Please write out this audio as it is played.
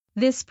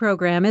This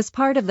program is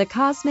part of the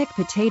Cosmic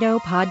Potato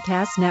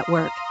Podcast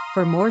Network.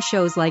 For more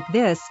shows like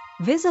this,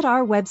 visit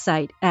our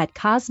website at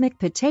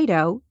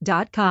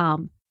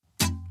cosmicpotato.com.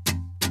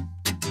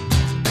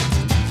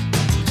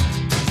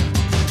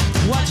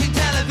 Watching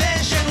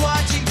television,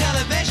 watching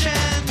television.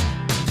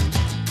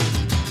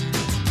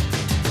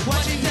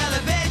 Watching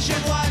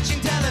television, watching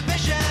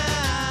television.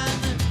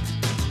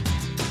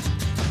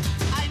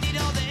 I need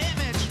all the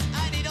image,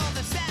 I need all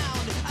the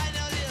sound. I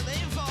know the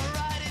info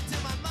right into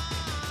my mind.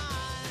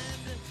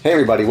 Hey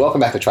everybody,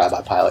 welcome back to Try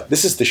by Pilot.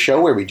 This is the show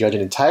where we judge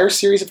an entire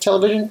series of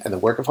television and the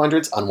work of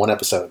hundreds on one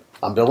episode.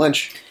 I'm Bill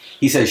Lynch.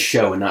 He says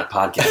show and not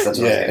podcast. That's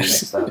what Yeah. I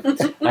mixed up.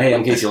 Hey,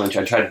 I'm Casey Lynch.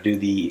 I tried to do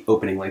the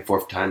opening like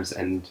 4 times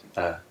and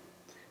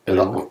It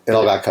all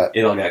got cut.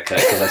 It all got cut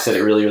because I said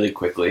it really, really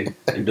quickly.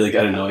 And Billy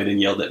got annoyed and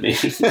yelled at me.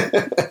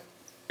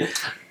 And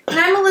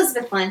I'm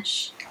Elizabeth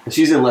Lynch. And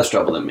she's in less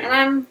trouble than me. And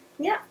I'm,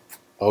 yeah.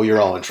 Oh,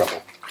 you're all in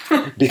trouble.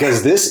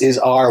 Because this is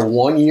our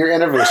 1-year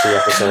anniversary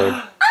episode.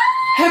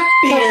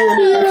 Happy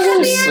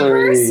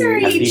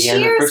Anniversary. Happy Cheers,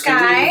 anniversary.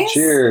 guys.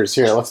 Cheers.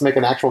 Here, let's make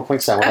an actual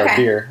clink sound with our Okay.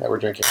 beer that we're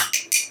drinking.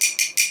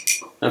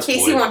 That's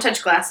Casey boy. won't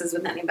touch glasses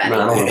with anybody. No, I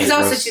don't wanna He's be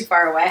also gross. too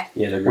far away.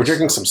 Yeah, they're We're gross.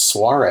 drinking some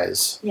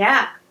Suarez.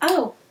 Yeah.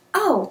 Oh,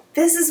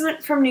 this is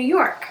from New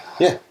York.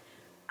 Yeah.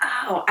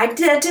 Oh,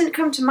 didn't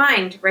come to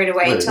mind right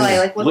away Liz, until I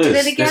looked Liz,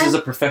 at it again. This is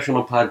a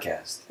professional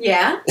podcast.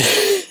 Yeah.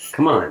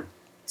 Come on.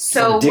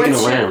 So Stop digging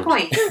what's your around.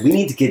 point? We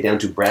need to get down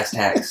to brass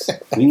tacks.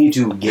 We need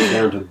to get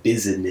down to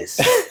business.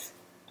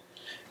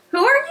 Who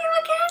are you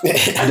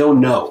again? I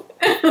don't know.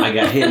 I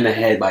got hit in the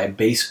head by a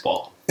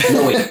baseball.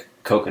 No, wait.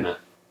 Coconut.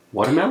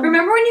 Watermelon?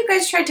 Remember when you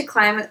guys tried to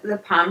climb the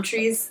palm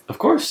trees Of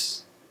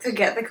course. to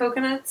get the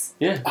coconuts?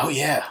 Yeah. Oh,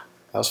 yeah.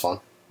 That was fun.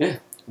 Yeah.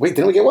 Wait,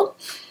 didn't we get one?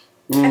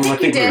 I think you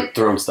we were did.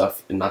 throwing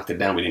stuff and knocked it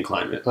down. We didn't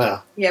climb it.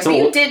 Well, Yeah, So but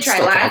you did try.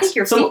 still I counts. think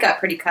your So- feet got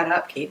pretty cut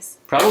up, Case.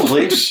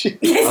 Probably. I think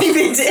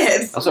they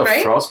did. Also,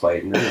 right?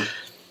 frostbite. No.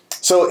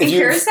 so if In you...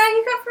 Curacao,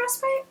 you got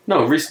frostbite?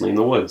 No, recently in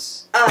the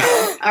woods.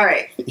 Oh, all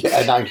right.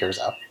 Yeah, not in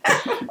Curacao.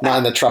 Not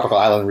in the tropical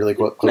island really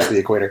close to the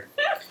equator.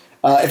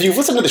 If you've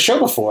listened to the show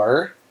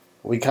before,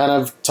 we kind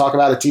of talk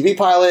about a TV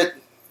pilot,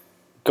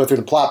 go through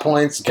the plot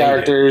points,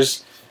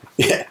 characters.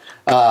 Yeah.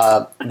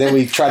 Then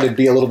we try to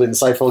be a little bit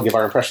insightful, give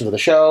our impressions of the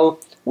show.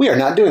 We are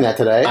not doing that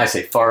today. I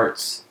say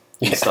farts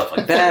and stuff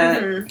like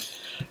that. Mhm.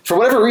 For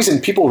whatever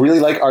reason, people really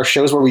like our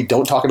shows where we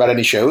don't talk about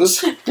any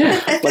shows. Yeah.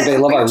 Like they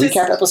love our Just-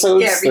 recap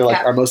episodes. yeah, They're like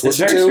recap. our most It's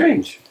listened very to.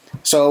 strange.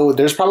 So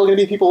there's probably going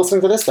to be people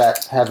listening to this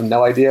that have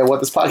no idea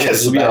what this podcast This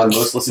is will be our about.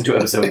 most listened to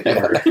episode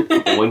ever.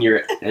 The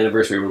 1-year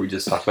anniversary where we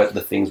just talk about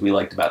the things we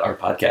liked about our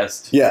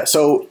podcast. Yeah,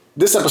 so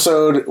this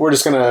episode, we're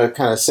just going to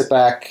kind of sit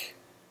back,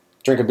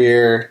 drink a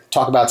beer,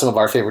 talk about some of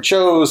our favorite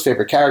shows,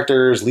 favorite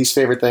characters, least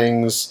favorite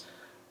things,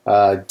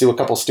 do a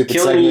couple stupid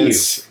Killing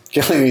segments.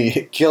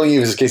 Killing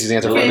Eve is Casey's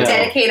answer. We're Really? going to No.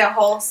 dedicate a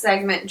whole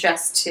segment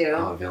just to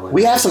Oh, villain.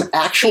 We have some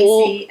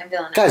actual... Casey and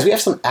Villain. Guys, we have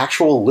some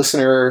actual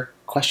listener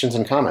questions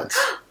and comments.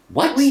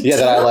 What? Yeah,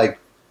 that I, like,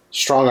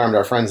 strong-armed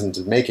our friends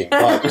into making.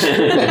 But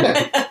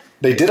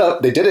they did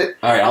it.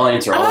 All right, I'll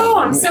answer all Oh, of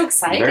them. I'm so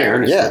excited. Very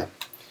earnestly. Yeah. Do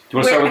you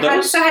want to start with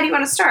those? So how do you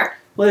want to start?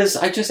 Liz,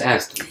 I just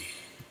asked him.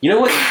 You know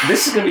what?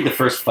 This is going to be the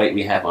first fight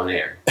we have on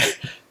air.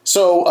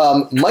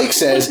 So Mike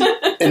says,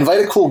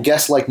 invite a cool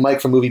guest like Mike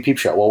from Movie Peep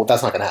Show. Well,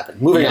 that's not going to happen.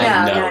 Moving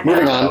on. No.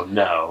 Moving on.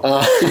 No.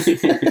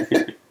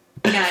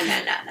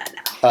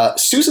 No.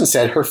 Susan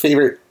said her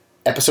favorite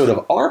episode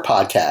of our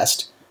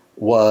podcast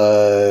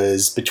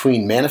was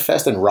between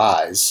Manifest and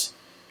Rise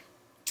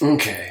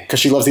Okay. because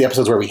she loves the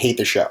episodes where we hate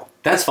the show.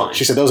 That's fine.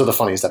 She said those are the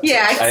funniest episodes.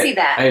 Yeah, I can I- see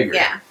that. I agree.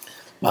 Yeah.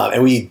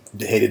 And we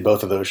hated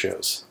both of those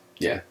shows.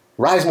 Yeah.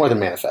 Rise more than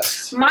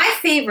Manifest. My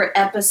favorite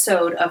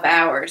episode of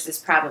ours is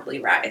probably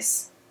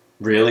Rise.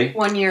 Really?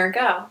 1 year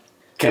ago.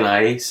 Can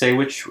I say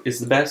which is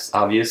the best?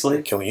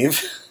 Obviously. Killing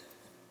Eve.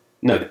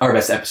 No, our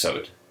best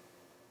episode.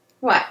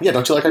 What? Yeah,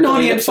 don't you like our Naughty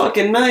Killing Eve and episode?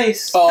 fucking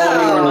nice.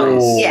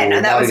 Oh, Yeah,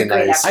 no, that Naughty was a and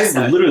great Nice. episode.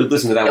 I literally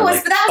listened to that It one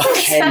was- but that was like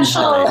a 10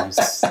 special-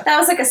 times. That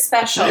was like a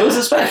special. It was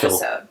a special.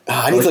 episode.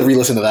 I need to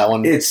re-listen to that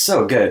one. It's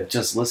so good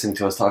just listening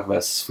to us talk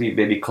about sweet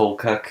baby Cole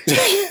Cuck.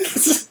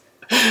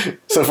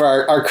 So for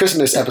our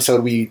Christmas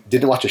episode, we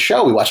didn't watch a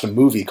show. We watched a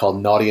movie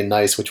called Naughty and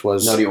Nice, which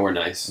was Naughty or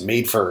nice.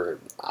 made for...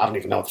 I don't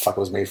even know what the fuck it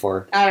was made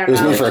for. I don't It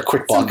was know. made for a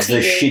quick buck. The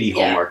shitty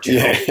Yeah. Hallmark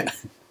channel. Yeah.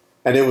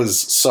 And it was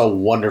so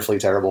wonderfully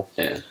terrible.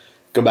 Yeah.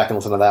 Go back and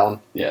listen to that one.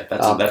 Yeah,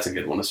 that's a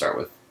good one to start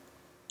with.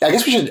 I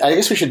guess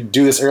we should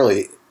do this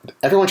early.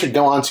 Everyone should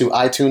go on to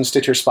iTunes,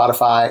 Stitcher,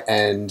 Spotify,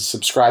 and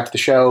subscribe to the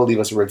show. Leave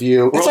us a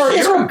review. It's Well, our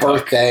here,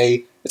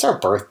 birthday. It's our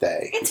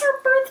birthday. It's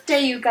our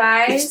birthday, you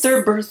guys. It's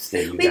their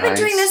birthday, you We've guys.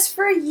 been doing this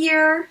for a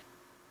year.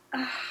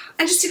 And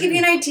just to give you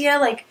an idea,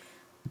 like,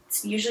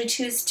 it's usually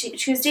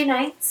Tuesday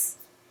nights.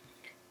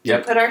 Yep.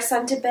 We put our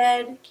son to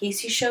bed.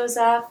 Casey shows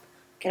up.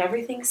 Get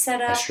everything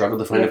set I up. struggled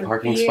to find we a have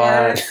parking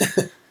beer,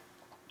 spot.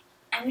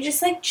 And we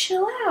just, like,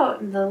 chill out.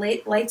 And the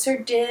lights are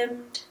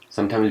dimmed.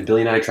 Sometimes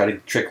Billy and I try to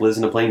trick Liz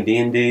into playing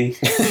D&D.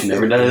 She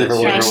never does. Never She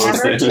will. never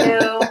wants Never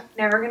to. do.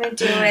 Never gonna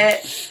do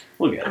it.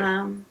 We'll get it.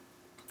 And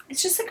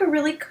It's just like a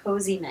really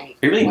cozy night.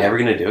 Are you really never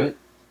gonna do it?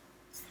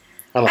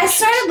 don't know I if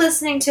she is. started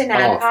listening to I don't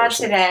know if NADPOD she is.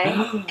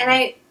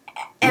 today,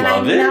 and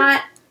Love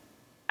it?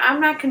 I'm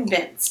not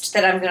convinced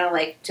that I'm gonna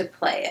like to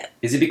play it.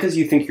 Is it because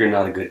you think you're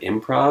not a good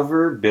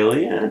improver,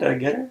 Billy? Did I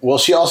get her? Well,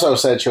 she also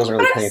said she wasn't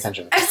really But paying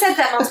attention. I've said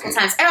that multiple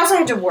times. I also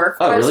had to work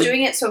while I was really?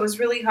 doing it, so it was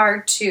really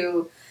hard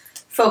to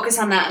focus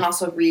on that and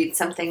also read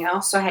something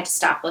else. So I had to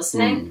stop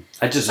listening.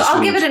 I just So assumed,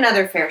 I'll give it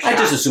another fair shot. I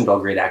just assumed all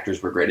great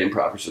actors were great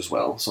improvers as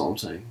well. That's all I'm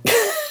saying.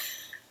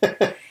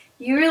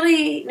 You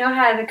really know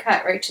how to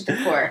cut right to the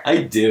core. I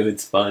do.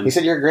 It's fun. He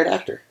said you're a great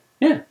actor.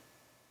 Yeah,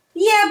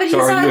 but So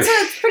are you- it's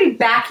a pretty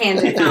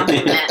backhanded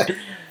compliment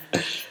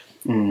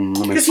Let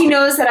me because he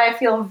knows that I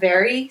feel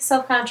very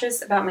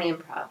self-conscious about my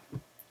improv.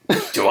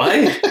 Do I?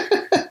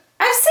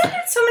 I've said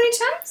it so many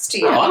times to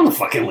you. Oh, I don't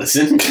fucking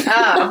listen.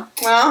 Oh,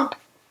 well,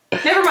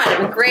 never mind.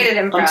 I'm great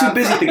at improv. I'm too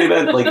busy thinking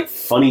about like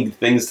funny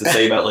things to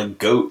say about like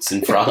goats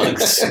and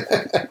frogs.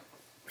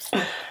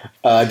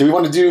 Do we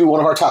want to do one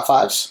of our top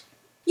fives?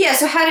 Yeah,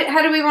 so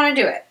how do we want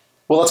to do it?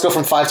 Well, let's go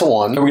from 5 to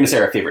 1. Are we gonna say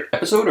our favorite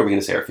episode? Are we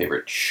gonna say our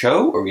favorite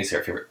show? Or are we gonna say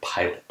our favorite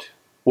pilot?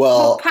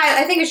 Well,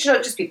 I think it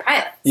should just be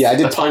pilots. yeah,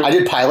 That's fine. I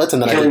did pilots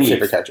and then I Killing did Eve.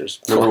 favorite catchers.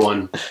 Number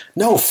one.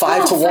 No,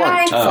 5 to 1.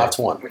 five. 5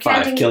 to 1. We're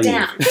counting it Killing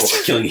down. Eve.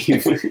 Or Killing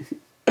Eve.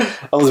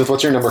 Elizabeth,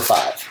 what's your number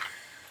 5?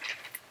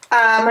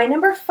 My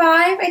number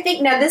 5, I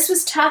think. Now, this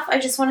was tough. I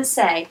just want to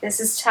say this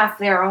is tough.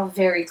 They're all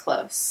very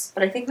close,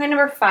 but I think my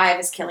number 5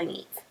 is Killing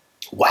Eve.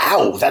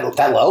 Wow, that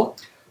low?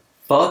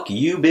 Fuck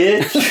you,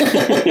 bitch.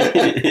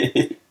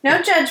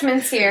 No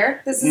judgments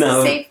here. This is No.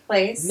 a safe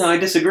place. No, I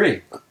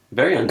disagree.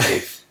 Very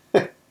unsafe.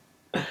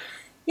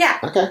 Yeah,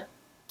 Okay.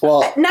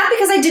 Well, not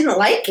because I didn't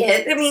like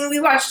it. I mean, we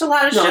watched a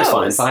lot of No, shows.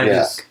 it's fine. 5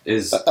 Yeah.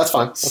 is that's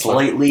fine. That's fine.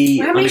 slightly.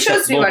 How many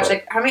shows do we watch? unacceptable,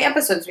 Like, how many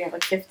episodes do we have?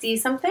 Like 50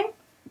 something?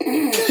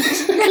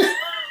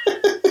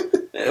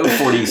 but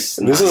 40. This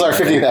is our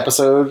 50th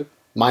episode,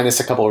 minus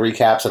a couple of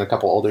recaps and a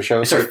couple older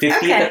shows. It's our 50th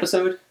Okay.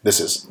 episode? This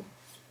is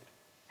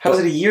How is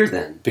it a year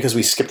then? because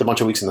we skipped a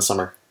bunch of weeks in the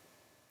summer.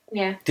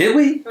 Yeah. Did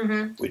we?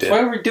 Mm-hmm. We did. Why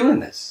are we doing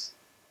this?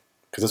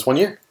 Because it's 1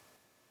 year.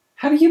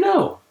 How do you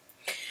know?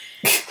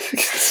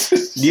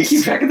 Do you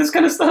keep track of this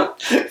kind of stuff?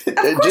 Of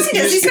course he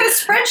does. He's got a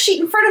spreadsheet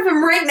in front of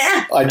him right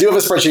now. I do have a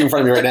spreadsheet in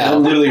front of me right now.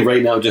 I'm literally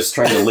right now just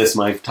trying to list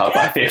my top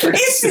 5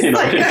 favorites. It's just you know?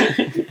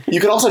 like- You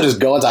can also just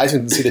go onto iTunes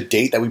and see the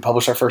date that we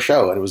published our first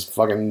show, and it was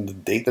fucking the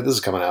date that this is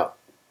coming out.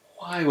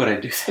 Why would I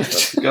do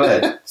that? Go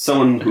ahead.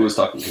 Someone who was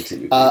talking,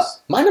 continue,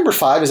 please. My number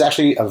 5 is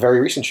actually a very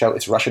recent show.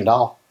 It's Russian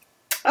Doll.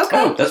 Okay.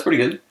 Oh, that's pretty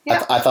good.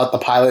 Yeah. I thought the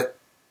pilot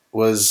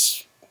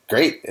was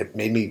great. It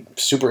made me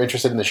super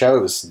interested in the show.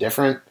 It was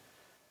different.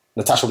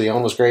 Natasha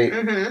Lyonne was great.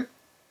 Mm-hmm.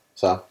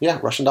 So, yeah,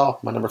 Russian Doll,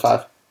 my number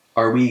 5.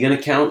 Are we going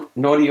to count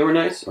Naughty or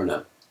Nice or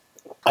no?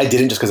 I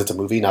didn't just because it's a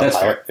movie, not That's a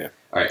pilot. Yeah.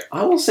 All right.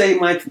 I will say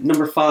my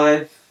number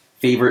 5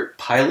 favorite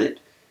pilot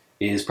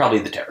is probably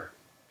The Terror.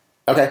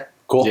 Okay,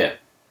 cool. Yeah.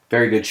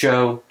 Very good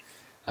show.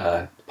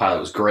 The pilot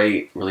was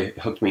great. Really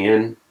hooked me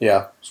in.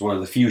 Yeah, It's one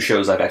of the few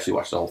shows I've actually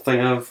watched the whole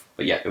thing of.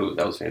 But yeah,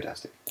 that was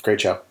fantastic.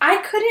 great show. I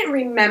couldn't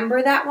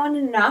remember that one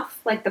enough.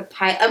 Like the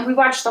pilot. We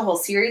watched the whole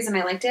series and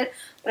I liked it,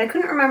 but I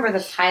couldn't remember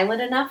the pilot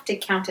enough to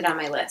count it on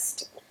my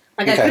list.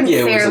 Like Okay. I couldn't Yeah,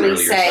 it was an fairly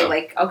earlier say, show.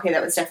 like, okay,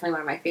 that was definitely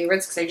one of my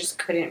favorites because I just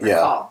couldn't Yeah.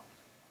 recall.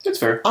 It's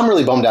fair. I'm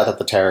really bummed out that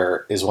The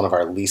Terror is one of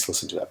our least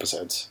listened to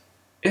episodes.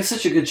 It's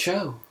such a good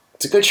show.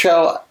 It's a good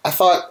show. I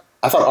thought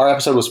our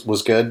episode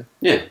was good.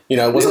 Yeah. You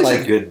know, it wasn't Really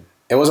like good.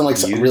 it wasn't like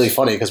Use. really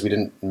funny because we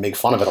didn't make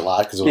fun of it a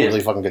lot because it was Yeah. a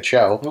really fucking good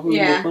show. How would we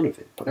Yeah. make fun of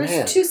it? But It was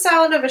man, too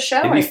solid of a show.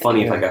 It'd I be think.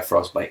 funny if Yeah. I got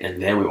frostbite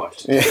and then we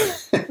watched it.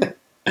 Yeah.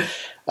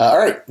 All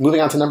right,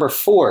 moving on to number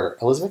 4.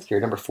 Elizabeth, your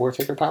number 4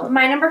 favorite pilot?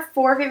 My number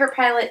 4 favorite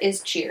pilot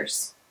is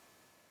Cheers.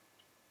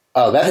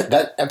 Oh,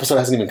 that episode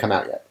hasn't even come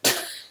out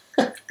yet.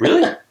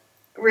 Really?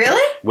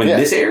 Really? When Yeah.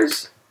 this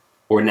airs?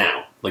 Or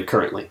now? Like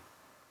currently?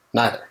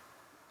 Neither.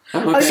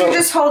 Oh, Oh, okay. you're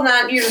just holding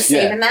on. You're just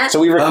saving that. So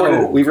we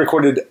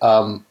recorded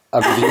Oh. a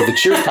review of the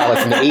Cheers pilot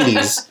from the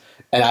 80s,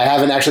 and I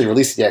haven't actually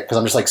released it yet because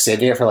I'm just like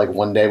saving it for like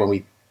one day when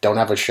we don't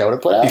have a show to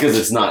put out. Because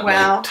it's not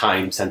Well. like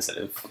time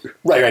sensitive.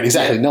 right,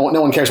 exactly. No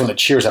one cares when the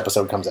Cheers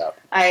episode comes out.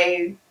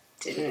 I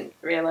didn't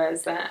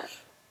realize that.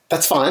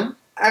 That's fine.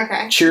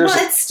 Okay. Cheers.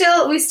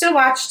 Well, we still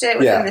watched it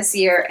within Yeah. this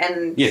year,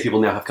 and Yeah, people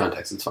now have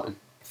context. It's fine.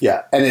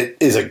 Yeah, and it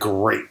is a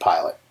great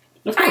pilot.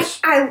 Of course.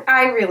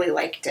 I really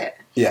liked it.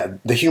 Yeah,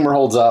 the humor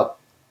holds up.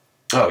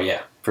 Oh,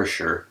 yeah, for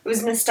sure. It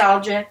was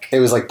nostalgic. It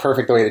was like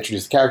perfect the way it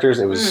introduced the characters.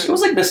 It was It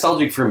was like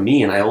nostalgic for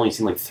me, and I only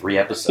seen like 3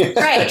 episodes.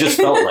 Right. It just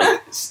felt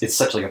like it's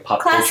such like a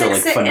pop culture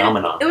like sit-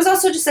 phenomenon. It was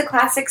also just a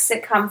classic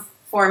sitcom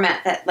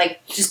format that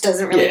like just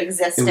doesn't really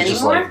exist It was anymore.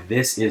 just like,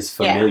 this is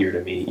familiar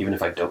to me, even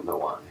if I don't know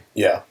why.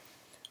 yeah.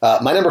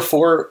 My number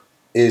 4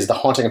 is The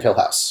Haunting of Hill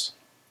House.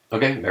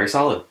 Okay, very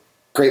solid.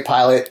 Great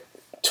pilot,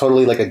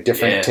 totally like a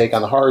different Yeah. take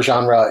on the horror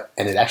genre,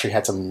 and it actually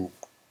had some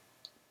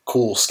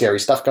cool, scary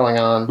stuff going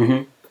on.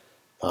 Mhm.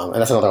 And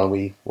that's another one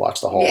we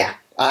watched the whole. Yeah.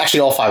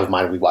 Actually, all 5 of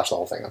mine we watched the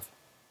whole thing of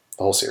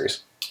the whole series.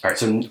 All right,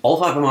 so all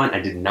 5 of mine, I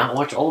did not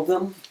watch all of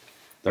them.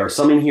 There are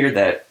some in here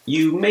that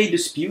you may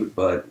dispute,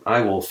 but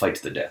I will fight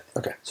to the death.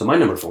 Okay. So my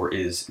number 4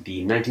 is the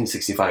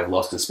 1965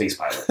 Lost in Space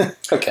pilot.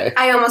 Okay.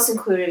 I almost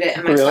included it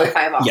in my Really? top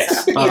 5 also.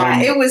 Yes.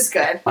 Yeah, it was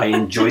good. I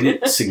enjoyed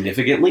it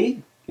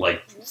significantly,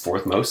 like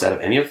 4th most out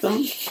of any of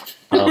them.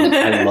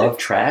 I love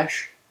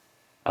trash.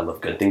 I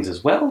love good things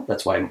as well.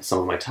 That's why some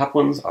of my top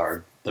ones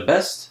are the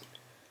best.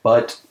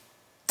 But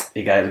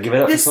you gotta give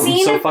it up The for something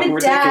scene so of fucking the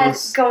dad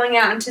ridiculous. going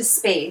out into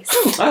space,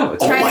 Oh,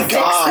 it's Oh trying my to fix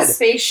God. the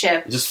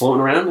spaceship. just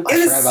floating around. It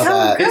was forgot about so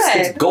that.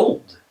 good. It's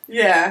gold.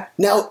 Yeah.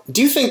 Now,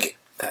 do you think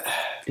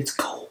It's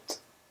gold.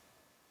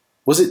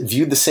 was it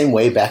viewed the same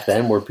way back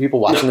then? Were people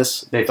watching No.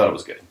 this? They thought it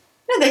was good.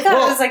 No, they thought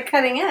Well- it was like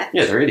cutting edge.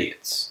 Yeah, they're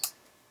idiots.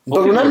 But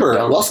Well, people remember, are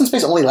dumb. Lost in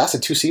Space only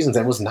lasted 2 seasons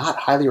and was not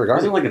highly Was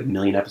regarded. it like a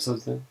million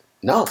episodes then?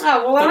 No,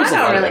 Oh, well, There I was a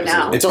lot don't of really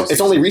know. episodes.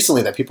 it's only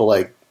recently that people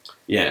like.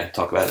 Yeah,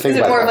 talk about it. Think Is it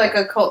about more it. of like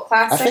a cult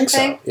classic I think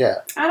thing? so. Yeah,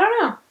 I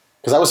don't know.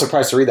 because I was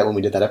surprised to read that when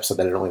we did that episode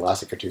that it only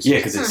lasted for 2 seasons. Yeah,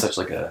 because it's such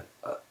like a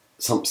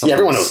something. Yeah,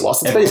 everyone knows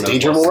Lost in everyone Space, knows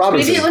Danger Lost Will in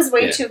Robinson. Space. Maybe it was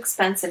way Yeah. too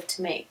expensive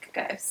to make,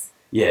 guys.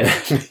 Yeah,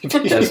 that's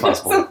It's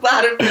possible. a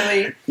lot of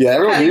really. Yeah,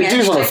 everyone, Cutting do edge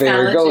yourself a favor.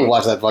 Go technology.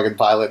 watch that fucking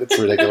pilot. It's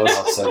ridiculous.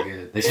 Oh, so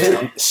good. They spent,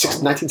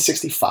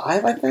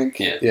 1965, I think.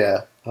 Yeah.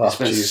 Yeah. they Oh,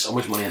 spent jeez. so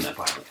much money on that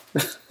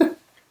pilot.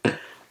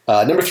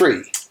 Number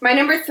 3. My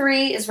number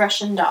 3 is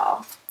Russian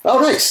Doll. Oh,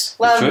 nice.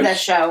 Love choice. that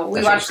show. We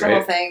That watched show's the whole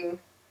great. thing.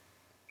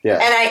 Yeah.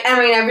 And I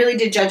mean, I really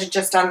did judge it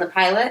just on the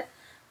pilot.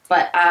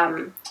 But,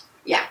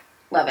 yeah,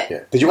 love it. Yeah.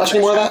 Did you watch any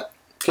more of that?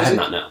 I have Casey?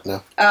 not know.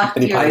 No.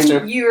 Any you're, pilots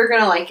too? you're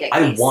going to like it. I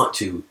Case. want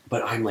to,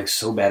 but I'm like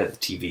so bad at the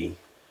TV.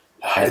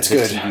 It's The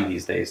good. TV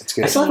these days. It's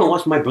good. I still haven't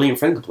watched My Brilliant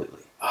Friend completely,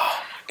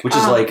 which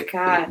is Oh, like,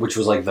 God. which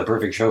was like the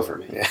perfect show for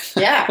me. Yeah.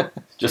 Yeah.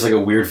 Just like a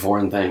weird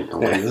foreign thing.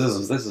 I'm like, Yeah.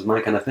 this is my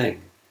kind of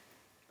thing.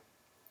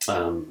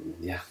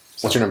 Yeah.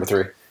 What's your number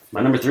 3?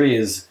 My number 3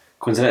 is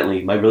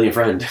coincidentally My Brilliant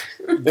Friend.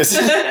 This.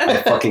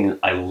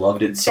 I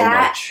loved it so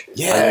That- much.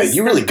 Yeah,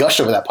 you really gushed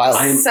over that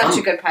pilot. Such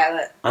a good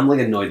pilot. I'm like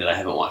annoyed that I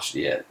haven't watched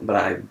it yet, but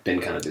I've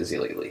been kind of busy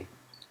lately.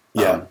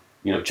 Yeah.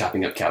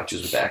 Chopping up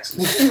couches with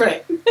axes.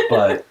 Right.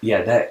 But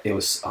yeah,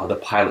 the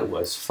pilot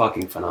was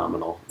fucking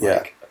phenomenal. Yeah.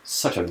 Like,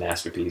 such a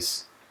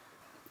masterpiece.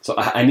 So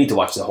I need to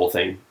watch the whole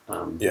thing.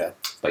 Yeah.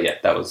 But yeah,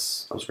 that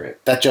was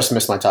great. That just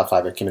missed my top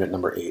 5. It came in at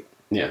number 8.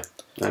 Yeah,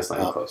 that's not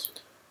even Oh. close.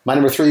 My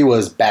number 3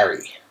 was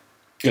Barry.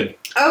 Good.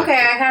 Okay,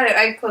 I had it.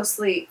 I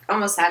closely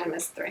almost had him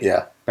as 3.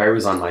 Yeah. Barry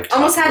was on my top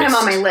Almost had him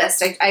on my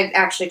list. list. I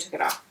actually took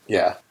it off.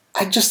 Yeah.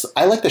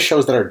 I like the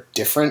shows that are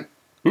different.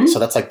 Hmm? So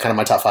that's like kind of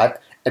my top 5.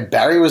 And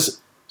Barry was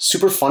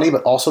super funny,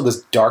 but also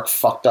this dark,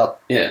 fucked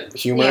up Yeah,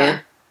 humor. Yeah.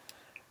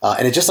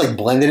 And it just like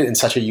blended it in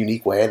such a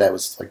unique way that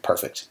was like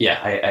perfect. yeah,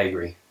 I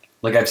agree.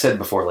 Like I've said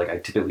before, like I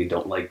typically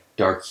don't like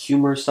dark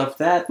humor stuff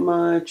that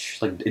much,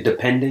 like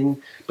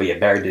depending. But yeah,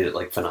 Barry did it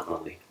like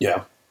phenomenally.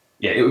 Yeah.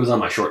 Yeah, it was on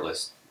my short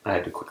list. I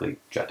had to quickly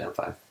jot down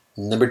 5.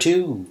 Number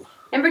 2.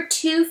 Number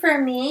 2 for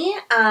me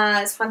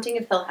is Haunting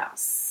of Hill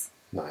House.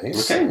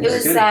 Nice. Okay. It Very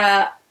was good.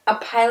 a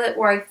pilot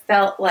where I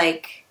felt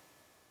like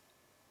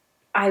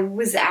I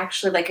was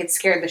actually like it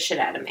scared the shit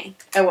out of me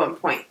at one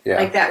point. Yeah.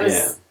 Like that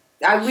was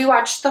we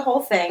watched the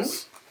whole thing,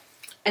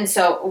 and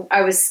so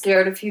I was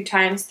scared a few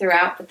times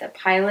throughout. But the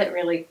pilot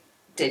really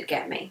did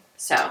get me.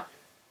 So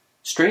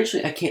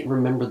Strangely, I can't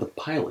remember the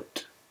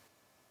pilot.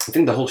 I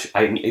think the whole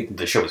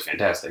the show was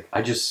fantastic.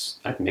 I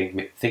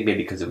think maybe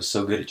because it was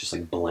so good, it just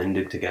like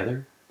blended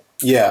together,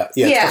 Yeah.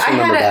 Yeah. it's tough to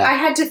remember that. I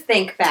had to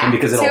think back and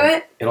because to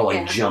it. it all like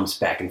Yeah. jumps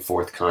back and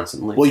forth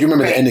constantly. Well, you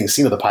remember Right. the ending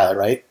scene of the pilot,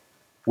 right?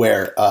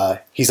 Where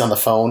he's on the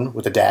phone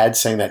with the dad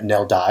saying that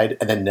Nell died,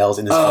 and then Nell's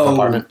in his fucking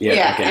apartment. Yeah,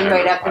 Yeah, okay, I and remember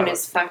right the up in pilot.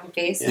 his fucking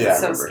face. Yeah, It I was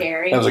so remember.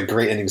 scary. That was a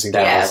great ending scene.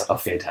 That Yeah. was a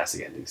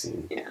fantastic ending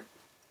scene.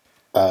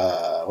 What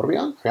are we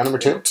on? Are we on number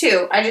 2?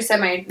 2. I just said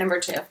my number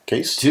 2.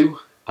 Case? 2.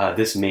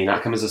 This may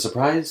not come as a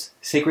surprise.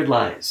 Sacred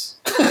Lies.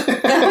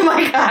 Oh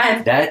my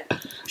god. That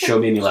show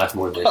made me laugh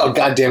more than Oh,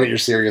 god damn it, you're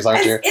serious,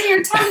 aren't you? It's in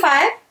your top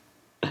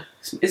 5?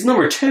 It's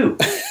number 2.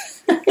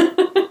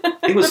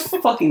 It was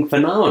fucking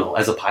phenomenal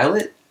as a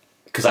pilot.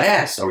 Because I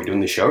asked, are we doing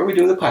the show or are we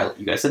doing the pilot?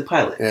 You guys said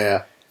pilot.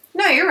 Yeah.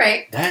 No, you're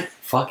right. That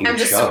fucking I'm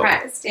just show.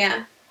 surprised,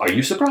 yeah. Are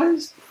you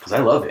surprised? Because I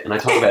love it and I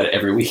talk about it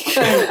every week.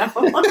 I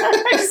know.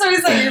 I just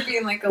always thought you were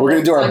being like a We're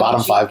going to do our little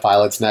bottom 5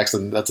 pilots next,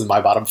 and that's in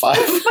my bottom 5.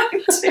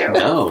 Mine too.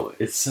 No,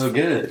 it's so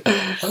good.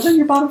 Was that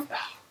your bottom?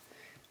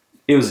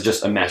 It was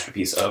just a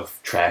masterpiece of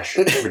trash,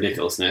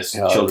 ridiculousness,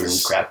 Yeah, children's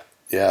it's- crap.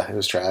 Yeah, it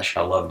was trash.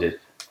 I loved it.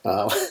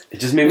 But It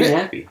just made me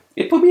happy.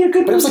 It put me in a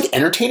good it was mood. like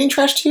entertaining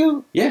trash to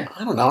you? Yeah.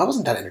 I don't know. I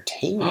wasn't that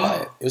entertained by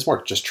it. It was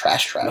more just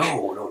trash.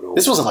 No.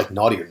 This wasn't like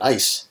naughty or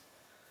nice.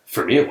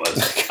 For me, it was.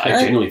 I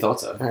Alright. genuinely thought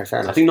so. All right, fair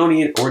I enough. think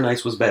Naughty or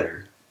Nice was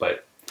better,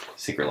 but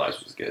Secret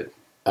Lies was good.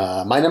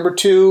 My number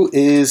 2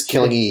 is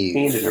Killing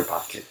Hand Eve. in her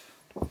pocket.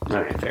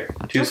 All right, fair.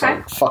 2's Okay.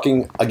 fine.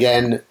 Fucking,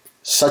 again,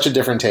 such a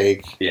different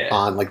take Yeah.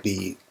 on like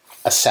the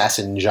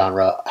assassin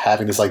genre,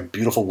 having this like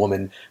beautiful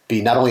woman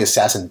be not only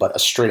assassin but a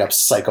straight up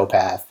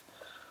psychopath.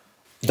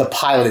 The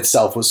pilot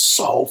itself was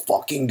so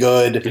fucking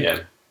good. Yeah.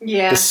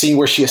 Yeah. The scene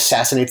where she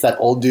assassinates that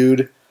old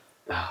dude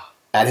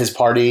at his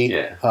party.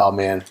 Yeah. Oh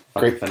man,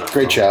 Fucking great phenomenal.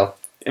 great show.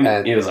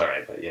 It was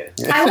alright, but yeah.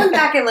 I went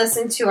back and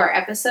listened to our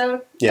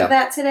episode Yeah. of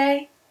that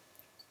today,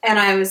 and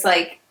I was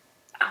like,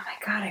 oh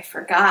my god, I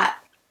forgot.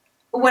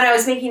 When I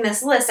was making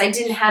this list, I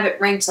didn't have it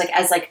ranked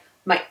as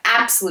my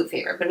absolute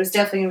favorite, but it was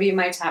definitely going to be in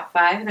my top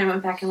 5, and I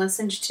went back and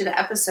listened to the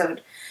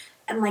episode,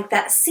 and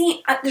that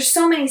scene, there's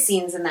so many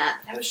scenes in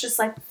that. I was just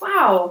like,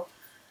 wow,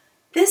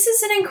 this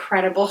is an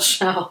incredible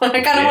show.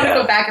 I kind of want to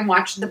go back and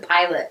watch the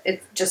pilot.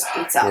 It just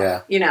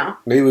itself,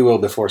 Maybe we will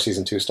before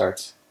season 2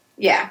 starts.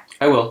 Yeah.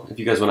 I will. If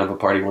you guys want to have a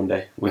party one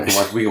day, we can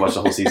watch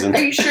the whole season.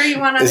 Are you sure you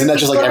want to? Isn't that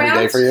just like every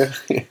day for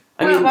you?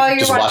 I mean, while you're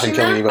just watching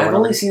Killing Eve over I've and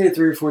only over? seen it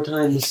 3 or 4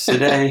 times a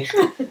day.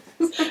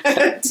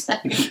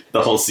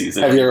 The whole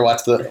season. Have you ever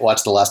watched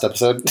the last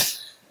episode?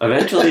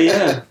 Eventually,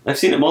 yeah. I've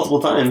seen it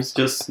multiple times.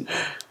 Just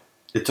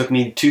it took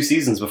me 2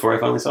 seasons before I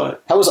finally saw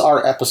it. How was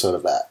our episode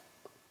of that?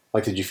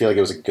 Did you feel like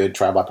it was a good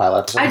Trial by Pilot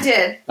episode? I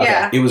did. Okay.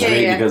 Yeah. It was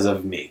great yeah. because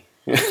of me.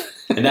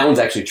 And that one's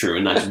actually true,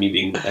 and not just me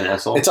being an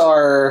asshole.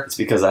 It's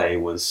because I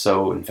was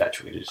so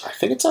infatuated. I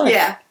think it's our.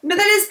 Yeah, but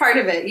that is part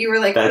of it. You were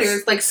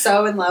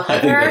so in love with I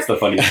think her. that's the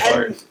funniest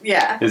part. And,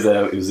 yeah, Is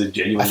that it was a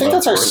genuine. I think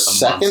love that's our for a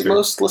second monster.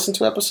 most listened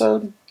to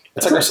episode.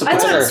 It's I like I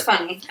thought it was our,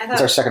 funny. I it's our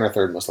thought second or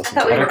third most listened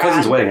I thought to. we At were our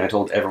cousin's odd. wedding, I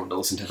told everyone to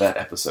listen to that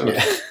episode.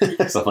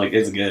 Yeah. So I'm like,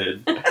 it's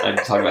good. I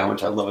talk about how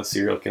much I love a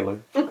serial killer.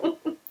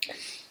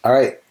 All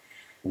right.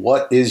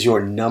 What is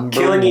your number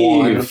Killing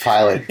one Eve.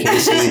 pilot?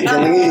 Casey,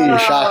 Killing Eve. Oh.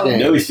 Shocking.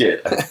 No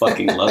shit. I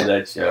fucking love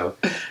that show.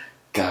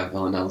 God,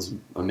 Villanelle's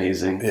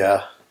amazing.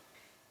 Yeah.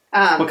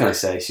 What can I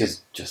say?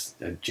 She's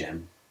just a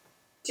gem.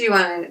 Do you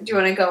want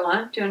to go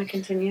on? Do you want to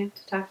continue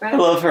to talk about I it?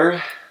 love her.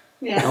 I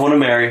Yeah, want to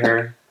marry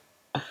her.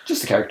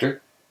 Just a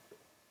character.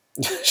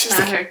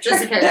 not her.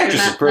 Just a character. The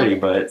actress is not- pretty,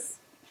 but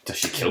does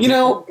she kill You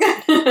know,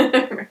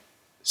 know.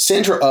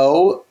 Sandra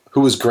Oh,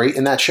 who was great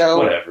in that show,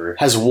 whatever.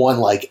 has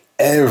won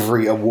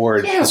every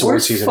award Yeah, this award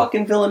where's season.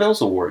 fucking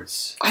Villanelle's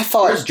awards? I Where's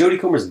thought Jodie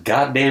Comer's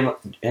goddamn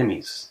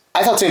Emmys?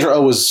 Sandra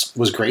Oh was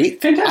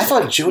great. Fantastic. I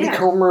thought Jodie Yeah.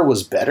 Comer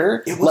was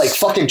better. It was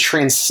Fucking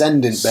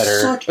transcendent better.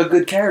 Such a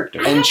good character.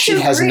 I And have she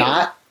to has agree.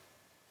 not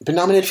been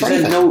nominated for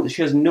anything.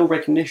 She has no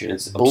recognition.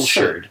 It's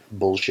absurd.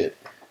 Bullshit.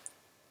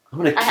 I'm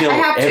gonna I kill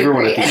have to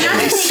everyone agree. at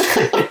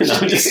the And Emmys. No,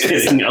 I'm just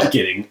kidding. I'm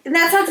kidding. And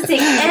that's not to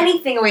take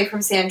anything away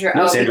from Sandra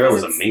No, Oh. Sandra Oh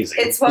because was amazing.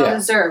 It's well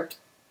deserved,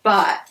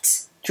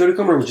 but Jodie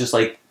Comer was just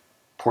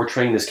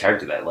portraying this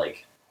character that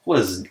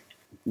was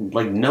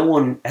no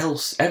one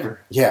else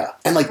ever. Yeah.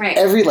 And Right.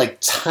 every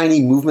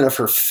tiny movement of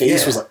her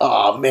face Yeah. was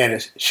oh man,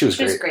 she was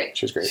She was great. great.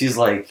 She was great. She's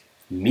like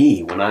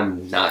me when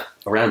I'm not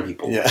around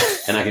people. Yeah.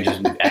 And I can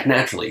just act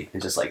naturally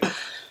and just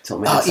tell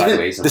me Even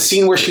sideways. the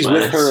scene where she's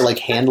with her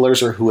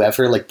handlers or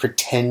whoever,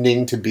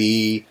 pretending to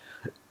be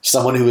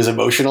someone who is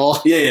emotional.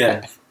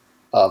 Yeah.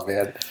 Oh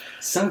man.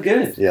 So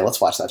good. Yeah, let's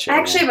watch that show. I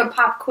actually have a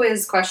pop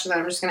quiz question that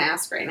I'm just going to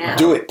ask right now.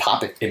 Do it,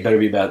 pop it. It better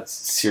be about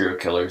serial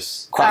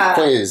killers. Quack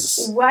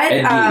quiz. What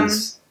Ed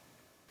Gee's.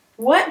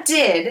 what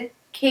did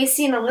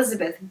Casey and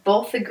Elizabeth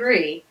both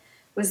agree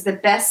was the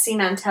best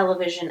scene on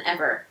television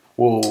ever?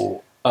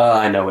 Whoa.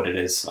 I know what it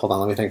is. Hold on,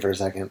 let me think for a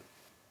second.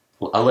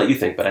 Well, I'll let you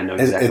think, but I know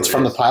exactly It's what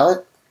from it the is.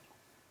 pilot?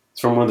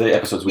 It's from one of the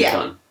episodes we've Yeah.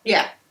 done.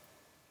 Yeah.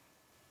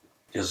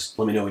 Just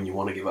let me know when you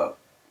want to give up.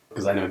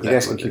 Because I know You exactly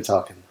guys can what it keep is.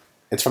 talking.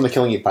 It's from the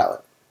Killing Eve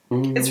pilot.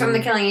 It's from the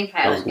Killing Eve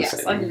I was pilot. gonna Yes, say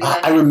I'll that. give you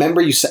that. I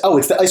remember you said, oh,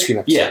 it's the ice cream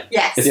episode. Yeah.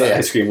 Yes. It's Yeah, the yeah.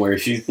 ice cream where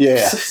she's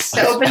Yeah.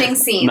 The opening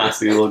scene. knocks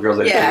the little girls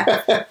out.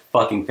 Yeah.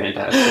 Fucking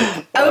fantastic.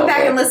 I went Oh, back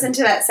and man. listened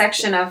to that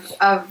section of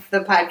the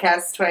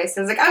podcast twice.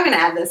 I was like, I'm going to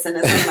add this in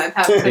as one of my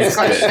pop quiz It's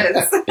good.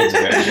 questions. It's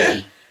very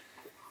good.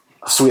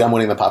 Sweet, I'm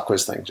winning the pop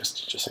quiz thing,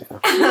 just so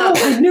you know.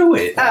 I knew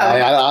it. Oh, I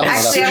don't know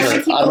actually, that I'm for going to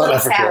sure. keep I a don't know little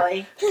that for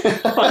sure.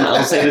 tally. Fine,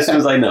 I'll say it as soon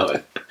as I know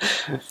it.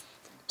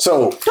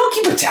 So, Don't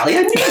keep a tally.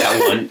 I knew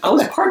that one. I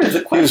was part of the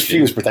he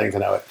question. was pretending to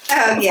know it.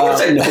 Oh, Of yeah.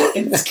 course I know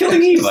it. It's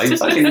Killing Eve. I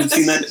fucking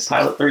seen that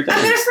pilot 3 I'm going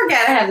times. to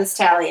forget I have this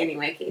tally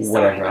anyway, Casey.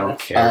 Whatever, I don't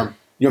care.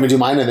 You want me to do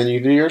mine and then you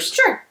do yours?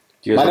 Sure.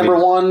 Do you My guys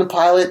number want one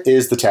pilot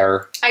is The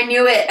Terror. I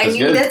knew it. I That's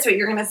knew good. that's what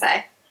you were going to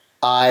say.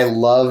 I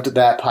loved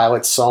that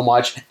pilot so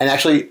much. And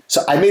actually,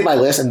 so I made my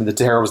list and The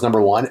Terror was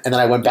number one. And then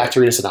I went back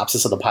to read a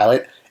synopsis of the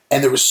pilot.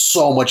 And there was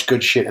so much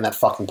good shit in that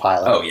fucking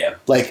pilot. Oh, yeah.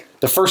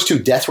 The first 2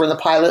 deaths were in the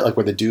pilot,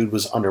 where the dude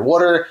was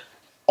underwater.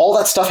 All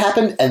that stuff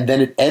happened. And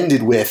then it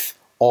ended with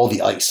all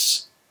the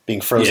ice being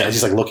frozen Yeah. as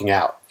he's looking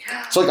out.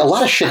 So a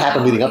lot of shit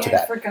happened leading up to yeah, I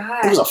that.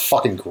 forgot. It was a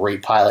fucking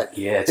great pilot.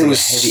 Yeah, it's It a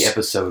was- heavy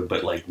episode,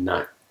 but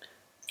not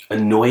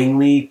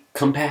annoyingly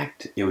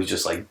compact. It was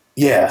just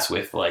Yeah. dense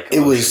with It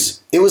was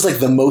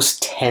the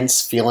most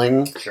tense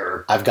feeling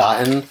sure. I've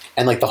gotten,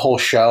 and the whole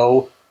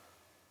show.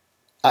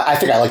 I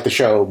think I like the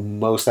show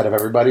most out of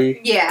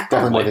everybody. Yeah.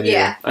 Definitely more than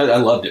Yeah. you. I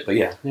loved it, but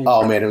yeah.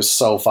 Oh man, it was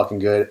so fucking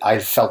good. I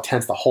felt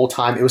tense the whole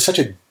time. It was such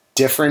a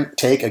different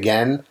take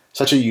again,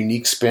 such a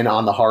unique spin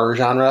on the horror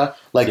genre.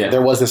 Yeah.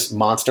 There was this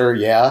monster,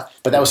 yeah,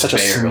 but that was such a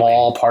Barely.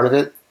 small part of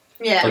it.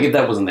 Yeah. If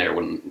that wasn't there, it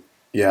wouldn't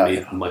Yeah,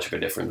 make much of a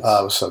difference.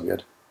 it was so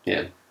good.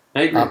 Yeah.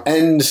 I agree.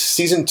 And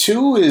season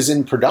 2 is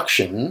in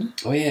production.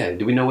 Oh yeah.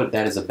 Do we know what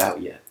that is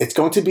about yet? It's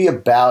going to be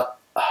about.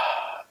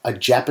 a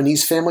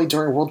Japanese family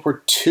during World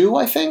War II,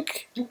 I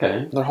think.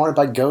 Okay. They're haunted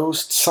by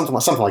ghosts, something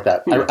like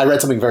that. I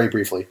read something very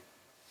briefly.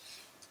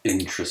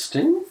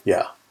 Interesting.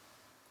 Yeah.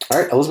 All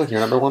right, Elizabeth,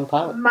 your number one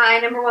pilot. My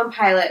number one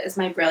pilot is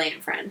My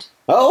Brilliant Friend.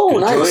 Oh,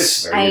 Good nice.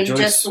 choice. Very I good choice.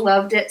 just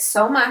loved it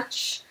so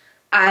much.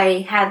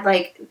 I had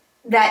like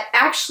that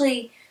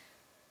actually.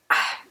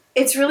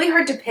 It's really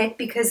hard to pick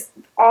because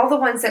all the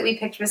ones that we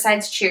picked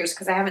besides Cheers,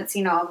 because I haven't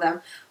seen all of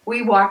them,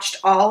 we watched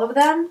all of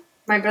them.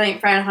 My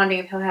Brilliant Friend, Haunting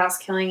of Hill House,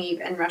 Killing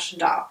Eve, and Russian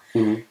Doll.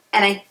 Mhm.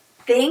 And I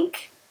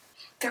think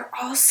they're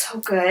all so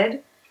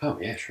good. Oh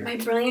yeah, sure. My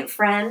Brilliant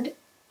Friend,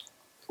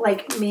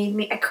 like, made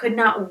me. I could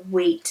not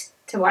wait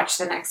to watch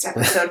the next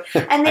episode,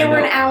 and they I were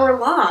an know. hour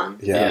long.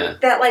 Yeah.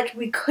 That like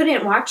we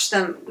couldn't watch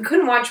them. We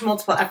couldn't watch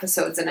multiple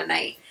episodes in a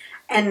night,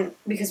 and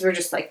because we're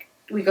just like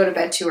we go to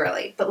bed too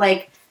early. But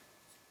like.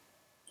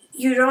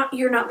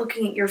 You're not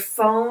looking at your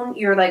phone.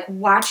 You're like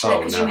watching it Oh,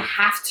 because no. you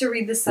have to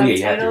read the Well, yeah,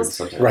 you have to read the subtitles.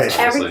 subtitles, Right.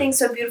 obviously. Everything's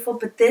so beautiful,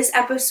 but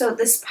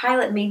this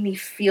pilot made me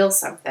feel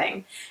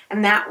something,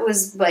 and that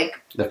was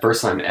like The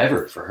first time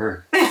ever for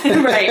her.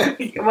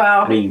 right.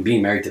 Well, I mean,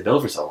 being married to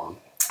Bill for so long.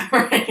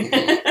 right. You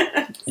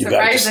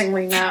gotta just-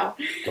 Surprisingly, no.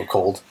 Go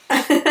cold.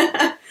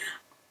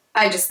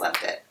 I just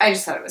loved it. I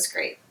just thought it was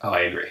great, Oh,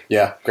 I agree.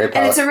 Yeah, great and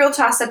pilot. it's a real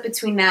toss up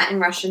between that and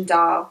Russian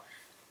Doll.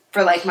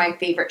 For like my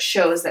favorite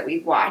shows that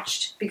we've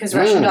watched, because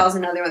Russian Doll is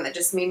another one that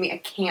just made me. I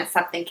can't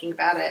stop thinking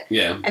about it.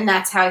 Yeah. And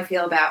that's how I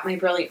feel about My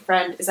Brilliant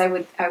Friend. Is I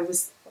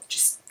was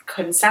just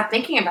couldn't stop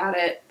thinking about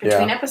it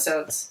between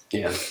episodes.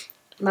 Yeah.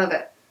 Love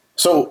it.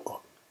 So,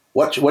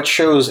 what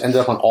shows ended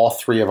up on all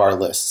three of our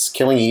lists?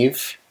 Killing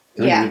Eve.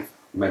 Yeah.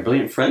 My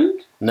Brilliant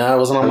Friend? No, it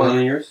wasn't on Was it mine.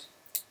 on yours?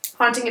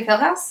 Haunting of Hill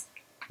House.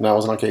 No, it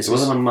wasn't on It Casey's.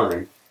 wasn't on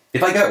mine.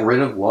 If I got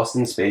rid of Lost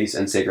in Space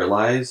and Sacred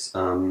Lies,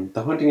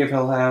 The Haunting of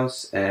Hill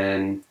House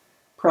and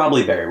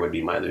probably Barry would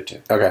be my other two.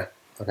 Okay.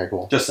 Okay,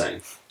 cool. Just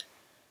saying.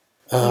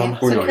 Yeah.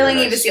 we're So going Killing very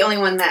Eve nice. is the only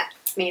one that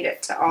made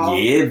it to all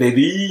Yeah,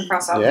 baby.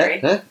 across all Yeah, three.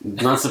 yeah.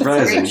 Not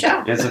surprising. It's a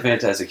great show. It's a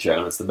fantastic show,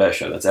 and it's the best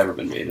show that's ever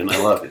been made, and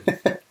I love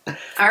it.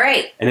 All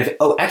right. And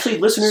actually,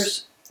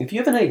 listeners, if you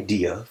have an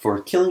idea for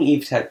a Killing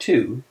Eve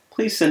tattoo,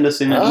 please send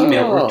us in an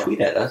email Oh. or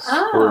tweet at us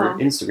Oh. or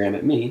Instagram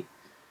at me,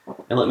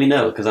 and let me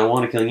know because I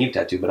want a Killing Eve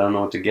tattoo, but I don't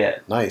know what to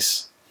get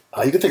Nice.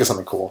 You could think of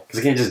something cool. because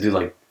I can't just do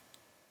like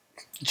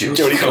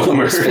Jodie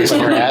Comer's face on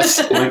her ass.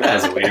 Like,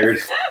 that's weird.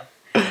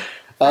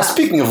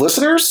 Speaking of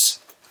listeners,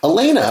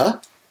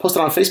 Elena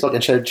posted on Facebook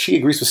and said she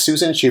agrees with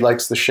Susan. She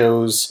likes the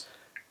shows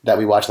that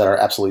we watch that are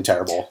absolutely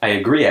terrible. I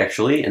agree,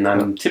 actually, and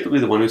I'm typically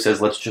the one who says,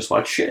 let's just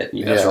watch shit. And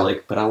you guys Yeah. are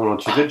like, but I want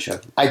to watch a good show.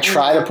 I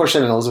try to push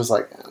it, and Elizabeth's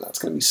like, "Oh, that's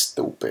going to be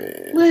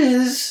stupid."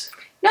 Liz!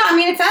 No, I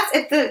mean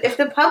if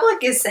the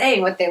public is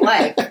saying what they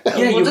like,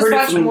 you we'll just heard it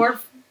watch from- more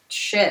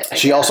shit. I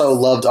She guess. also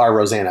loved our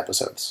Roseanne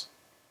episodes,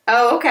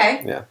 Oh,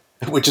 okay.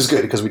 which is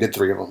good because we did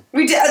 3 of them.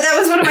 We did. That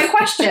was one of my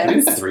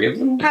questions. 3 of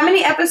them? How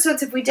many episodes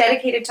have we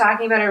dedicated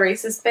talking about a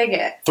racist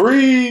bigot?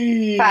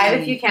 3!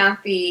 5 if you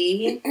count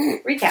the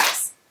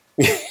recaps.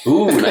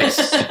 Ooh, nice.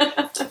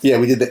 Yeah,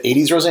 we did the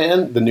 80s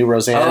Roseanne, the new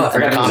Roseanne, Oh, I and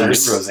forgot the it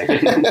was Connors. a new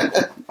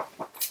Roseanne.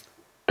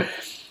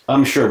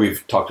 I'm sure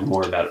we've talked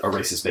more about a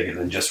racist bigot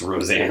than just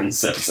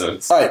Roseanne's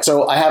episodes. All right,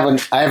 so I have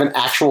an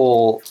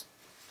actual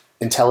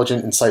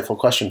intelligent, insightful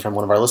question from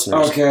one of our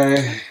listeners.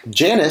 Okay.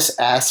 Janice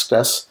asked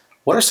us,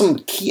 what are some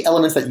key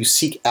elements that you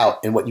seek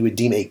out in what you would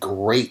deem a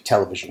great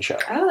television show?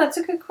 Oh, that's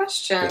a good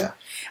question. Yeah.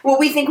 What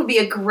we think would be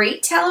a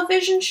great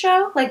television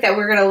show, like that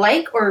we're gonna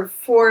like, or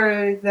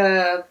for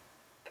the.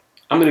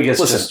 I'm going to guess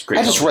Listen, just great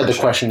I just read the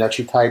television question that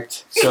you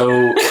typed.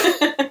 show.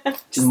 So,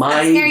 Just My-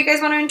 asking how you guys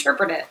want to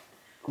interpret it.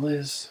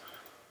 Liz.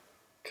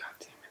 God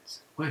damn it.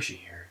 Why is she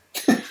here?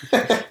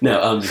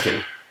 No, I'm just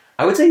kidding.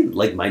 I would say,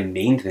 like, my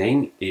main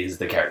thing is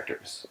the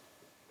characters.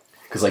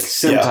 Because, like,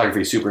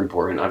 cinematography is super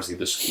important. Obviously,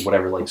 this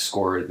whatever, like,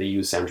 score they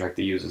use, soundtrack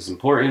they use is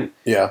important.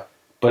 Yeah.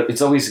 But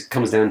it's always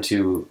comes down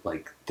to,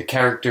 like, the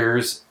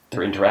characters,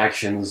 their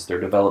interactions, their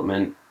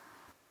development.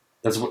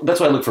 That's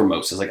what I look for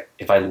most. Is like,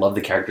 if I love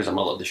the characters, I'm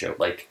going to love the show.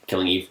 Like,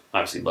 Killing Eve,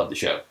 obviously love the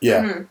show.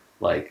 Yeah. Mhm.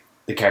 Like,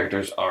 the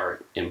characters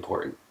are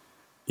important.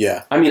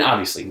 Yeah. I mean,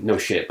 obviously, no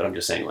shit, but I'm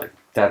just saying, like,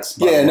 that's...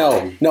 Yeah, bottom no.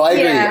 line. No, I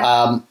agree.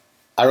 Yeah.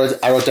 I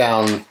wrote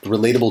down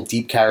relatable,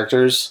 deep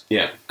characters,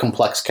 Yeah.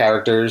 complex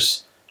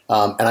characters,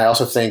 and I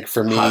also think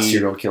for me, Hot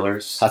serial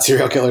killers. hot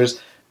serial killers,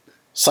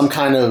 some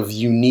kind of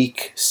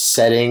unique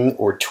setting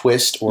or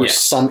twist or Yeah.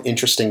 some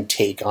interesting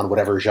take on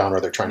whatever genre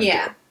they're trying to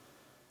Yeah. do.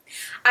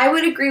 I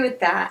would agree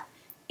with that.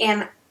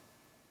 And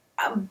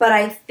but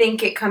I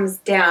think it comes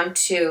down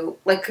to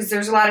like because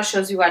there's a lot of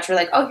shows we watch where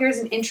like, oh, here's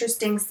an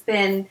interesting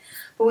spin,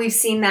 but we've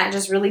seen that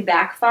just really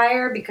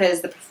backfire because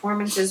the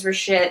performances were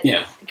shit,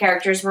 Yeah. the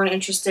characters weren't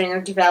interesting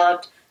or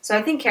developed. So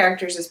I think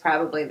characters is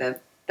probably the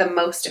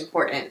most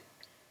important.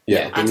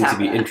 Yeah. They On need top to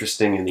be of that.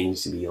 interesting and they need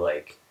to be,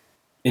 like,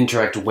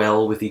 interact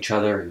well with each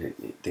other.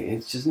 And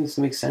it just needs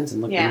to make sense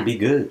and look Yeah. and be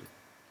good.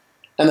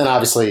 And then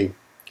obviously,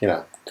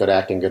 good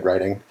acting, good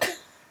writing,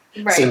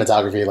 Right.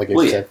 cinematography, like you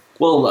Well, yeah. said,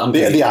 Well, I'm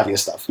the thinking,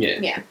 obvious stuff. yeah.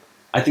 Yeah.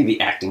 I think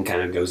the acting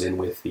kind of goes in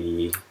with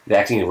the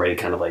acting and writing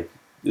kind of, like,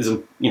 is,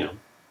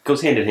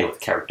 goes hand in hand with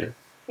character.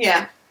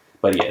 Yeah.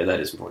 But yeah, that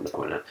is important to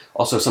point out.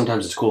 Also,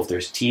 sometimes it's cool if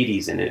there's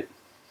TDs in it.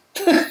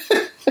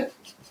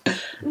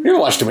 We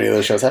haven't watched too many of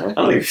those shows, have we? I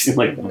don't think we've seen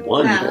like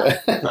one. No.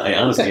 I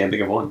honestly can't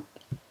think of one.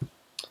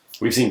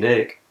 We've seen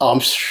Dick. Oh, I'm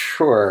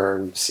sure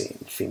we've seen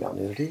female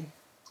nudity.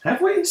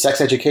 Have we? Sex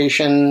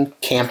education,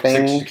 camping.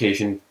 Sex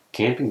education,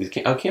 camping.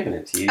 Camping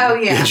at TD. Oh,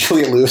 yeah.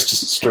 Juliet Lewis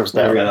just strips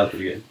That down. was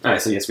pretty good. All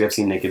right, so yes, we have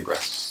seen naked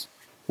breasts.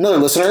 Another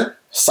listener,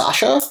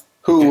 Sasha,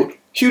 who,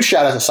 huge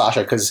shout out to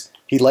Sasha because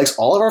he likes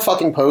all of our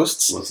fucking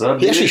posts. What's up,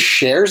 He actually dude?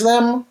 shares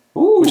them,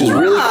 Ooh, which is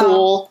really Wow.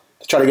 cool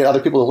to try to get other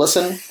people to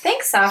listen.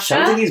 Thanks, sounds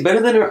like Sasha. he's better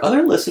than our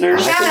other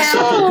listeners.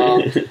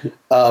 Shout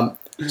out.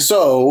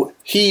 So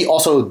he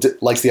also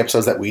likes the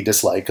episodes that we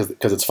dislike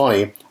because it's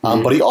funny,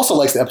 Mhm. but he also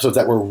likes the episodes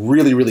that we're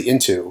really, really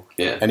into.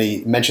 Yeah. And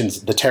he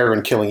mentions The Terror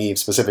and Killing Eve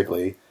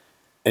specifically.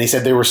 And he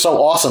said they were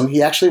so awesome,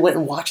 he actually went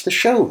and watched the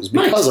shows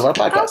because Nice. of our Oh,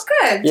 podcast.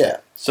 good. Yeah.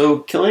 So,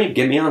 Killing,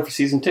 get me on for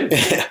season 2.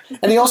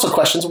 And he also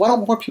questions, why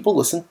don't more people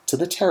listen to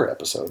the Terror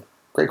episode?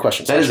 Great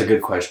question. That is Sasha. a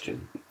good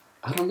question.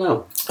 I don't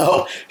know.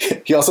 Oh,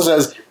 he also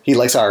says he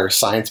likes our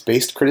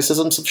science-based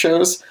criticisms of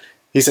shows.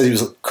 He said he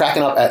was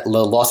cracking up at the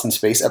Lost in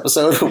Space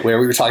episode where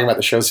we were talking about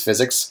the show's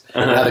physics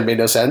and how they made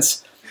no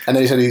sense. And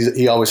then he said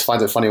he always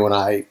finds it funny when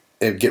I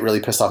get really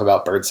pissed off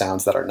about bird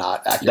sounds that are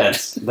not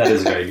accurate. That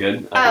is very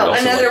good. I would Oh,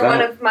 also another like that.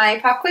 one of my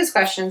pop quiz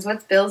questions.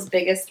 What's Bill's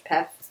biggest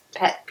pet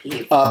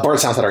peeve? Bird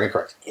sounds that are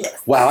incorrect. Yes.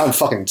 Wow, I'm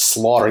fucking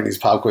slaughtering these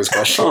pop quiz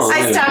questions. Oh,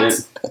 I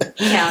stopped Because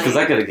counting.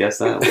 I could have guessed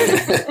that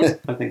one.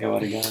 I think I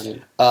would have got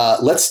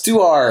it. Let's do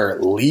our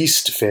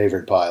least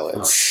favorite pilots.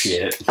 Oh,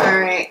 shit. All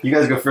right. You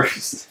guys go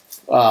first.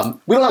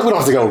 We don't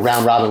have to go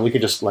round robin. We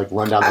could just like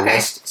run down the Okay.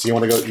 list. So you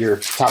want to go your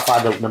top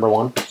 5 to number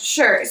 1?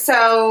 Sure.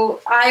 So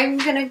I'm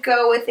gonna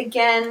go with,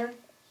 again,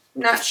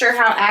 not sure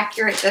how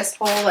accurate this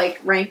whole like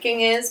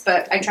ranking is,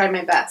 but I tried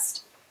my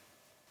best.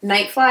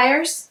 Night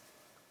Flyers.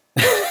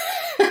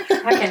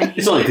 How can I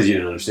It's only because you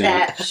didn't understand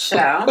that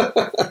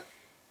show?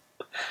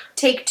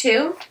 Take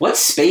Two. What's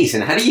space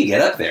and how do you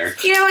get up there?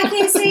 You know what,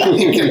 Casey?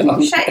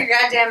 Shut your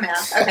goddamn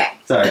mouth. Okay.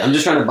 Sorry, I'm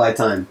just trying to buy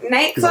time.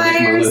 Night Because I'm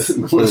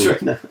making my Flyers. list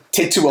right now.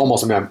 Take 2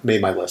 almost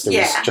made my list. It was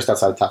Yeah. just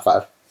outside the top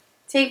 5.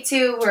 Take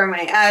Two. Where am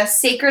I?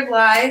 Sacred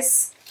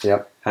Lies.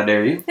 Yep. How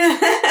dare you?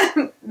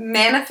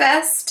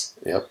 Manifest.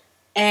 Yep.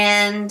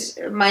 And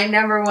my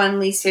number 1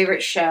 least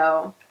favorite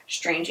show,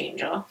 Strange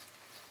Angel.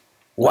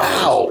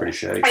 Wow. Pretty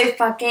shitty. I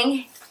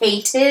fucking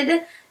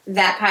hated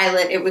that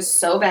pilot. It was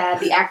so bad.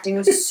 The acting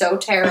was so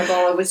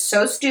terrible. It was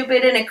so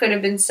stupid, and it could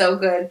have been so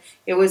good.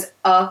 It was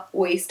a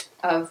waste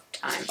of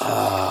time.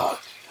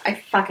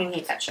 I fucking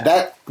hate that show.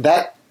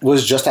 That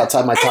was just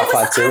outside my and top it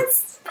was 5 too. on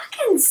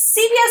fucking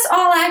CBS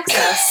All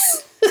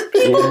Access.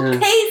 People Yeah.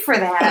 paid for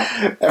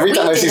that. Every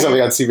time I see did.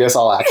 something on CBS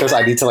All Access,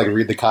 I need to like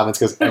read the comments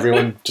because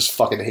everyone just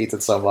fucking hates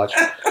it so much.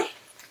 All It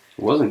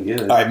wasn't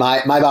good. right,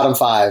 my bottom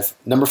 5.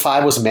 Number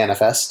 5 was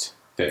Manifest.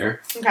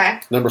 Fair. Okay.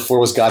 Number 4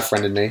 was God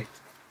Friended Me.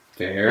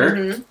 Fair.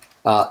 Mhm.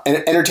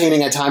 And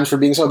entertaining at times for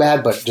being so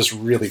bad, but just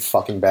really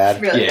fucking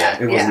bad. Really Yeah,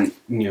 bad. it wasn't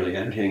nearly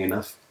entertaining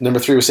enough. Number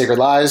 3 was Sacred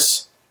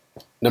Lies.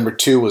 Number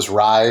 2 was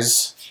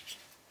Rise.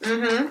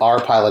 Mm-hmm. Our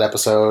pilot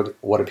episode.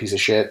 What a piece of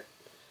shit.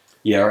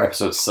 Yeah, our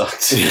episode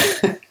sucked.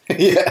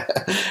 Yeah.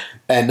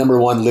 And number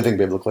 1, Living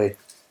Biblically.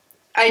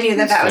 I knew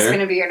that was Fair. going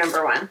to be your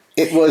number 1.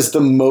 It was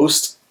the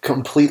most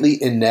completely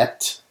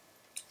inept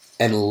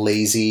and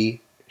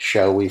lazy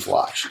show we've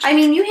watched. I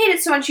mean, you hate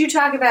it so much. You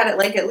talk about it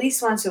like at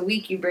least once a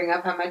week. You bring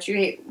up how much you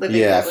hate living.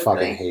 Yeah, I Biblically.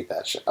 fucking hate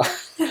that show.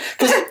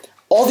 Because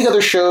all the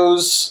other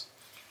shows,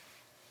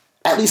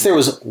 at least there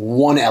was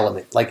one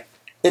element. Like,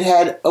 it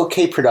had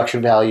okay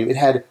production value. It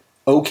had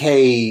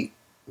okay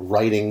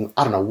writing.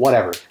 I don't know,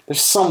 whatever. There's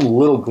some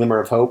little glimmer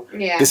of hope.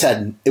 Yeah,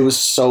 It was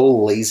so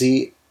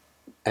lazy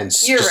and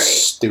You're just right.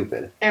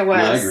 stupid. it was.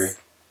 I agree.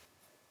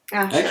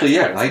 Oh, shit, Actually,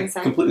 yeah, that was I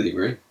insane. completely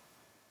agree.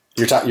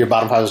 Your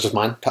bottom 5 was just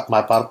mine?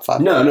 My bottom 5?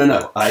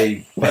 No.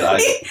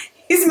 But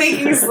He's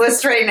making his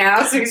list right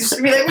now, so he's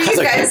just gonna be like, I was "What you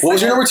like, guys?" what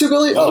was your number 2,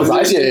 Billy? Oh,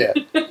 Rise? Yeah.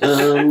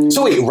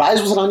 So wait,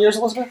 Rise wasn't on yours,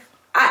 Elizabeth?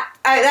 I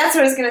that's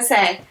what I was gonna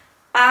say.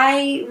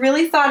 I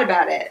really thought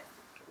about it,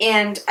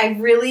 and I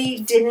really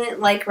didn't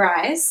like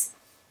Rise.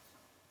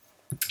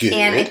 Good.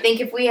 And I think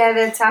if we had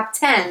a top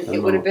 10, it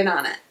Oh. would have been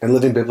on it. And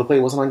Living Biblically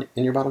wasn't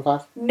in your bottom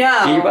 5? No,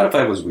 yeah, your bottom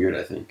 5 was weird,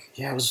 I think.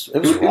 Yeah, it was It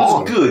was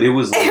wrong. good. It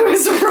was it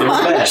was wrong.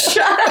 bad.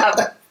 Shut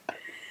up.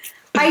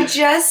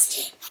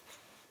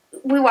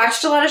 We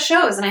watched a lot of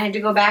shows, and I had to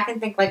go back and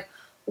think, like,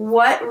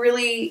 what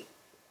did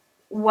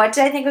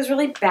I think was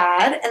really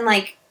bad? And,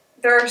 like,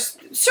 there are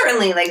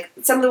certainly, like,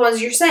 some of the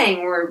ones you're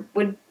saying were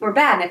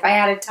bad. And if I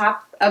had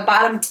a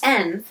bottom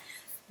 10,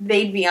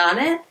 they'd be on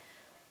it.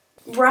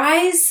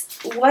 Rise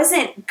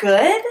wasn't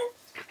good,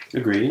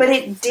 Agreed. but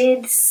it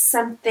did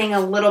something a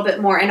little bit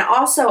more. And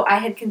also, I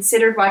had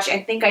considered watching,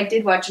 I think I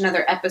did watch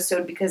another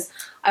episode because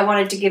I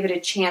wanted to give it a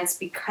chance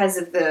because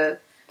of the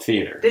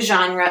Theater.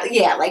 genre,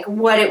 yeah, like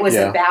what it was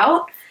Yeah.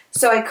 about.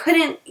 So I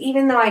couldn't,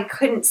 even though I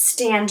couldn't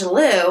stand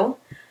Lou,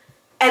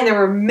 And there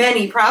were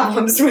many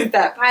problems with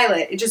that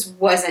pilot. It just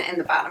wasn't in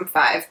the bottom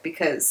 5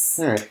 because...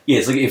 All right. Yeah,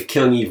 it's like if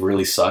Killing Eve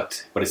really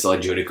sucked, but it's like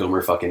Jodie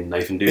Comer fucking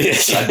knifing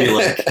dudes. I'd be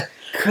like,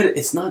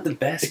 it's not the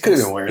best. It could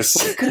have been worse.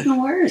 It could have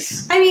been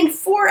worse. I mean,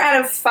 4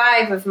 out of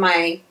 5 of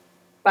my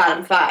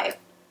bottom 5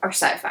 are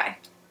sci-fi.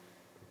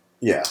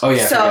 Yeah. Oh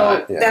yeah, I So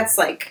forgot. Yeah. that's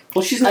like...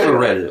 Well, she's never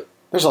read it.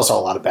 There's also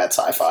a lot of bad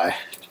sci-fi.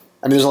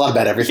 I mean, there's a lot of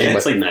bad everything. Yeah,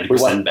 it's but like 90%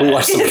 we bad.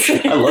 watched some,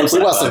 I love we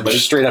sci-fi, watched some but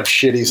it's straight up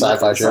shitty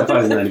sci-fi show. Sci-fi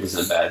is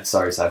 90% bad.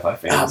 Sorry, sci-fi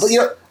fans. But you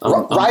know,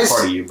 I'm Rise,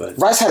 part of you, but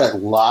Rise had a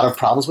lot of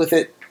problems with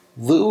it.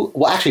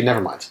 Well, actually,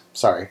 never mind.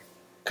 Sorry.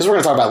 Because we're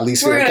going to talk about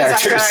least We're favorite going to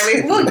talk characters.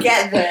 about it. We'll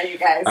get there, you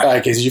guys. All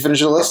right, Casey, did you finish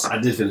your list? I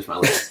did finish my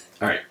list.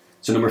 All right.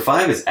 So number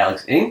 5 is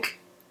Alex Inc.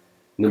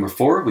 Number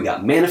 4, we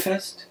got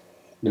Manifest.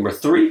 Number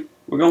 3,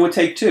 we're going with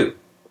Take 2.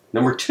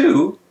 Number 2,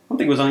 I don't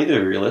think it was on either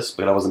of your lists,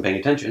 but I wasn't paying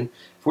attention.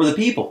 For the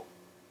People.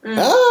 I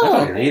Oh.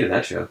 fucking hated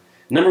that show.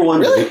 Number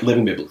 1, Really?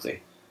 Living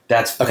Biblically.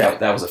 That's Okay.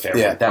 that was a fair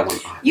Yeah. one. That one.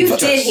 You But-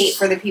 did hate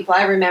For the People.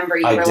 I remember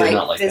you I were did like,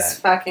 not like this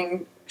that.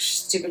 fucking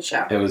stupid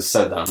show. It was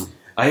so dumb.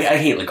 I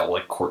hate like all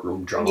like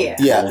courtroom drama Yeah.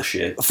 Yeah.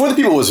 bullshit. For the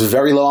People was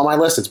very low on my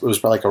list. It was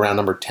probably like around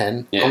number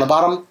 10 Yeah. on the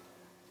bottom.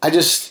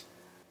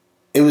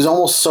 It was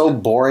almost so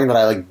boring that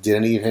I like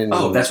didn't even...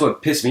 Oh, that's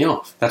what pissed me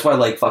off. That's why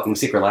like fucking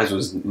Secret Lives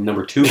was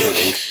number 2 for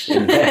me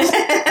in best.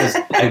 Because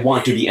I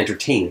want to be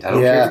entertained. I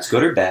don't care Yeah. if it's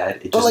good or bad.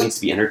 It But, just like- needs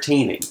to be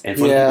entertaining. And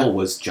For the Yeah. People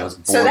was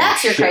just boring. So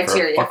that's your shit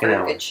criteria for a for fucking a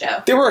hour. good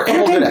show. There were a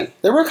couple Entertain good. me.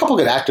 There were a couple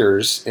good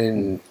actors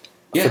in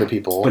Yeah, For the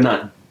People. but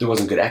not. There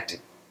wasn't good acting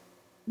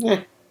Yeah.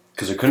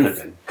 because there couldn't have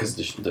been because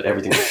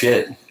everything was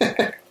shit.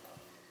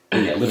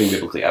 And yeah, Living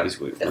Biblically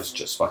obviously was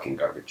just fucking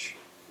garbage.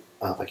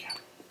 Oh my god.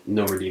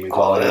 No redeeming Oh,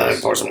 quality. let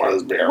me pour some more of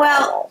this beer.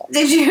 Well,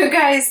 did you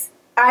guys?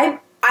 I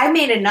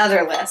made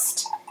another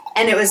list,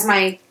 and it was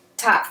my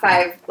top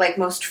 5 like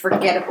most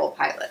forgettable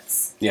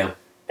pilots. Yeah.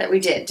 That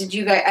we did. Did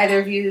you guys? Either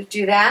of you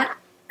do that?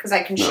 Because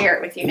I can No. share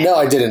it with you now. No,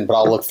 I didn't, but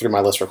I'll look through my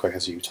list real quick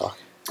as you talk.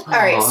 All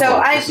right,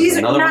 so this is these are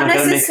another not one I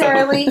gotta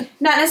make up.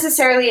 not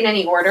necessarily in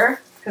any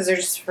order because they're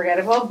just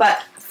forgettable.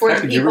 But For How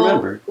the could you People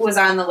remember? was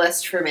on the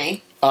list for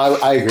me.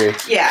 I agree.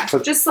 Yeah, So-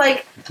 just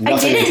like I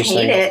Nothing didn't interesting.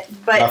 hate it,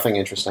 but Nothing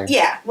interesting.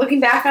 yeah, looking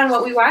back on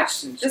what we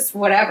watched, just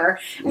whatever.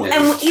 Yeah.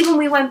 And even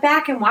we went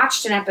back and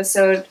watched an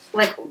episode,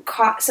 like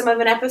caught some of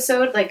an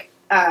episode, like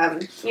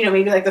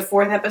maybe like the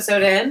 4th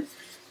episode in,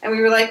 and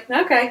we were like,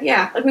 okay,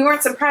 yeah, like we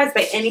weren't surprised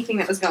by anything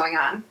that was going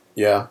on.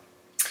 Yeah.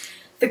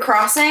 The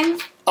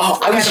Crossing. Oh,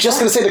 I was just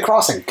going to say The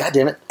Crossing. God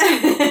damn it.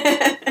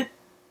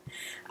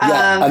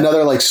 Yeah,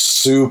 another like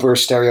super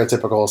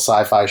stereotypical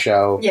sci-fi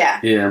show. Yeah.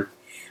 Yeah.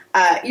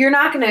 You're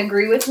not going to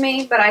agree with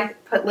me, but I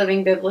put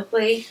Living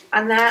Biblically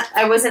on that.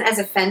 I wasn't as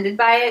offended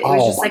by it. It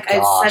was Oh just my like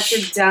it's such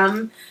gosh. a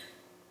dumb.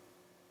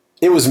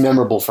 It was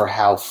memorable for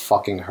how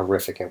fucking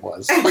horrific it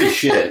was. Pretty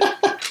shit.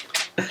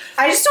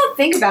 I just don't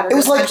think about it, It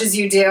was as like- much as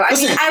you do. I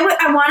listen- mean,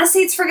 I want to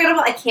say it's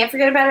forgettable. I can't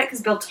forget about it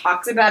because Bill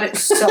talks about it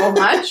so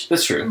much.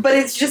 That's true. But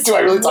it's just Do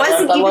I really it talk about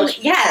wasn't it that even. much?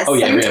 Yes. Oh,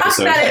 yeah, you every talk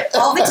episode. about it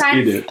all the time.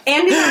 You do.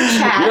 And in our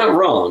chat. You're not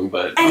wrong,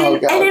 but And Oh,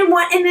 then,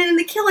 God. and then in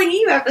the Killing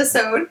Eve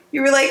episode,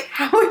 you were like,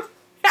 how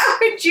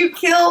would you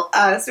kill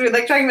us? We were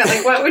like talking about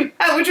like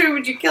which way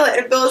would you kill it?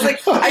 And Bill was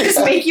like, I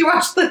just make you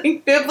watch Living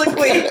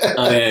Biblically.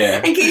 oh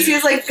yeah. And Casey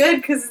was like, good,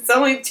 because it's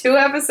only 2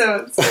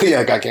 episodes.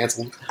 Yeah, it got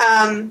canceled.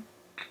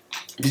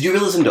 Did you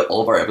listen to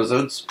all of our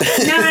episodes? No.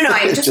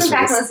 I just went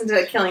back and was- listened to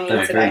the Killing Eve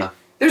Alright, fair today. enough.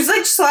 There's like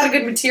just a lot of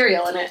good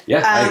material in it.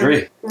 Yeah, I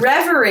agree.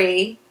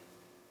 Reverie,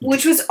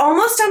 which was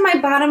almost on my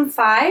bottom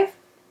 5,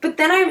 but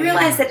then I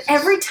realized that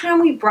every time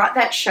we brought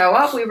that show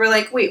up, we were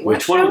like, wait, what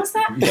Which show one? was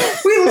that?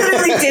 We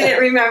literally didn't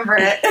remember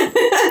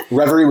it.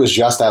 Reverie was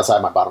just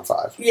outside my bottom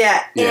 5.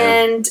 Yeah, Yeah.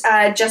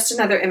 and Just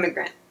Another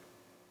Immigrant.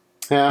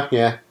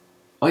 Yeah.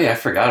 Oh yeah, I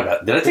forgot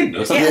about it. Did I take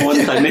notes on Yeah. that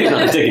one? I may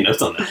not have taken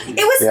notes on that.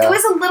 Yeah. It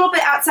was a little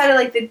bit outside of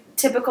like the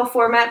typical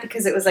format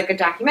because it was like a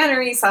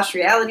documentary /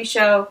 reality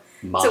show.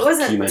 So it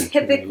wasn't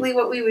typically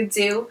what we would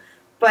do,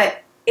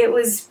 but it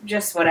was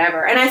just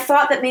whatever. And I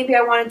thought that maybe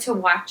I wanted to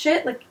watch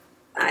it. Like,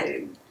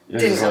 I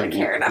didn't really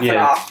care enough at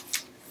all.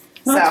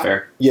 No, So, that's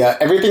fair. Yeah,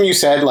 everything you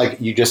said,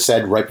 like you just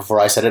said right before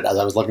I said it as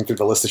I was looking through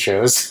the list of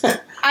shows.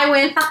 I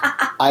win.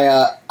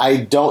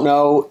 I don't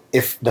know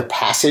if The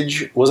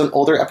Passage was an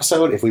older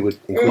episode, if we would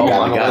include Oh that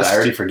my on the god, list. I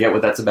already forget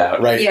what that's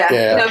about. Right, yeah,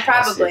 yeah. no,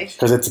 probably.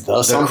 Because it's the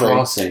The something.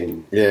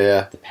 Crossing.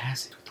 Yeah. The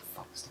Passage. What the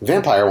fuck is that?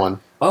 Vampire one.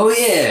 Oh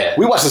yeah.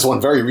 We watched this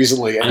one very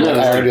recently, and I know,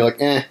 I already like,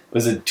 eh.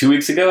 Was it 2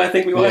 weeks ago? I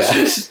think we watched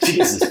Yeah. this.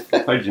 Jesus,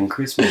 Fudging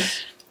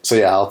Christmas. So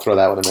yeah, I'll throw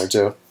that one in there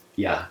too.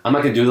 Yeah, I'm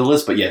not gonna do the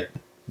list, but yeah,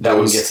 that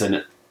one Those- gets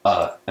an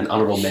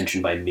honorable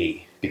mention by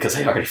me because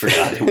I already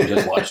forgot it. We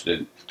just watched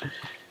it.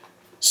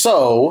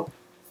 So,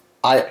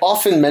 I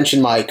often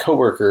mention my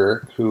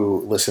coworker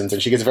who listens,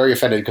 and she gets very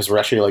offended because we're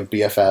actually like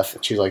BFF.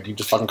 And she's like, "You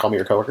just fucking call me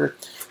your coworker."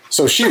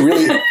 So she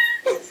really.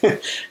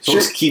 So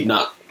let's keep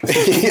not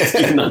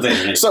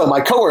saying it. So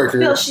my coworker,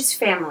 Bill, she's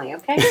family,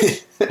 okay?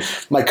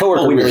 my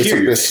coworker Well, we were really here,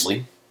 took your this.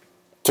 family.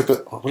 Took the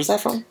what is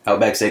that from?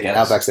 Outback Steakhouse.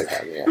 Outback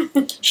Steakhouse.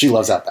 Yeah, she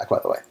loves Outback, by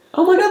the way.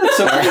 Oh my god, that's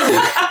so crazy.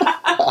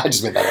 I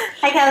just made that up.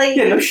 Hi, Kelly.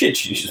 Yeah, no shit.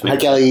 She just Hi,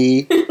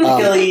 Kelly.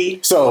 Kelly.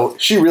 So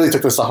she really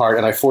took this to heart,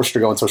 and I forced her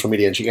to go on social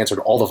media, and she answered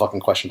all the fucking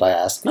questions I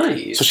asked.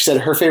 Nice. So she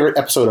said her favorite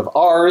episode of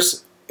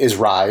ours is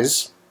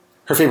Rise.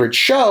 Her favorite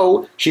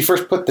show, she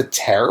first put the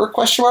Terror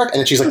question mark, and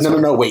then she's like,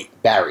 no, wait,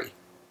 Barry.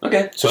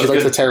 Okay. So she Both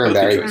likes good- the Terror and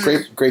both good Barry.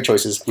 choices. Great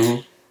choices.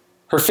 Mhm.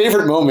 Her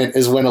favorite moment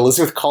is when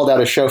Elizabeth called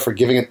out a show for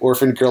giving an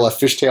orphan girl a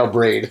fishtail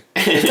braid.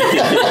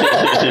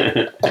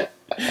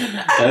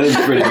 That is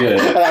pretty good.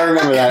 And I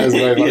remember that. It was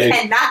very funny. Yeah.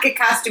 And not get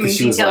costuming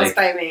She was details like-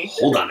 by me.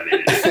 Hold on a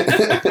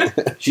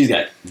minute. She's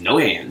got no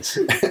hands.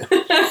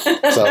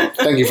 So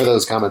thank you for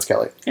those comments,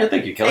 Kelly. Yeah,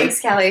 thank you, Kelly. Thanks,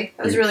 Kelly.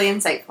 That was really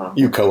insightful.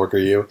 You coworker,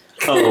 you.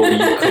 Oh,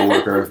 you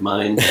coworker of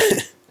mine.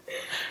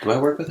 Do I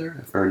work with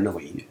her? Or no,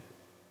 wait,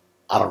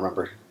 I don't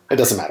remember. It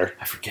doesn't matter.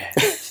 I forget.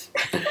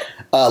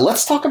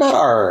 Let's talk about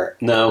our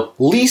No.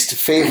 least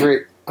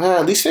favorite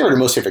and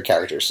most favorite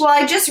characters. Well,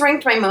 I just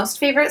ranked my most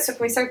favorite, so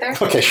can we start there?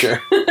 Okay,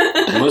 sure.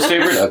 Most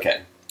favorite?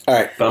 Okay. All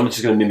right. But I'm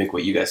just going to mimic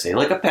what you guys say.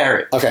 Like a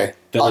parrot. Okay.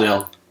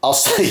 Villanelle. I'll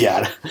say,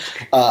 yeah.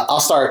 I'll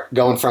start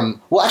going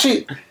from. Well,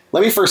 actually,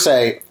 let me first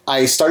say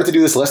I started to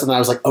do this list, and then I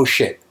was like, oh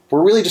shit,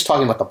 we're really just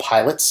talking about the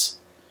pilots,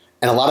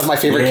 and a lot of my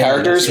favorite Yeah,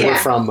 characters that's were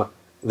right. from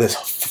this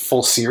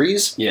full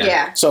series.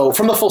 Yeah. So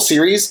from the full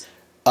series,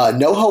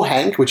 NoHo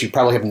Hank, which you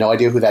probably have no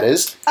idea who that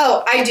is.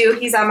 Oh, I do.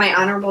 He's on my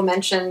honorable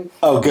mention.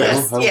 Oh, good.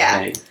 Yes. Yeah.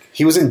 Okay.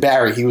 He was in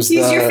Barry. He was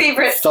He's the your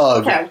favorite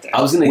thug. character.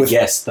 I was going to With-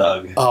 guess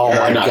Thug. Oh Or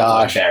my not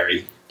gosh. Thug,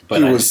 Barry.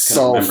 But He I was just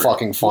couldn't so remember.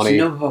 fucking funny.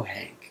 Who's NoHo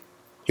Hank?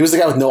 He was the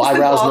guy with no He's the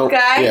eyebrows. bald No.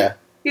 guy? Yeah.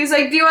 He was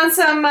like, "Do you want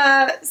some?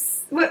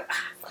 What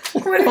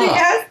did he Fuck.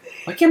 ask?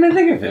 Why can't I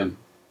think of him?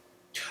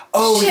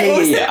 Oh, Shit, yeah, what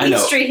was yeah, the yeah. I know.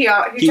 pastry he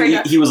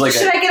tried to? He was like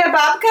Should I get a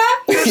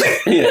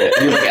babka? yeah,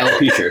 he was like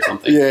alopecia or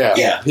something. Yeah.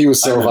 Yeah. He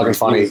was I so remember.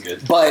 fucking He funny. was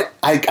good. But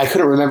I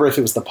couldn't remember if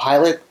it was the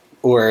pilot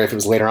or if it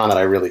was later on that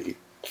I really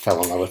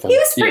fell in love with him. He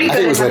was pretty I think it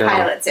good in was the later on.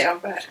 pilot too.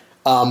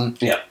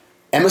 But Yeah.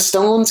 Emma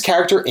Stone's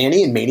character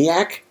Annie in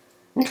Maniac,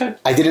 Okay.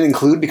 I didn't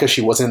include because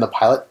she wasn't in the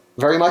pilot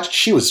very much.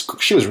 She was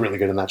really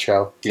good in that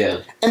show. Yeah.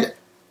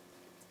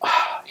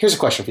 Here's a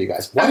question for you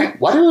guys: Okay.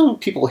 why do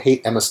people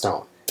hate Emma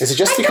Stone? Is it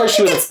just I don't because she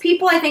think was? it's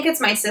people. I think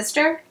it's my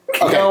sister.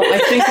 Okay. No, I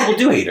think people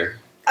do hate her.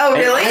 Oh, And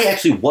really? I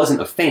actually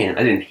wasn't a fan.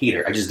 I didn't hate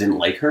her. I just didn't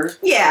like her.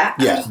 Yeah.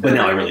 Yeah. But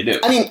now I really do.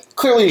 I mean,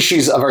 clearly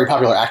she's a very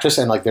popular actress,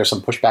 and like there's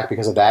some pushback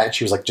because of that. And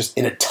she was like just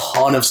in a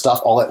ton of stuff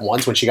all at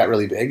once when she got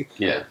really big.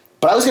 Yeah.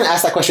 But I was going to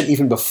ask that question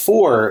even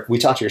before we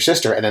talked to your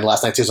sister, and then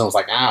last night Susan was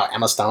like,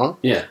 Emma Stone.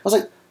 Yeah. I was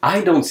like,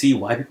 I don't see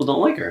why people don't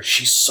like her.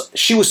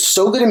 she was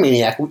so good in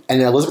Maniac, and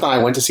then Elizabeth and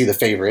I went to see The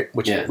Favorite,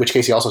 which Yeah.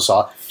 Casey also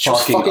saw. She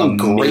was fucking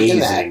great in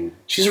that. amazing.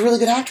 She's a really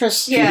good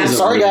actress. Yeah. She is a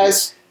Sorry, really-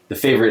 guys. The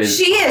favorite is.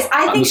 She is.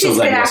 I I'm think so she's a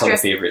glad good you saw the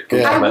actress. favorite. Yeah.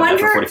 We talked I about that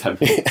for wonder-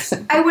 45 minutes.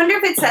 I wonder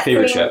if it's that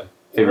favorite thing show.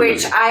 Favorite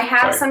which movie. I have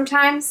Sorry.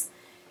 sometimes,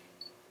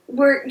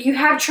 where you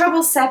have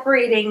trouble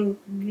separating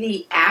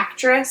the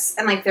actress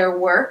and like their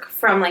work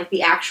from like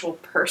the actual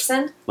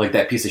person, Like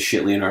that piece of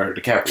shit Leonardo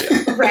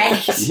DiCaprio.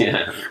 right?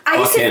 Yeah. I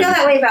used to Fuck feel him.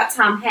 that way about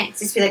Tom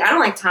Hanks. I used to be like, I don't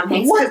like Tom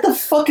Hanks. What the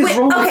fuck is Wait,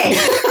 wrong okay.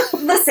 with you?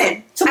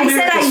 Listen, It's I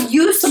said I America's-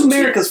 used It's to.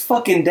 America's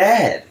fucking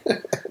dad.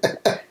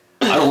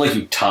 I don't like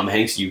you, Tom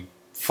Hanks, you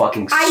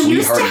fucking I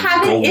used to sweetheart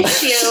have an gold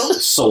issue.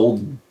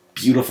 souled,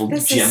 beautiful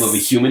This gem is- of a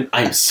human.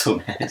 I'm so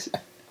mad.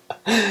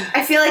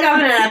 I feel like I'm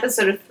in an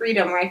episode of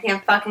Freedom where I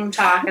can't fucking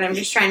talk, and I'm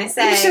just trying to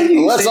say.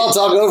 Let's all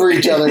talk over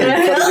each other and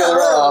cut each other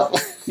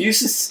off. You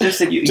used to just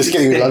said you Just used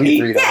kidding, we to love you, hate-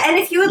 Frida. Yeah, and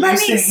if you would You let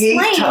used me to hate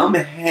explain, Tom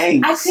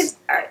Hanks. I could.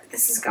 Alright,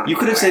 this is going. You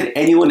could have nowhere. said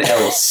anyone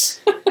else.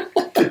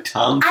 But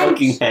Tom I'm-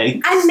 fucking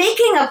Hanks. I'm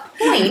making a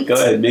point. Go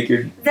ahead, make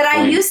your That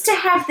I point. used to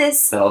have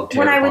this That'll tear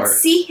when I would apart.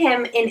 see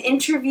him in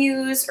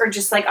interviews or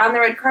just like on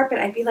the red carpet.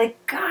 I'd be like,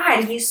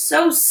 God, he's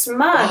so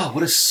smug. Oh,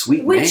 what a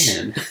sweet Which-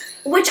 man.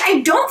 Which I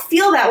don't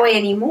feel that way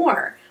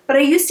anymore. But I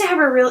used to have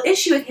a real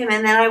issue with him,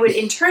 and then I would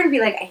in turn be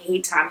like, I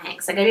hate Tom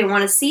Hanks. Like I didn't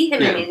want to see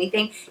him in Yeah.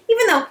 anything,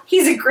 even though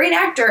he's a great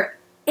actor.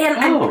 And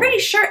Oh. I'm pretty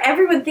sure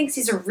everyone thinks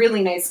he's a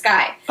really nice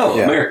guy. Oh,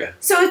 Yeah. America.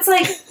 So it's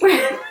like.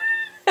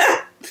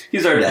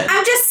 He's our dad.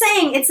 I'm just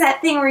saying, it's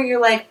that thing where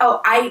you're like,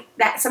 oh,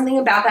 that something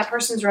about that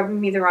person's rubbing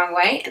me the wrong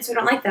way, and so I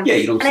don't like them. Yeah,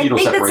 you don't, And I you don't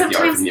think that separate the art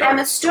sometimes from the Emma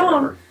artist. or Stone-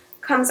 whatever.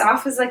 Comes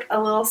off as like a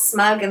little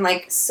smug and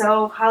like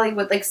so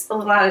Hollywood, like a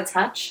little out of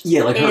touch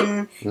Yeah, like her,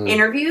 in Mm.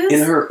 interviews. in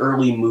her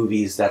early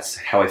movies, that's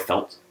how I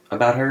felt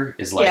about her.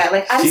 Is like, Yeah,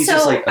 like, I'm she's so-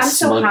 just like a I'm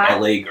so smug hot.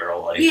 LA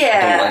girl. Like,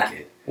 Yeah. I don't like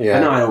it. Yeah. But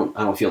no,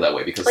 I don't feel that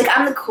way because like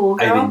I'm the cool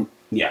I've girl, been,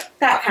 yeah,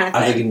 that kind of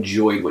I've like thing.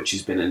 enjoyed what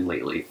she's been in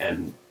lately,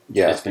 and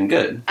Yeah. it's been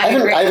good. I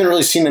haven't, agree. I haven't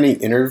really seen any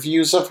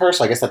interviews of her,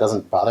 so I guess that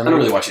doesn't bother I me. don't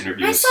really watch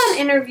interviews I saw an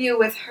interview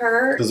with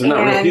her because they're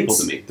not real and people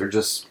to me. They're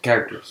just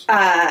characters.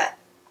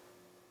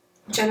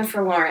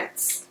 Jennifer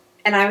Lawrence,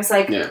 and I was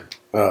like, Yeah,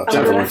 Oh, I'm Jennifer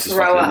gonna Lawrence is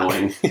throw fucking up.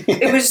 annoying.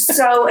 it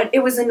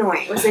was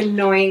annoying. It was an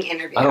annoying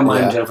interview. I don't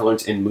mind Yeah. Jennifer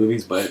Lawrence in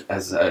movies, but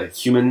as a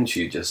human,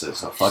 she just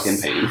is a fucking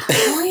pain.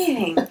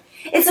 Annoying.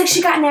 It's like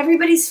she got in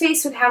everybody's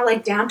face with how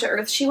like down to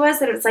earth she was.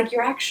 That it was like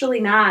you're actually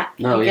not.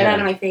 Can No, you get yeah. out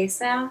of my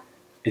face now.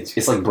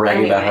 It's like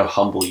bragging about how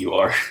humble you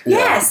are.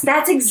 Yes,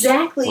 that's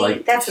exactly. It's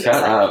like, that's what shut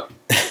it's like. up.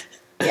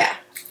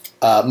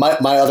 Yeah.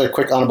 My other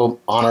quick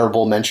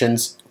honorable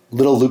mentions: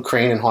 Little Luke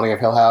Crane in Haunting of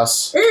Hill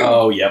House.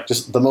 Oh, yep.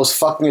 Just the most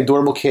fucking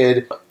adorable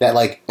kid that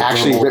like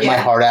actually Adorable. ripped my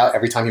Yeah. heart out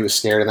every time he was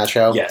scared in that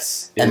show.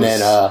 Yes. It And was-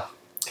 then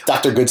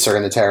Dr. Goodsir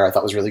in The Terror I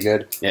thought was really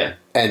good. Yeah.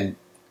 And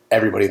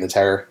everybody in The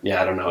Terror.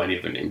 Yeah, I don't know any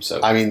of their names, so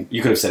I mean,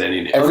 you could have said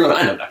any name. Every-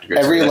 I know Dr.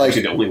 Gritz. every, That's like-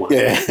 actually the only one.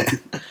 yeah,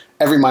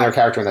 every minor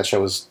character in that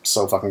show was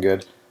so fucking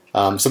good.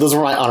 So those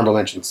were my honorable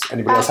mentions.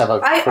 Anybody else have a?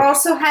 I quick-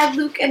 also had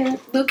Luke and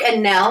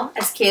Nell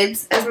as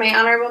kids as my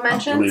honorable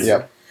mentions.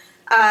 Yep.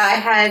 I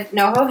had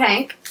NoHo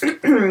Hank,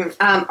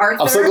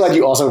 Arthur. I'm so glad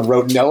you also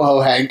wrote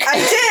NoHo Hank. I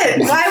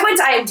did. Well, I went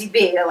to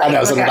IMDb to like. I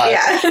know, so look did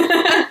at-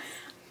 yeah.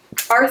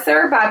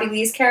 Arthur, Bobby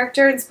Lee's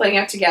character in Splitting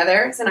Up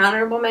Together is an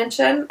honorable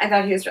mention. I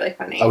thought he was really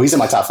funny. Oh, he's in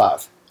my top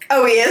 5.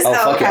 Oh, he is? Oh, Oh,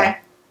 fuck okay. yeah.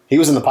 He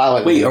was in the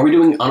pilot. Wait, are we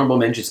doing honorable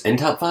mentions and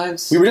top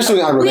fives? We were just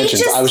doing honorable We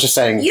mentions. just- I was just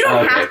saying. You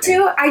don't Okay, have okay.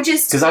 to. I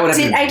just 'Cause I would have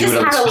did. to I do just it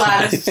on had the a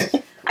lot spot.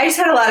 of. I just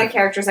had a lot of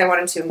characters I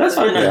wanted to include. That's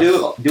fine. Yeah.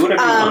 Do whatever you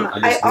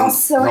want. I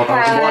also no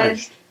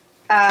problems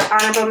had obliged.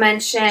 honorable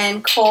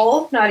mention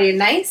Cole, Naughty and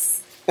Nice.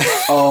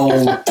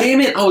 Oh,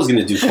 damn it. I was going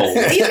to do Cole.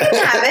 You can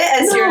have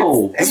it as No.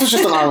 your. This was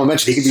just an honorable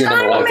mention. He could be your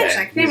number honorable one.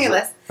 mention. I can name your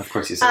list. Of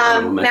course you said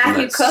honorable mention.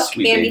 Matthew That's Cook,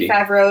 sweet Andy baby.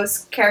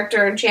 Favreau's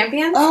character in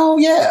Champions. Oh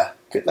yeah,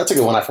 Good. That's a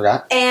good one. I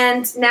forgot.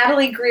 And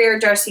Natalie Greer,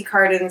 Darcy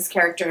Carden's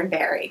character in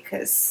Barry,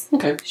 because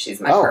Okay. she's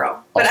my Oh,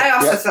 girl. But awesome. I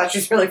also Yeah. thought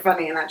she's really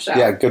funny in that show.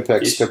 Yeah, good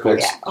picks. He's Good cool.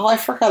 picks. Yeah. Oh, I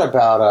forgot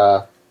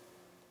about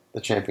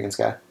the Champions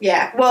guy.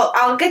 Yeah. Well,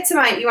 I'll get to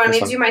my. You want me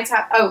This to do my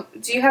top? Oh,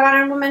 do you have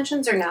honorable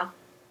mentions or no?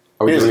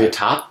 Are we Here's doing it. a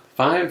top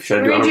five? Should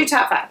I We're do gonna do honorable?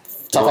 top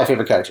 5. Top 5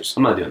 favorite characters.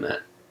 I'm not doing that.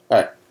 All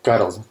right, go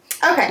ahead, Olsen.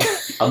 Okay.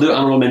 I'll do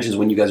honorable mentions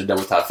when you guys are done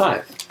with top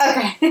 5.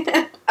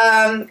 Okay.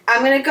 I'm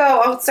gonna go.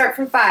 I'll start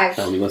from 5.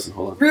 Let me listen.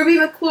 Hold on. Ruby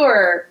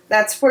McClure.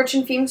 That's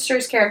Fortune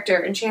Feimster's character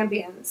in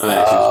Champions. Oh,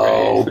 yeah,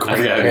 Oh, she was great. I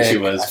great forgot who she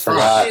pick. was. I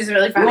forgot. She's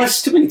really We funny.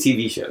 watched too many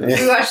TV shows.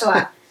 Yeah. We watched a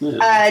lot.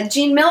 Yeah.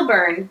 Jean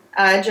Milburn,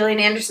 Gillian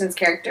Anderson's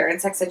character in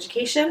Sex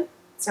Education.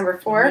 It's number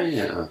 4.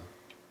 Yeah.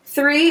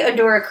 3,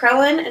 Adora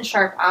Krellin in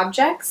Sharp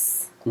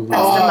Objects. Mhm.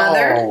 That's the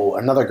mother. Oh,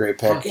 another great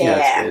pick. Fuck yeah, Yeah.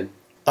 that's good.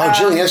 Oh,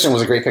 Gillian Anderson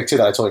was a great pick too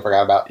that I totally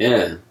forgot about.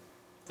 Yeah.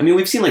 I mean,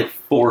 we've seen like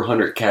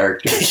 400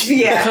 characters.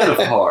 Yeah. It's kind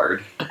of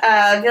hard.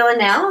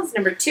 Villanelle is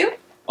number 2.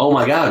 Oh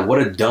my god, what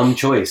a dumb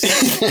choice.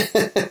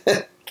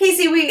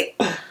 Casey, we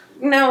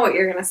know what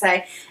you're going to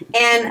say.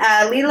 And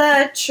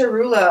Leela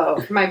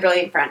Chirulo, My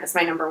Brilliant Friend, is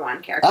my number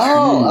 1 character.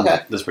 Oh,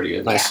 okay. That's pretty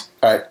good. Nice.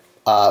 All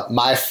right.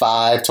 My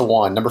 5 to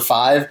 1. Number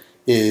 5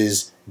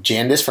 is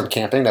Jandis from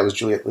Camping. That was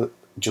Juliet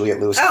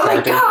Lewis' Oh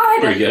my character.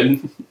 Pretty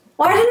god! good.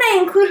 Why didn't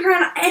I include her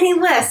on any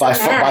list? By I'm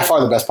mad. far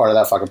the best part of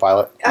that fucking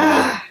pilot.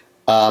 Ugh.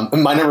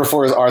 My number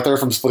 4 is Arthur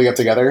from Splitting Up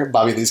Together,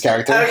 Bobby Lee's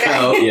character. Okay.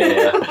 Oh,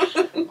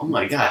 yeah. Oh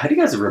my god, how do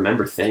you guys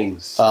remember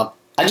things?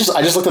 I just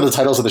looked at the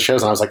titles of the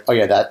shows and I was like, oh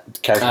yeah,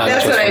 that character.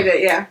 That's what I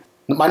did, yeah.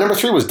 My number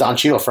 3 was Don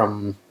Cheadle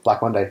from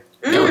Black Monday.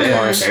 Oh, yeah,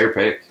 Morris. fair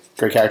pick.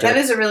 Great character. That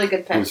is a really good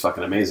He pick. was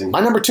fucking amazing. My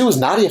number 2 is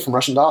Nadia from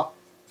Russian Doll.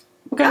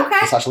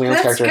 Okay. Sasha Leon's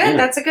That's character. good. Yeah.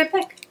 That's a good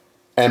pick.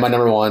 And my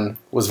number 1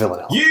 was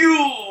Villanelle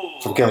You!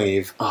 from Killing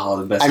Eve. Oh,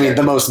 the best. I mean, the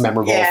character. most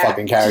memorable Yeah.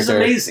 fucking character.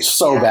 amazing.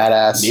 So Yeah.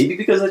 badass. Maybe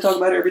because I talk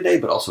about it every day,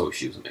 but also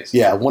she was amazing.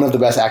 Yeah, one of the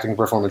best acting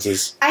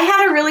performances. I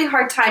had a really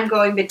hard time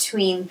going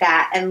between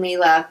that and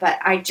Leela, but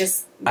I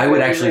just I would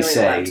really, actually really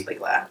say- loved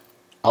Leela.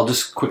 I'll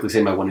just quickly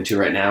say my 1 and 2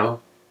 right now.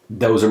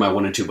 Those are my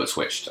 1 and 2, but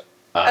switched.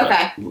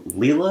 Okay.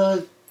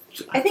 Leela.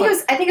 I think it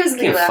was I can't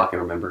Leela. fucking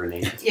remember her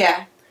name.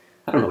 Yeah.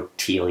 I don't know,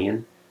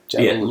 Telian.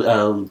 Jet-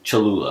 Yeah,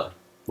 Cholula,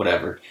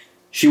 whatever.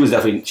 She was my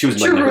number.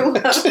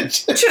 Cholula. Isn't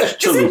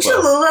Chalupa.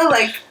 Cholula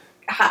like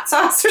hot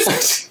sauce or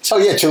something? Oh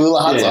yeah,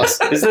 Cholula hot Yeah.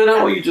 sauce. Isn't that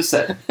not what you just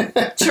said?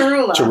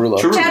 Chirula. Chirula.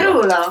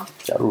 Charulo.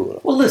 Cholula.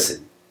 Well,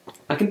 listen,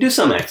 I can do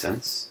some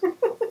accents.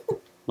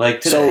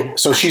 Like today.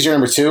 So she's your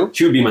number 2,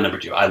 She would be my number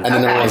 2. I, and then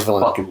number Okay. 1 is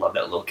Villanelle. fucking love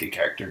that little kid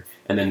character.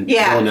 And then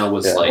Yeah. Villanelle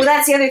was Yeah. like, Well,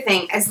 that's the other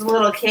thing. As a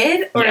little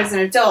kid or Yeah, as an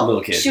adult,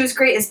 little kid. she was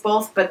great as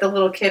both, but the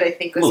little kid I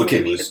think was little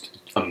kid maybe was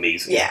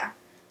amazing. yeah.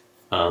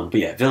 But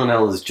yeah,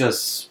 Villanelle is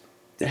just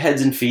the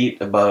heads and feet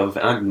above.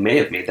 I may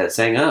have made that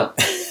saying up.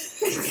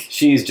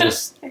 She's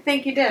just I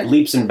think you did.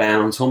 leaps and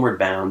bounds, homeward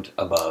bound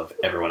above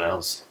everyone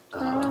else.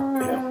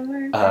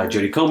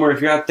 Jodie Comer,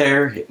 if you're out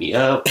there, hit me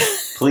up,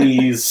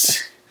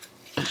 please.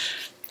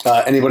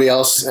 Anybody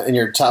else in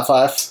your top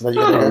 5 that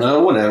you I got don't here?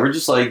 know, whatever.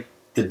 Just like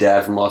the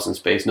dad from Lost in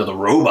Space. No, the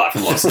robot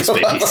from Lost in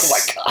Space. Oh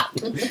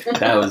my god.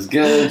 That was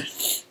good.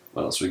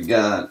 What else we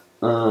got?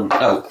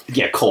 Oh,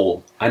 yeah,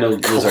 Cole. I know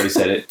Liz already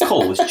said it.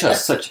 Cole was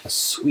just such a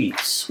sweet,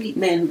 sweet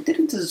man who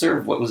didn't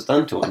deserve what was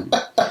done to him.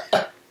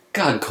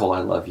 God, Cole, I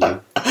love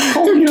you.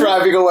 Cole, you're-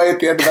 Driving away at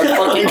the end of that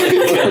fucking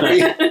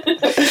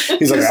movie.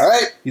 He's like, all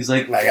right, He's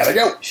like, I gotta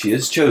go. she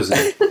is chosen.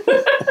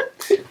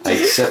 I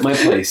accept my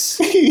place.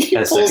 He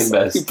As pulls, second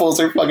best. he pulls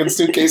her fucking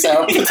suitcase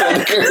out, puts it on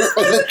the curb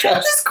of the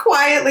trash. Just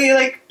quietly,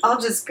 like, I'll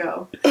just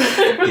go.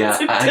 Yeah,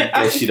 I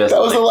guess she doesn't.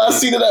 That was the like last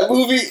scene of that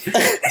movie.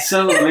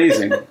 So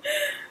amazing.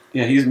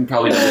 Yeah, he's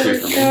probably number 3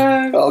 for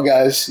me. Oh,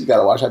 guys, you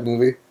gotta watch that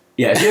movie.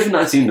 Yeah, if you have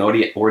not seen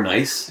Naughty or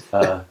Nice,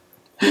 what are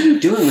you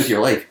doing with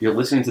your life? You're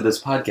listening to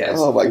this podcast.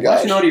 Oh my Watch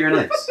gosh. Naughty or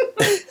Nice.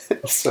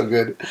 It's so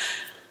good.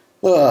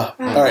 I All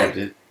right, loved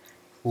it.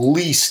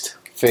 least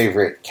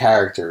favorite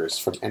characters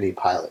from any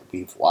pilot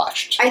we've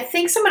watched. I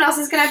think someone else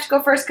is gonna have to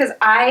go first because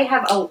I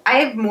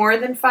have more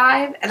than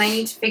 5, and I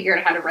need to figure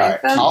out how to All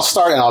rank right, them. I'll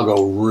start and I'll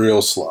go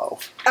real slow.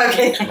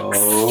 Okay.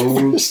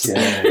 Oh,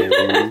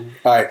 okay.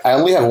 All right, I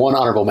only have one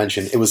honorable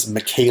mention. It was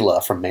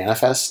Michaela from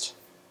Manifest,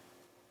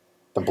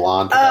 the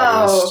blonde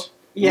protagonist.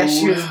 Yeah,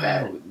 she was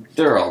bad.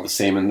 They're all the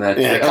same in that.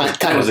 Yeah,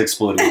 that was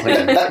exploding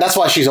plane. That's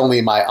why she's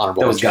only my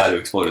honorable That was mention. God who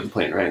exploded the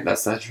plane, right?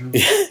 That's not true.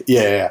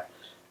 Yeah.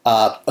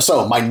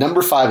 So my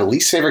number 5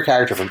 least favorite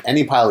character from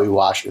any pilot we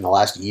watched in the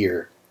last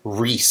year,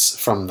 Reese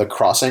from The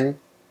Crossing,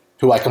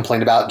 who I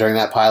complained about during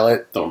that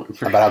pilot Don't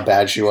remember. about how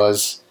bad she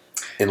was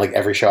in like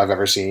every show I've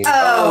ever seen.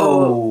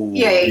 Oh.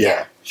 Yeah.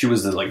 Yeah. She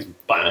was the like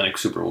bionic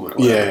superwoman. Or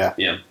Yeah, whatever.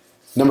 Yeah.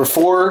 Number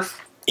 4,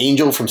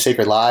 Angel from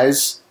Sacred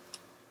Lies.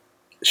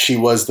 She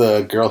was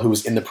the girl who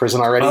was in the prison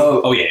already.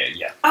 Oh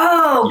yeah.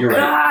 Oh, You're God,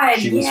 right.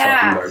 She was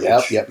yeah. fucking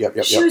garbage.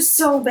 Yep. She was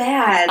so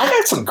bad. I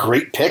got some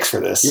great picks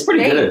for this. You're pretty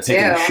Yeah, good at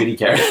taking you shitty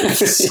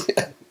characters.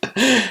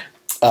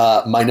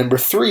 My number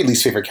 3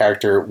 least favorite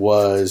character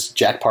was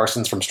Jack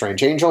Parsons from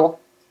Strange Angel,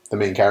 the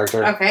main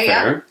character. Okay,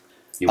 yeah. Fair.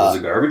 He was a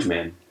garbage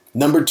man.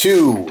 Number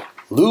 2,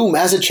 Lou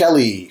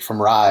Mazzucchelli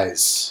from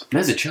Rise.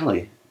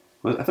 Mazzucchelli.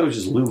 I thought it was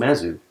just Lou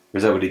Mazzu. Or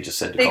is that what he just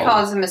said to They call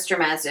call him? him Mr.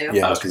 Mazu.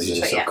 Yeah. Because he's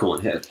just But so cool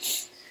and hip.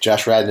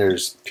 Josh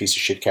Radner's piece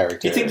of shit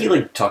character. You think he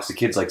like talks to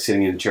kids like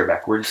sitting in a chair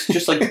backwards,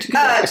 just like to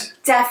connect?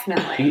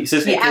 Definitely. He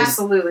says, "Hey He kids,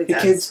 absolutely hey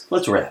does. kids,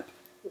 let's rap.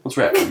 Let's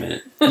rap for a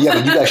minute." Yeah,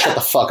 but you guys shut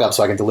the fuck up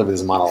so I can deliver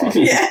this monologue.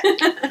 Yeah.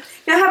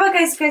 Now, how about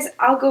guys?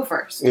 I'll go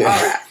first. Yeah.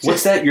 All right.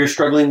 What's that you're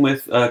struggling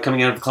with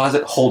coming out of the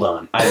closet? Hold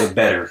on, I have a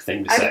better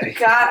thing to say. I've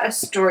got a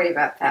story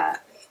about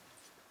that.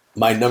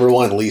 My number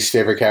 1 least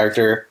favorite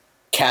character,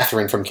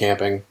 Catherine from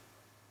Camping.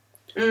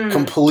 Mm.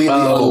 Completely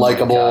Oh my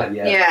unlikable. God,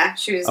 Yeah.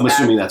 She was. I'm bad.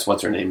 assuming that's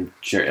what's her name.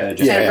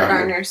 Jennifer Yeah.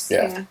 Garner's.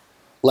 Yeah. Yeah.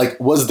 Like,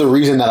 was the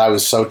reason that I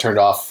was so turned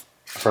off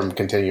from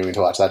continuing to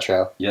watch that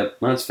show. Yep,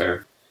 that's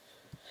fair.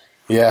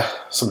 Yeah,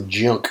 some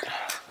junk.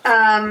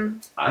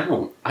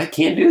 I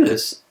can't do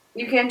this.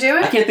 You can do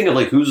I it. can't think of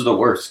like who's the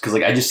worst because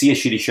like I just see a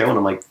shitty show and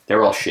I'm like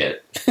they're all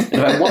shit. And if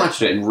I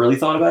watched it and really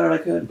thought about it, I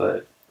could.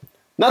 But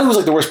Not who was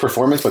like the worst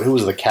performance, but who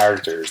was the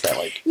characters that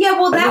like. Yeah.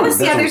 Well, I that know, was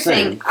the that's what other I'm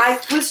saying. thing. I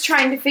was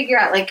trying to figure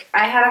out. Like,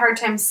 I had a hard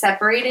time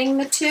separating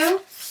the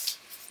two.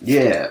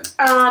 yeah,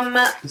 Um.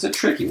 it's a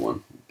tricky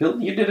one. Bill,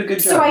 you did a good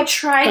job. So I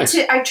tried Nice.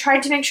 to. I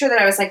tried to make sure that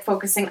I was like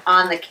focusing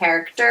on the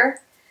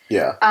character.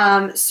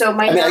 Yeah. So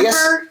my I mean, I number,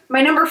 guess-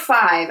 my number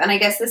 5, and I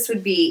guess this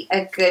would be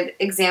a good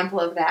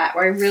example of that,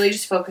 where I really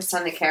just focused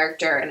on the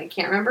character, and I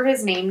can't remember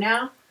his name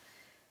now,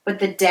 but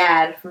the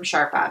dad from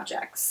Sharp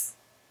Objects.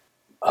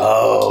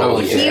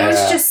 Oh, yeah. He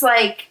was just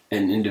like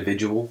An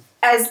individual.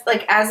 as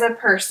a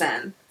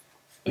person.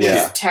 He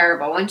Yeah. was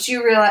terrible. Once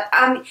you realize,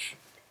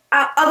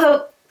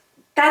 although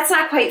that's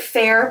not quite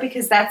fair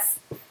because that's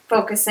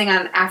focusing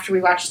on after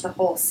we watched the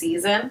whole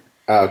season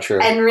Oh, true.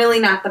 and really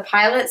not the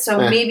pilot. So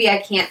Eh. maybe I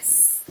can't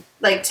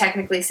like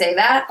technically say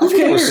that, I think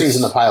there were cares? scenes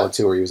in the pilot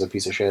too where he was a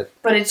piece of shit.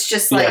 but it's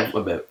just like Yeah,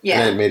 a bit.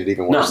 yeah. And it made it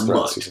even worse. Not throughout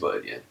the much, season.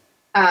 but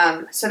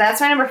yeah. So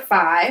that's my number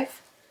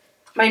 5.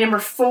 My number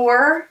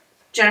 4,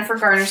 Jennifer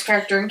Garner's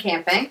character in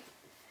Camping.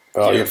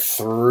 Oh, you have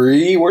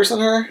 3 worse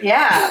than her?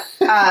 Yeah.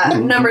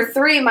 Number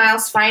 3,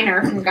 Miles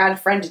Feiner from God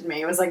Friended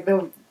Me. It was like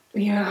the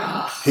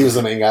yeah. He was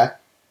the main guy?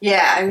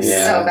 Yeah, it was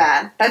Yeah. so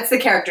bad. That's the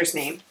character's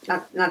name,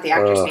 not the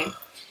actor's Ugh. name.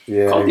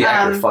 Yeah. Called the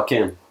actor. Um, Fuck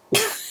him.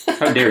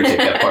 How dare you take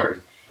that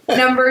part?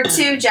 Number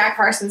 2, Jack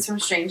Parsons from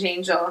Strange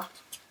Angel.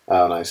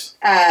 Oh, nice.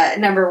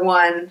 Number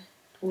 1,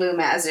 Lou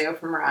Mazzu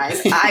from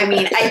Rise. I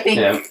mean, I think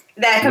Yeah.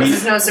 that comes We-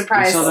 as no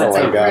surprise saw since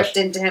that I too. Oh my gosh. ripped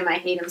into him. I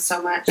hate him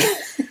so much.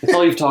 That's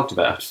all you've talked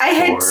about I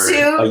had for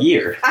two- a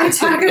year. I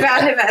talk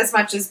about him as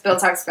much as Bill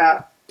talks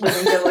about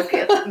living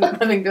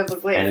good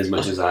looking. And as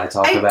much as I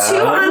talk I have about 2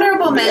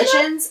 honorable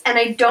mentions, and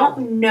I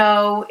don't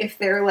know if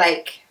they're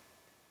like.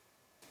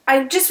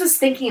 I just was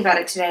thinking about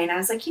it today, and I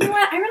was like, you know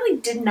what? I really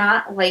did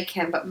not like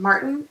him, but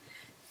Martin,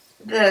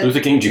 the Luther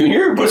King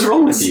Jr. What's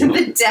wrong with you?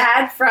 the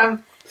dad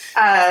from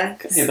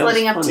that was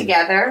Splitting Up funny.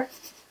 Together,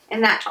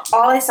 and that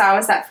all I saw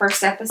was that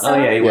first episode. Oh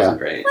yeah, he Yeah. wasn't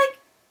great.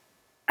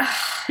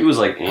 He was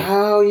like, eh.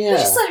 Oh, He yeah.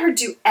 just let her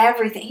do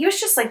everything. He was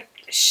just like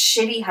a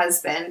shitty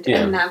husband, Yeah.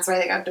 and that's why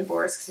they got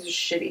divorced because he was a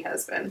shitty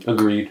husband.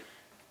 Agreed.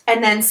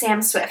 And then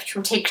Sam Swift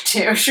from Take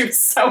Two. She was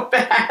so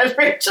bad.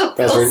 Rachel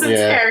That's right, Bilson's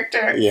yeah.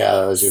 character. Yeah,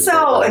 that was just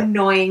So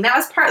annoying. That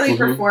was partly Mhm.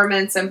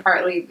 performance and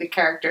partly the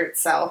character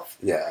itself.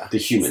 Yeah. The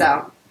human.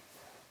 So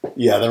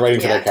Yeah, the writing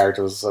for Yeah. that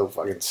character was so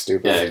fucking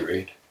stupid. Yeah,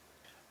 agreed.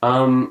 I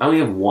only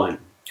have one.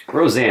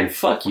 Roseanne,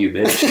 fuck you,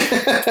 bitch.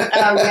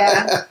 oh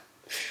yeah.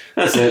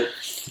 That's it.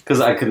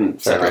 Because I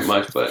couldn't Fair separate enough.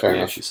 much, but Fair yeah,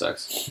 enough. she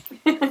sucks.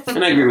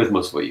 And I agree with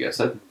most of what you guys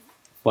said.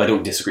 Well, I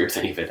don't disagree with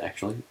any of it,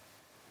 actually.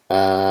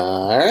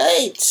 All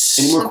right.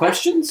 Any more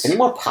questions? Any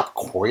more pop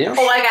quiz?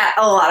 Oh, I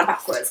got a lot of pop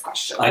quiz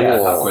questions. I got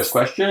a Oh. pop quiz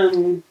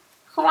question.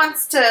 Who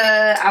wants to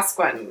ask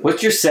one?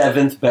 What's your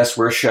 7th best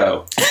worst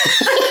show?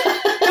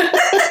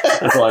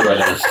 That's all I wrote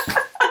down.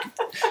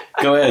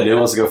 Go ahead. Who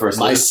wants to go first?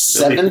 My Liz?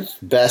 7th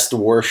best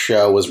worst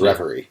show was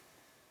Reverie.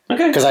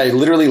 Okay. Because I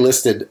literally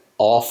listed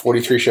all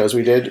 43 shows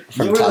we did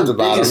from You were top the to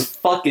bottom. biggest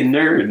fucking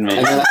nerd,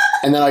 man.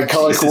 And then I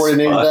color Jesus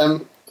coordinated fuck.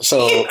 them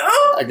so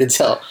I could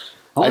tell.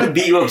 I want to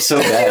beat you up so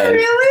bad.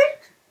 Really?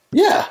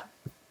 Yeah.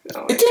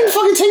 Oh my It didn't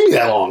fucking take me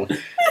that long.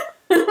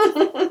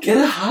 Get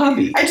a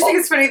hobby. I just think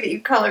it's funny that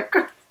you color.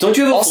 Don't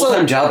you have a Also-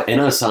 full-time job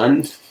and a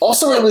son?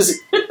 Also,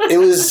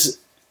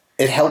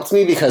 it helped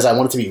me because I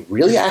wanted to be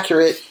really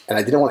accurate and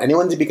I didn't want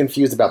anyone to be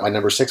confused about my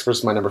number 6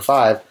 versus my number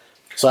 5.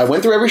 So I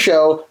went through every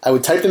show, I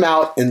would type them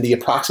out in the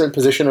approximate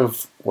position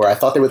of where I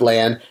thought they would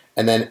land,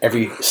 and then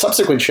every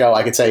subsequent show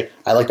I could say,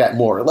 I like that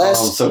more or less.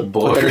 Oh, I'm so Put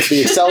bored. that into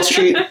the Excel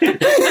sheet.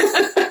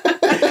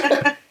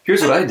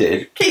 Here's what I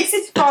did.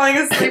 Casey's falling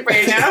asleep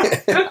right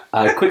now.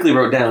 I quickly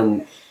wrote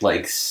down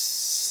like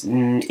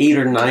 8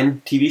 or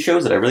 9 TV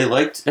shows that I really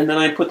liked, and then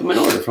I put them in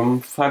order from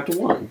 5 to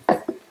 1.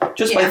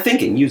 Just by Yeah.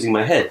 thinking, using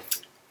my head.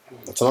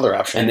 That's another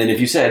option. And then if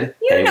you said,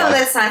 You hey, know why-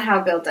 that's not how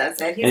Bill does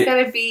it. He's It- got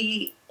to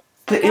be.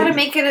 but Got to im-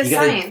 make it a you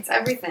gotta science.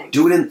 Everything.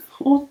 Do it in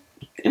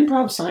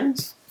improv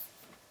science.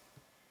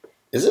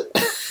 Is it?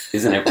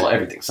 Isn't it? Well,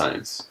 everything's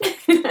science.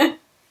 Can't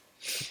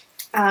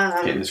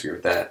Um, disagree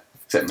with that,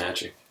 except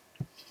magic.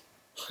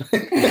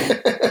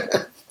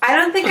 I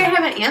don't think I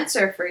have an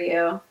answer for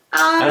you.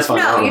 That's fine.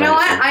 I No, don't you have know an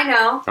what? answer. I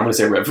know. I'm gonna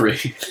say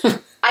Reverie.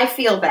 I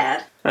feel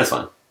bad. That's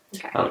fine.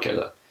 Okay. I don't care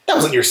though. That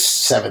wasn't your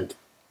 7th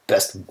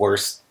best,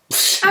 worst.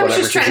 I was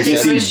just trying to think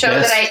of a Casey's show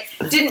best-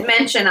 that I didn't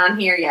mention on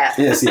here yet.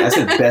 Yeah, see, I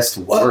said best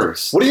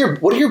worst. What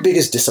are your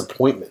biggest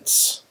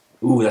disappointments?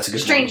 Ooh, that's a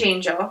good Strange one.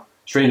 Angel.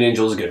 Strange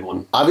Angel is a good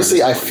one.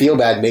 Obviously, I Feel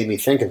Bad made me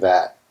think of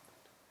that.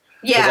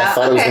 Because Yeah. I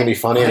thought it was okay. going to be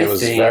funny and I it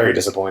was think- very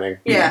disappointing.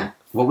 Yeah.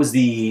 What was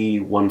the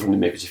one from the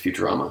makers of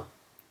Futurama?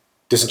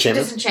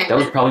 Disenchantment? That was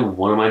Disenchantment. probably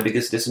one of my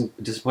biggest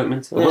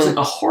disappointments. It Mm. wasn't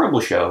a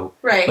horrible show,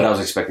 Right. but I was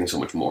expecting so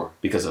much more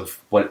because I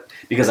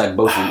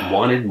both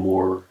wanted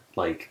more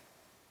like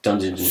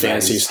Dungeons and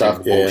Fancy Dragons stuff,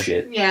 type of yeah.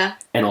 bullshit, Yeah.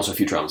 and also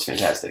Futurama was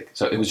fantastic.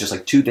 So it was just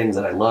like 2 things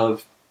that I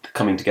love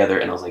coming together,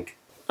 and I was like,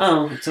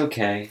 oh, it's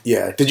okay.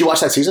 Yeah. Did you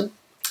watch that season?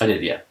 I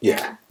did, yeah.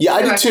 Yeah. Yeah,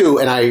 I did too,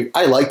 and I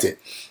liked it.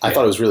 I Yeah.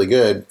 thought it was really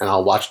good, and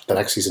I'll watch the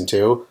next season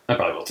too. I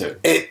probably will too.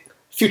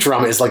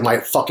 Futurama is like my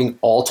fucking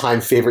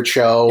all-time favorite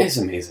show, It's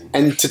amazing.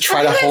 and to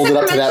try to Have you hold guys it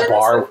up ever to that mentioned this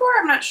bar. Before?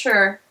 I'm not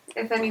sure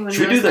if anyone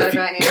Should we knows do that the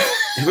about you.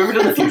 Have you ever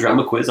done the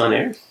Futurama quiz on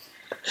air?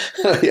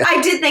 Yeah.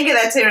 I did think of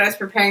that too when I was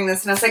preparing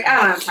this, and I was like, I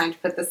don't have time to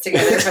put this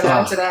together for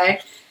them today.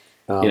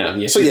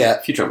 So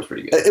yeah, Futurama's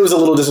pretty good. it was a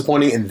little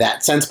disappointing in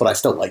that sense, but I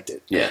still liked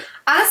it. Yeah.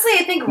 Honestly,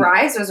 I think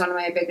Rise was one of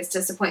my biggest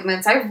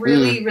disappointments. I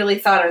really, really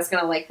thought I was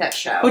going to like that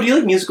show. Oh, do you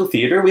like musical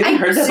theater? We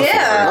haven't I heard that do.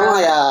 before. Oh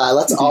my god,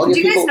 let's all Do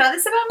give you guys people. know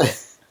this about me?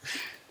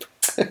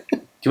 Do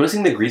you want to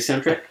sing the Grease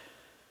soundtrack?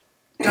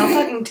 Don't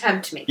fucking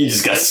tempt me. You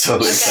just got so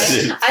Okay.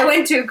 excited. I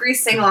went to a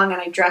Grease sing along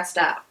and I dressed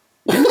up.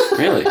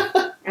 Really?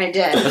 I did.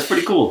 That's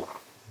pretty cool.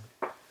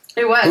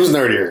 It was. Who's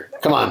nerdier?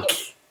 Come on.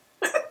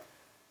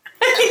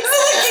 He's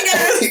looking at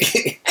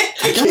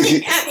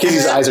us.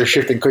 Casey's eyes are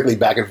shifting quickly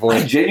back and I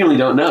forth. genuinely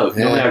don't know.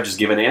 Yeah. Normally I would just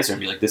give an answer and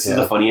be like, this is Yeah.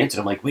 the funny answer.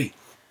 I'm like, wait,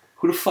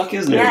 who the fuck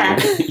is nerdy? Yeah.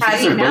 How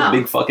do you These are know? both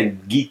big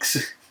fucking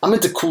geeks. I'm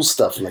into cool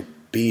stuff like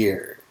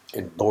beer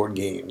and board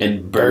games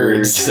And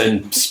birds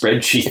and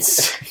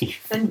spreadsheets.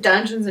 And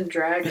Dungeons and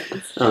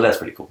Dragons. Oh, that's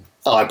pretty cool.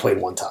 Oh, I played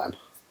one time.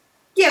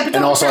 Yeah, but don't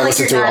And also I pretend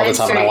listen like to it all you're the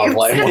time not and I wanna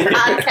play. into it.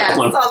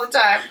 Podcasts all the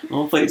time. I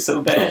want to play it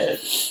so bad.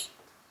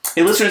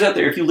 Hey, listeners out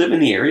there, if you live in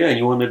the area and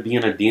you want to be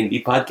in a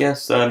D&D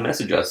podcast,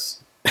 message us.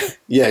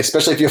 Yeah,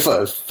 especially if you have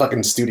a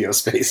fucking studio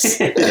space.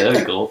 That'd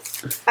be cool.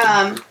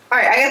 All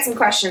right, I got some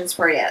questions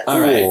for you. All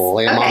right. Cool,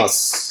 lay 'em on Okay.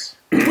 us.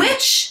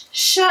 Which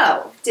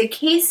show did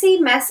Casey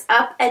mess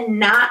up and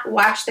not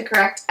watch the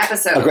correct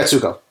episode?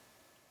 Gretsuko.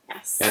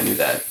 Yes. I knew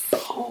that.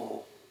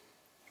 How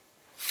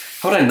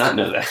would I not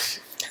know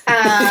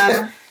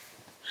that?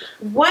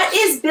 What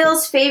is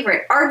Bill's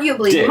favorite,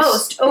 arguably Dicks.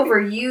 most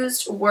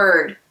overused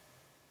word?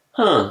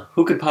 Huh,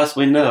 who could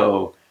possibly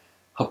know?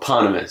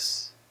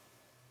 Hoponymous.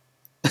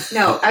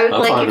 No, I would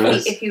like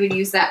Eponymous. if you would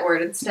use that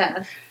word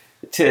instead.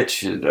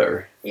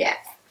 Titular. Yeah.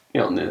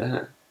 You all knew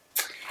that.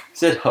 You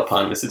said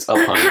hoponymous. It's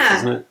eponymous,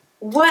 isn't it?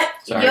 What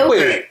Sorry. yogurt?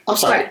 Wait, I'm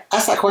sorry. What?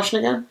 Ask that question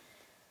again.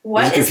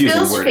 What It's a is confusing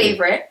Bill's wording.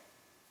 favorite,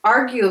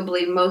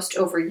 arguably most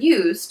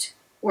overused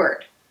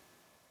word?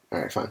 All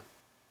right, fine.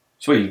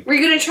 So wait, Were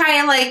you gonna try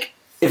and like?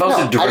 if I was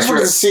No, a I just wanted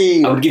director, to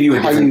see I would give you a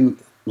how different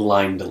you.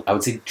 line. I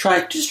would say,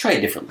 just try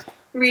it differently.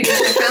 Read it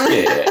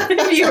differently. Yeah.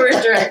 If you were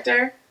a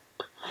director.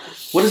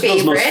 What is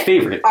Bill's most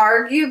favorite?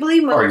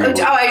 Arguably most. Arguably.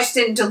 Oh, I just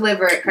didn't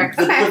deliver it The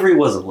correctly. Okay. delivery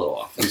was a little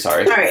off. I'm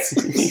sorry. All right.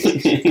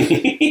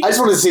 I just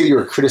wanted to see if you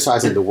were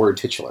criticizing the word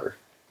titular.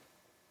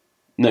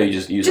 No, you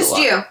just use it a Just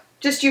lot. you.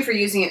 Just you for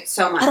using it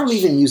so much. I don't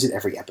even use it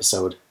every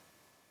episode.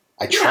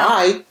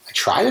 I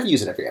try to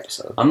use it every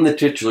episode. I'm the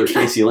titular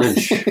Casey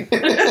Lynch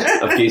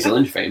of Casey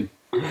Lynch fame.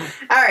 All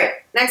right,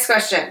 next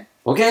question.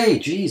 Okay,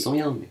 geez, don't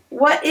yell at me.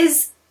 What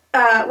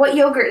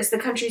yogurt is the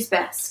country's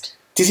best?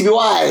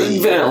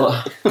 TCBY.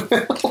 Vanilla.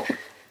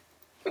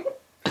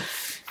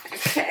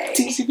 Okay.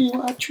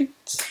 TCBY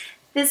treats.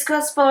 This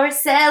calls for a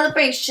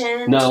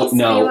celebration. No,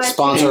 TCBY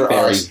sponsor treats.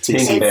 us.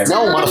 Pinkberry. It's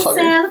No, time to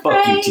motherfucker.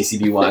 Fuck you, celebrate.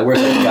 TCBY. Where's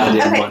that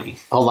goddamn Okay. money?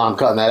 Hold on, I'm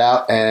cutting that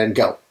out and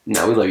go.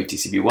 No, we love you,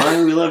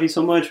 TCBY. We love you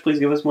so much. Please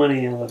give us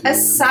money. I love you.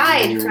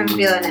 Aside from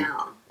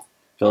Villanelle,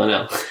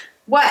 Villanelle.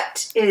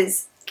 what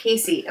is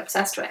Casey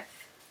obsessed with?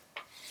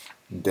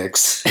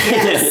 Dicks.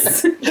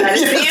 Yes, that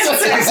is the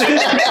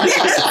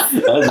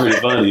answer. That's pretty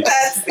funny.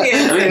 That's the I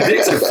mean, answer.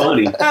 dicks are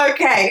funny.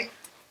 Okay.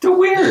 They're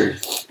weird.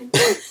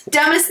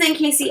 Dumbest thing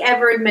Casey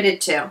ever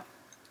admitted to.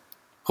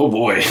 Oh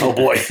boy. Oh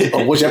boy.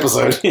 Oh, which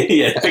episode?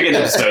 Yeah, pick an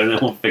episode and then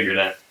we'll figure it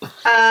out.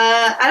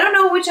 I don't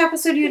know which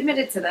episode you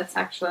admitted to this,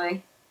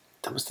 actually.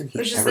 Dumbest thing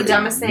Which is ever the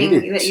dumbest thing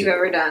admitted that you've to.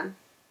 ever done.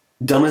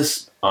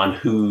 Dumbest on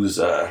whose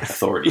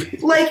authority?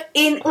 Like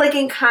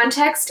in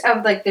context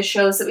of like the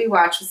shows that we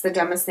watch, was the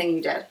dumbest thing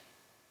you did.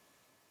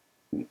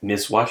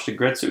 Miswatched a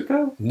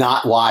Gretsuko?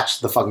 Not watch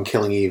the fucking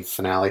Killing Eve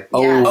finale.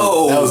 Oh,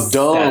 Yes. that was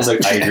dumb.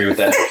 I agree with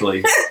that,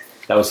 actually.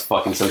 That was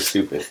fucking so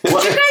stupid. Did you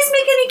guys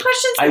make any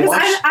questions? I Because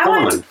watched- I hold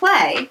wanted on. to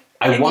play.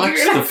 I And watched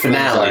you're the not-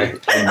 finale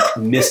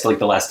and missed like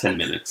the last 10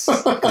 minutes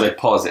because I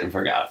paused it and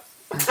forgot.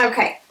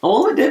 Okay. I'm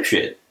a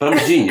dipshit, but I'm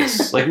a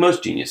genius, like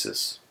most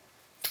geniuses.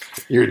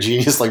 You're a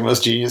genius like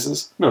most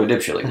geniuses. No, a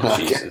dipshit like most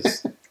Okay.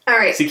 geniuses. All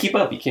right. See, keep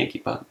up. You can't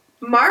keep up.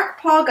 Mark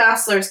Paul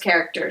Gosselaar's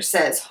character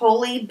says,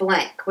 "Holy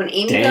blank," when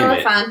Amy Damn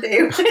it.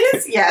 Belafonte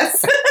was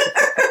yes.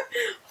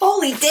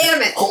 Holy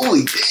damn it!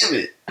 Holy damn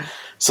it!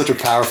 Such a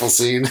powerful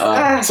scene.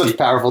 Ah. Such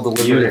powerful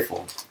delivery.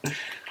 Beautiful. The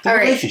All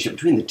right. relationship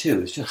between the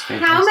two is just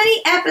fantastic. How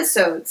many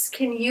episodes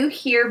can you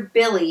hear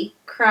Billy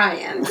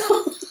crying?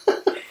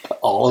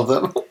 All of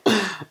them.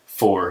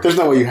 4. There's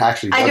no way you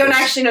actually. I know don't this.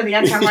 actually know the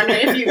answer. I'm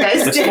wondering if you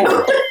guys It's do.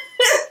 4.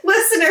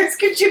 Listeners,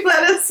 could you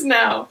let us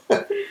know?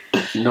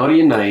 Naughty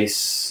and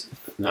Nice.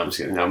 No, I'm just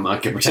kidding. No, I'm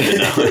not going to pretend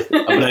to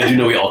know. But I do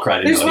know we all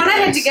cried in There's Naughty one I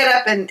and had to Nice. get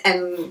up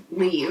and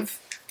leave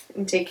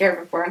and take care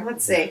of before.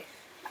 Let's see.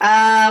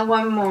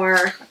 One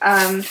more.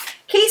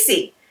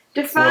 Casey,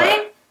 define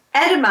What?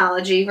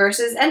 etymology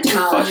versus Fuck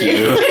entomology.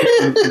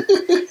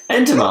 you.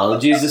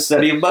 Entomology is the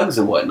study of bugs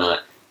and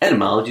whatnot.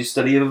 Etymology is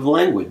study of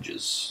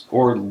languages.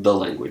 Or the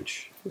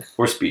language.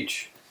 Or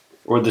speech.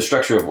 Or the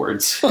structure of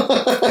words. All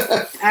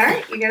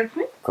right, you got a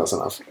point. Close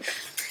enough.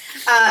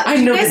 I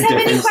do know you guys the have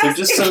any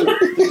difference.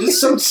 They're just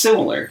so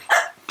similar.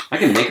 I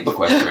can make up a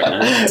question right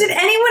now. Did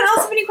anyone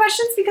else have any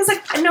questions? Because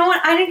like no one,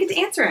 I didn't get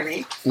to answer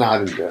any. No, I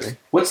didn't do any.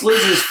 What's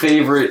Liz's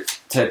favorite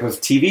type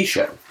of TV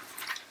show?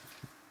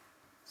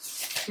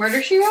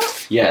 Murder She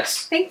Wrote.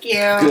 Yes. Thank you.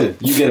 Good.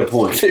 You get a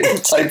point.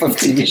 Favorite type of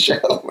TV show.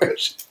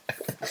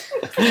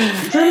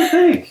 I'm trying to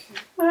think.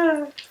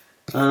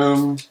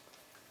 Ah,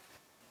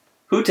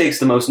 Who takes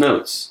the most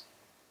notes?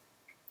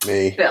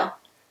 Me. Bill,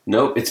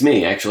 Nope, it's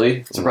me,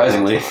 actually.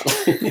 Surprisingly.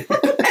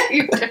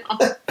 you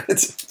don't.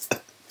 It's,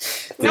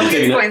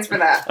 Nobody gets points for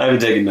that. I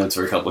haven't taken notes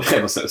for a couple of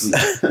episodes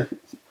now.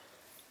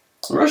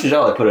 On Russian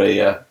Doll, I put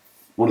a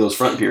one of those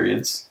front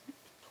periods.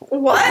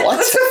 What? What?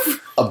 What's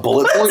a a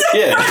bullet point?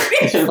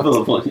 Yeah,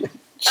 bullet point.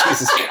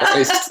 Jesus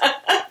Christ.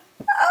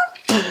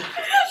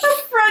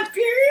 front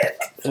period?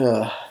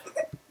 Ugh.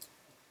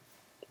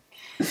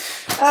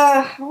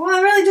 Well,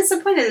 I'm really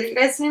disappointed that you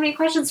guys didn't have any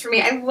questions for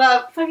me. I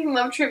fucking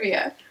love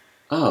trivia.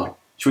 Oh,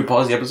 should we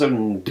pause the episode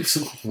and do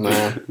some?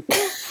 Nah.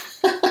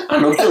 I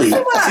don't know, Billy.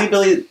 So what? See,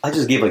 Billy, I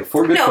just gave like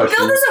 4 good No, questions.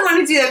 Bill doesn't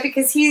want to do that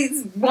because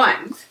he's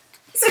won.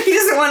 So he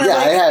doesn't want to Yeah,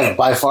 I like have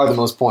by far the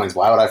most points.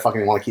 Why would I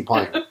fucking want to keep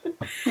playing? Yeah,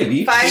 but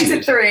you 5 to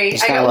cheated. 3.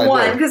 It's I kinda got like 1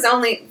 that. because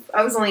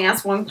I was only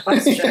asked one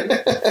question.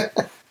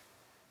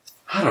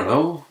 I don't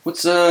know.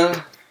 What's in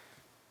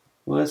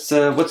what's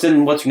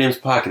your name's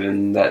pocket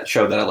in that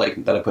show that I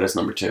like that I put as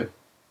number 2?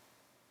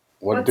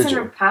 What What's did in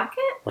her you? pocket?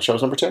 What show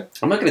was number 2?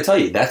 I'm not going to tell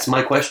you. That's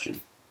my question,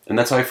 and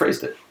that's how I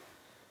phrased it.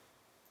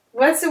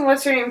 What's in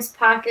what's her name's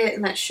pocket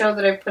in that show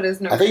that I put as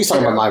number I think he's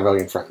talking 2? about My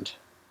Brilliant Friend.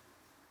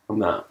 I'm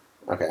not.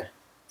 Okay.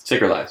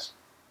 Sick or Lies.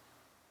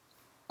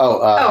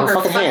 Oh, her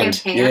fucking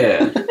hand.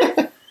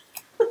 Yeah.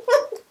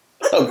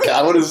 Oh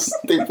god, what a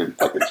stupid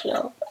fucking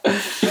show.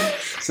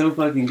 So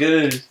fucking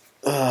good.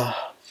 Ugh.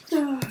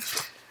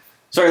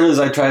 Sorry, Liz.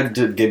 I tried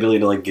to get Billy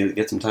to like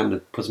get some time to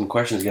put some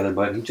questions together,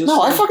 but he just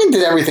No, I fucking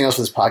did everything else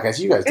for this podcast.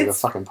 You guys did a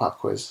It's- fucking pop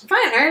quiz.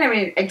 Fine, alright, I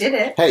mean, I did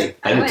it. Hey,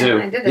 I did too.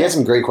 I did you had it.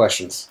 some great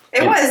questions.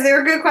 It was. They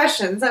were good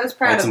questions. I was I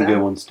proud had of some them.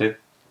 good ones too.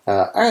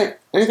 All right.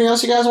 Anything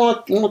else you guys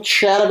want to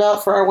chat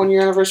about for our 1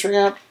 year anniversary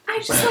app? I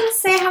just want to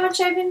say how much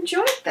I've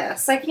enjoyed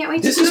this. I can't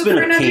wait This to do has it been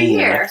for a another pain.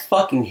 I year.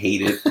 fucking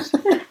hate it.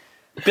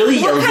 Billy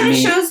What yells at kind of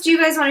me. shows do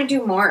you guys want to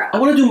do more I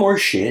of? want to do more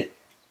shit,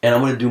 and I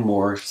want to do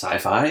more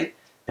sci-fi,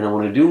 and I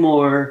want to do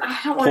more. I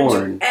don't want to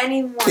porn. do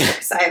any more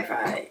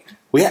sci-fi.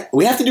 We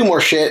have to do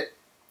more shit.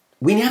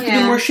 We have to Yeah.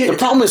 do more The shit.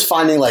 problem is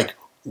finding like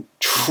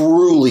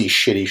truly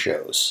shitty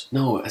shows.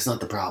 No, that's not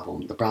the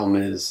problem. The problem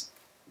is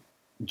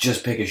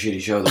just pick a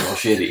shitty show. They're all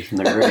shitty and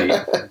they're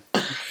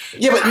great.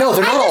 Yeah, but no,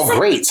 they're not all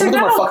great. Some of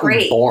them they're are not all fucking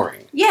great.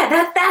 boring.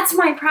 Yeah, that's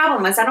my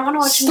problem. Is I don't want to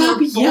watch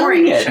Stop more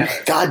boring yelling at me.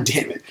 shows. God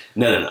damn it.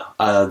 No.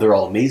 They're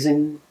all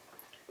amazing.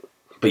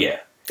 But yeah,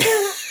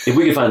 if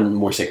we could find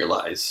more Sacred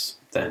Lies,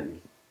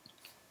 then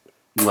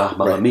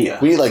Mamma Right. Mia.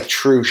 We need like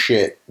true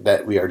shit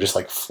that we are just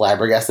like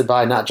flabbergasted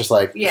by, not just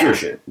like Yeah. Pure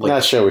shit. Like,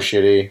 that show was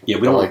shitty. yeah,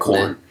 we don't like like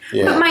corn.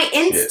 Yeah. But my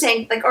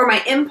instinct, like, or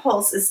my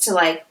impulse is to,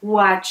 like,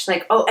 watch,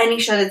 like, any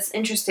show that's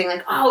interesting. Like,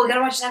 we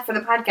gotta watch that for the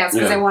podcast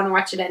because Yeah. I want to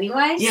watch it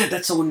anyway. Yeah,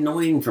 that's so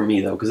annoying for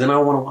me though, because then I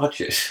don't want to watch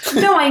it.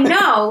 No, I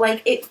know.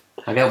 Like, it.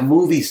 I got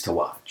movies to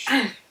watch.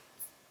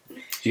 Do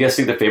you guys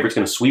think the favorite's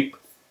gonna sweep?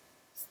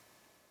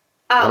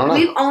 I don't know.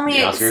 We've only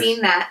The Oscars?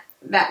 seen that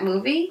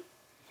um,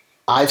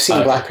 I've seen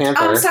Okay. Black Panther.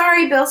 I'm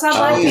sorry, Bill saw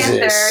Black Jesus.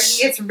 Panther.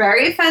 He gets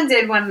very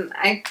offended when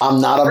I I'm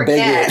not a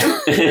forget.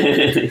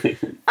 bigot.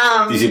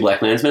 Did you see Black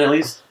Klansman at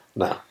least?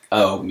 No.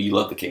 Oh, you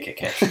love the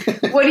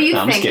KKK. What do you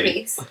No, I'm just think,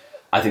 kidding. Peace?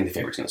 I think the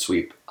favorite's gonna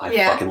sweep. I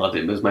Yeah. fucking loved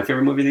it. It was my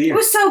favorite movie of the It year.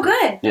 was so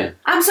good. Yeah.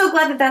 I'm so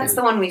glad that that's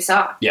the one we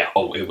saw. Yeah.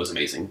 Oh, it was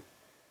amazing.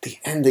 The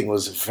ending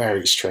was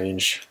very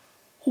strange.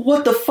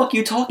 What the fuck are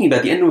you talking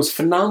about? The ending was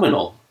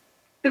phenomenal.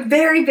 The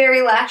very,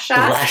 very last The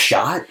shot. last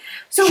shot.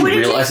 So she what did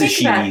you realizes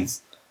think about it?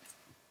 she's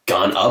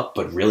gone up,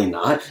 but really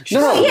not. She's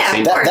No, still the yeah,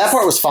 same- of That, course. that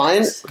part was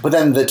fine, but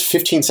then the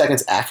 15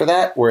 seconds after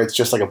that, where it's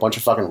just like a bunch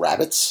of fucking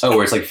rabbits. Oh,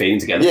 where it's like fading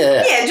together.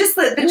 Yeah, Yeah, just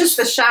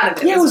the shot of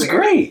it. Yeah, it was weird.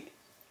 great.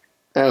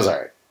 that was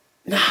alright.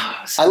 No,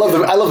 I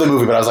love the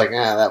movie, but I was like,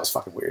 that was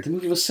fucking weird. The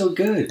movie was so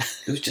good.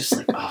 It was just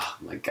like, oh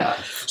my god.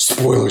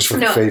 Spoilers for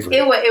No, the favorite.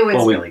 it was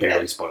Well, we really barely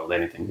good. spoiled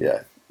anything.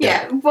 Yeah.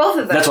 Yeah, both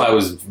of them. That's why I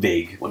was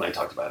vague when I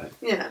talked about it.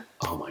 Yeah.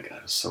 Oh my god,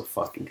 it was so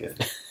fucking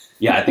good.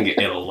 Yeah, I think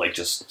it'll like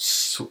just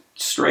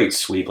straight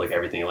sweep like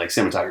everything, like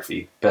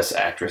cinematography, best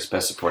actress,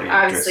 best supporting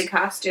Obviously,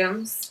 actress,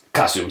 costumes.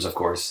 costumes, of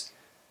course.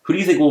 Who do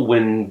you think will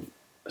win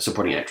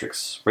supporting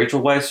actress?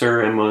 Rachel Weisz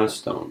or Emma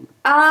Stone?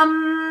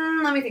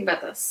 Let me think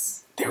about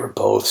this. They were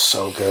both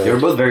so good. They were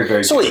both very,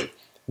 very So good. wait,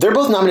 they're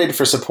both nominated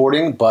for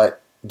supporting,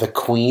 but the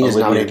Queen is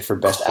Olivia nominated for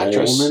Best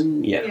Actress.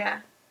 Colman? Yeah. Yeah.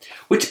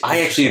 Which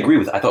I actually agree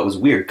with. I thought was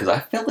weird because I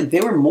felt like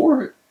they were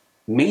more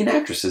main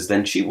actresses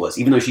than she was,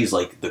 even though she's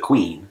like the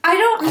queen. I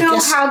don't I know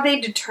guess- how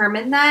they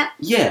determined that,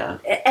 Yeah.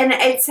 and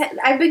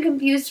I've been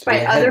confused by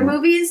They other hadn't.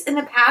 movies in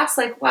the past.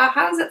 Like, wow,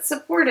 how is it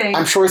supporting?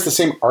 I'm sure it's the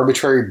same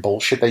arbitrary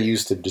bullshit they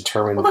use to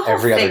determine Well, the whole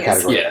every other thing is-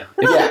 category. Yeah.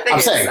 The whole Yeah, thing I'm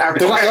is saying.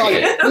 They're not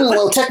arbitrary. like,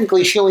 well,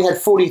 technically she only had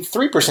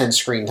 43%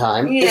 screen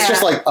time. It's Yeah.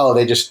 just like,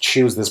 they just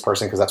choose this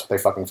person because that's what they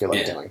fucking feel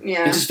like Yeah. doing.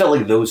 Yeah. It just felt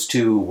like those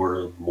two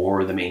were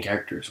more the main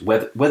characters.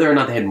 Whether or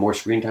not they had more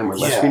screen time or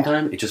less Yeah. screen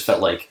time, it just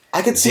felt like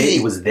I could see.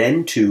 it was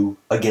them two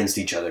against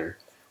each other,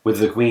 with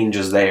the queen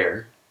just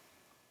there.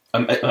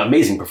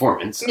 Amazing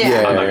performance.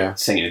 Yeah. I'm not Yeah.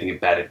 saying anything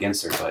bad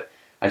against her, but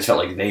I just felt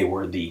like they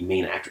were the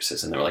main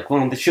actresses, and they were like,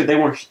 well, they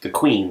weren't the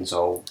queen,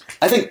 so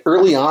I think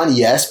early on,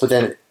 yes, but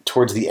then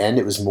towards the end,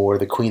 it was more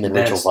the Queen than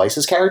Rachel That's-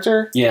 Weisz's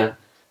character. yeah.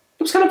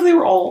 It was kind of, they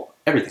were all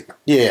everything.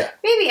 Yeah.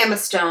 Maybe Emma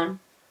Stone.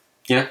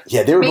 Yeah,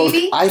 they were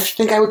Maybe. both. I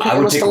think I would pick I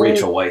would Emma pick Stone.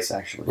 Rachel Weisz,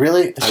 actually.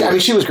 Really? I I mean,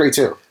 would. she was great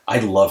too. I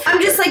love her.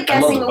 I'm just like character. I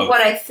love guessing them both.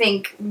 what I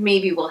think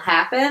maybe will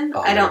happen.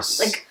 Oh, I don't yes.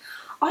 like.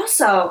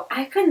 Also,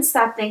 I couldn't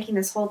stop thinking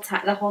the whole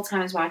time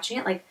I was watching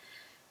it. Like,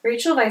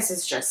 Rachel Weisz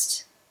is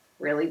just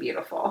really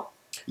beautiful.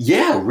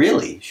 Yeah,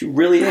 really. She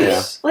really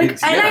is. Like,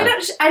 It's- and yeah. I don't.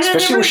 Especially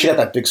never, when she got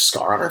that big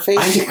scar on her face.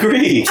 I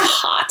agree.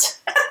 Hot.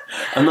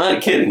 I'm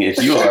not kidding.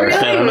 If you are, Really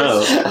I don't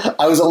know.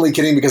 I was only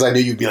kidding because I knew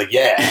you'd be like,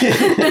 yeah.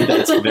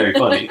 That's very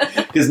funny.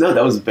 Because no,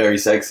 that was very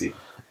sexy.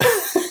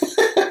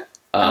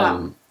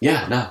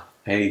 Yeah, no.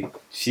 Hey,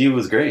 she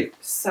was great.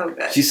 so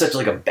good. She's such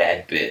like a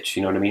bad bitch.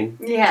 You know what I mean?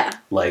 yeah.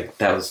 Like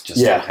that was just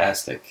Yeah.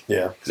 fantastic.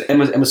 Yeah. 'Cause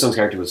Emma Stone's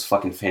character was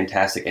fucking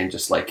fantastic and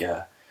just like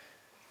a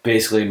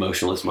basically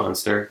emotionless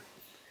monster.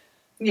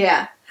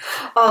 Yeah.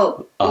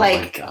 Oh, Oh my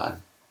like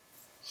god.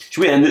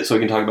 Should we end it so we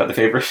can talk about the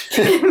favorite?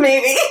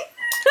 maybe.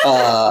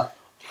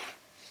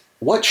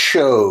 What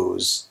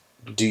shows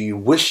do you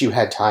wish you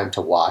had time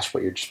to watch,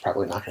 but you're just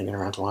probably not going to get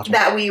around to watching?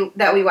 that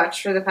we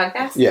watched for the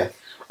podcast. Yeah.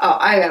 Oh,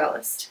 I got a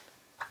list.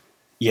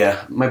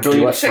 Yeah, my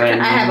brilliant What?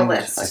 friend. I have a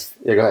list.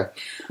 Yeah, go ahead.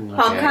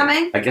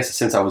 Homecoming? I guess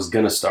since I was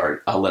gonna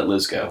start, I'll let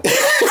Liz go.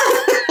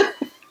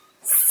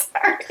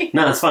 Sorry.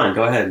 No, it's fine.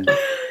 Go ahead.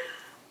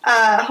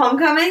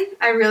 Homecoming.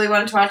 I really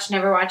wanted to watch.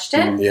 Never watched it.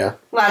 Mm. Yeah.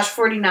 Lodge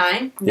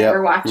 49.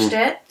 Never watched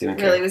it. Didn't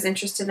Really care. was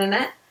interested in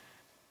it.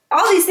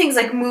 All these things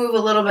like move a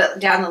little bit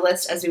down the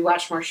list as we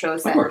watch more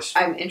shows Of that course.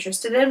 I'm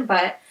interested in.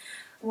 But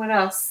what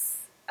else?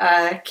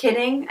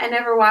 Kidding. I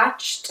never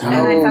watched. And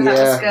Oh, I thought that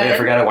yeah. was good. I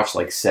forgot I watched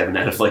like 7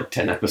 out of like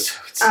 10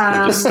 episodes.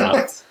 I just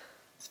stopped.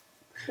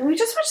 We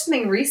just watched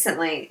something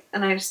recently,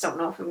 and I just don't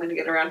know if I'm going to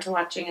get around to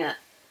watching it.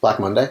 Black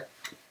Monday.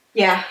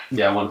 Yeah.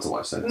 Yeah, I wanted to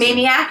watch that.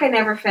 Maniac, I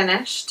never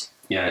finished.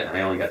 Yeah,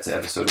 I only got to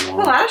episode I have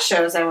 1. a lot of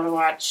shows I want to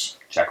watch.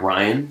 Jack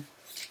Ryan.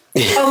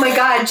 Oh my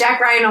god, Jack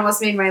Ryan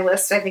almost made my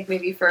list, I think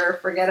maybe for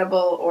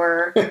forgettable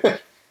or...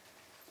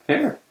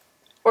 Fair.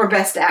 Or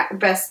best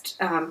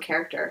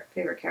character,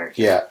 favorite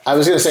character. Yeah, I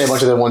was going to say a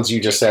bunch of the ones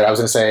you just said. I was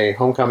going to say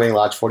Homecoming,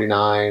 Lodge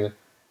 49,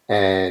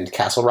 and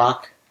Castle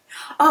Rock.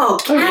 Oh,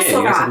 Oh, yeah,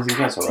 Castle you guys Rock. haven't seen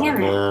God Castle damn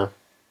Rock. it. Yeah.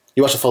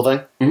 You watched the full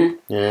thing? Mhm.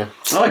 Yeah.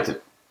 I liked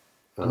it.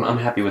 I'm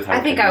happy with how I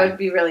it think came I out. would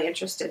be really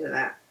interested in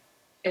that.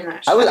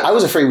 I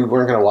was afraid we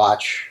weren't going to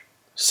watch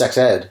Sex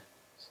Ed.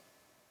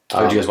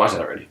 Oh, did you guys watch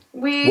that already?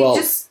 We Well,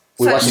 just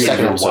we watched the said-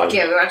 second episode.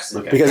 Yeah, we watched.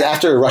 Okay. Because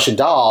after Russian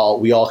Doll,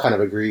 we all kind of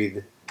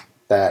agreed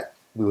that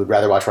we would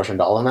rather watch Russian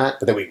Doll than that,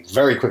 but then we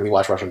very quickly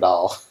watched Russian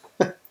Doll.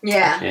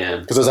 Yeah. Yeah.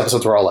 Because those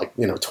episodes were all like,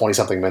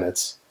 20-something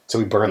minutes. So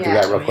we burned through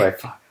Yeah. that real Oh, yeah, quick.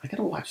 fuck. I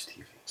gotta watch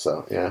TV.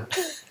 So, yeah.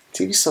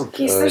 TV's so good.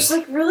 Yes, there's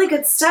like really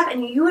good stuff,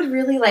 and you would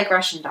really like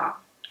Russian Doll.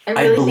 I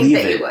I really believe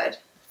think that it. you would.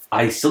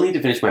 I still need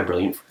to finish My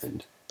Brilliant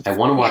Friend. I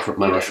want to watch Yeah,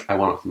 my you I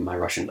want my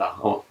Russian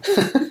doll.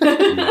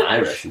 Oh, my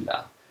Russian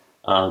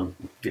doll.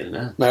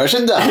 Vietnam. My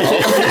Russian Doll.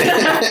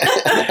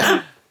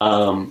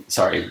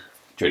 Sorry,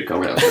 Jodie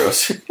Comer, that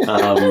was gross.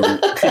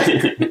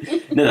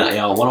 No,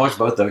 yeah, I want to watch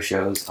both those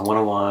shows. I want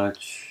to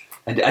watch.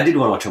 I did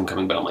want to watch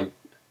Homecoming, but I'm like,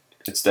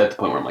 it's at the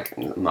point where I'm like,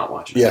 I'm not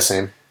watching. Yeah,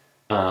 same.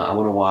 I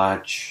want to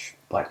watch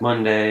Black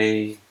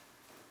Monday.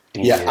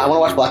 Yeah, I want to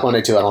watch and Black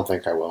Monday too. I don't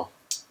think I will.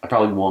 I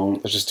probably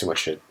won't. There's just too much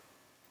shit.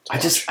 to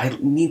watch. I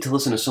need to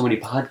listen to so many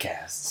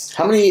podcasts.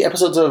 How many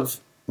episodes of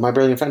My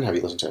Brilliant Friend have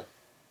you listened to?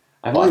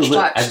 I've only,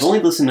 Watched. I've only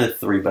listened to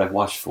 3, but I've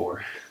watched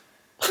 4.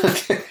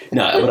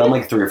 No, but I'm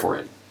like 3 or 4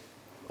 in.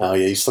 Oh,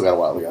 yeah, you still got a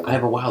while to go. I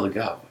have a while to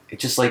go.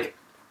 It's just like,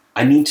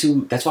 I need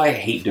to, that's why I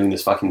hate doing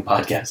this fucking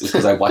podcast, is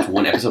because I watch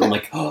one episode, I'm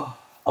like, oh,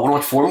 I want to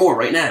watch 4 more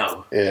right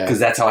now. Yeah. Because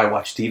that's how I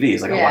watch TV.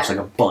 Is like I Yeah. watch like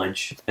a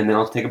bunch, and then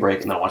I'll take a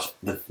break, and then I'll watch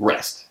the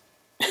rest.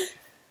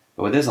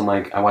 But with this, I'm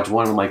like, I watch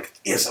one, and I'm like,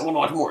 yes, I want to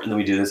watch more. And then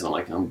we do this, and I'm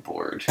like, I'm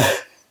bored.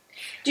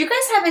 Do you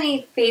guys have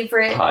any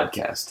favorite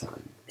Podcast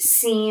time.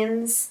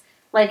 scenes?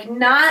 Like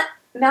not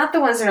the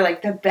ones that are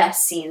like the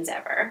best scenes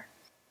ever,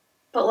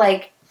 but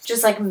like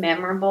just like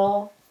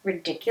memorable,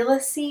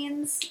 ridiculous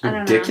scenes. I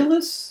don't know.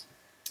 Ridiculous?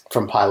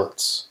 From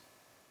pilots.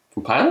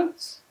 From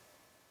pilots?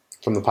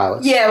 From the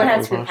pilots. Yeah, it would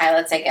have to be Watch.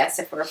 pilots, I guess,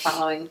 if we're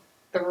following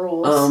the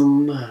rules.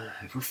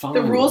 If we're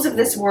following the rules of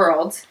this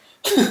world.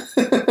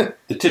 The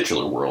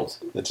titular world.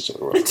 The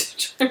titular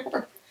world.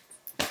 I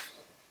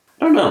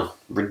don't know.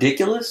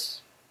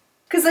 Ridiculous?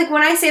 Because, like,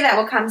 when I say that,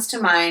 what comes to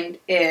mind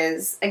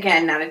is,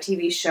 again, not a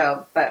TV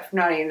show, but from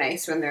Naughty and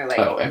Nice, when they're like,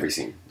 Oh, every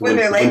scene. when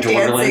they're like Winter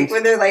dancing, Wonderland?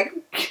 when they're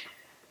like,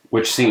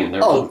 Which scene?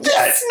 They're Oh, both-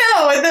 yeah.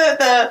 snow,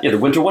 the Yeah, the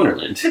Winter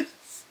Wonderland.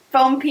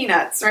 foam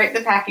peanuts, right?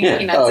 The packing Yeah.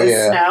 peanuts Oh, is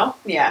yeah. snow.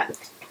 Yeah.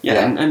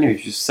 Yeah, Yeah. I knew you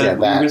just said Yeah, what you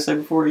were that. going to say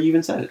before you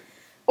even said it.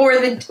 Or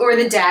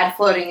the dad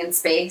floating in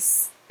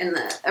space in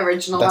the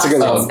original That's a Lost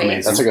good in one. Space.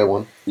 Amazing. That's a good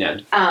one. Yeah.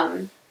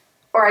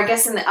 Or I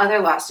guess in the other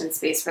Lost in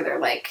Space where they're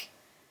like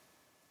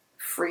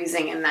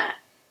freezing in that.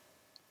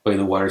 Oh,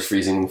 the water's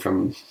freezing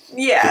from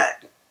Yeah.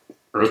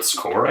 Earth's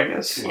core, I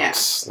guess. Yeah.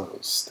 That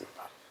was stupid.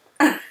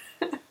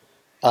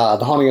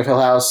 The Haunting of Hill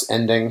House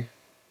ending.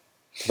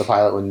 The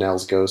pilot when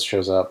Nell's ghost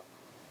shows up.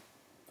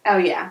 Oh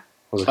yeah.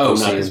 Was a Oh, cool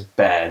not scene. as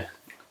bad.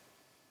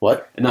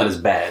 What? Not as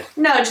bad.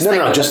 No, just No, like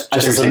no, just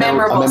just as a a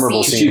memorable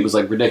memorable scene. scene. She was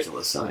like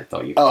ridiculous, and I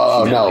thought you.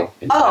 Oh, she meant, no. like,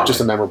 in Oh. bad.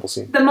 Just a memorable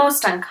scene. the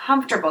most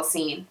uncomfortable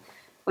scene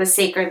was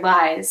Sacred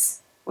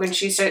Lies when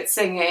she starts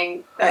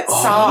singing that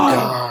Oh, song.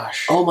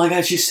 gosh. Oh my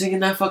god, she's singing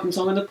that fucking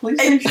song in the police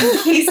And station.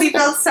 Casey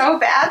felt so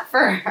bad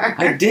for her.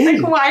 I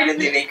did. Like, why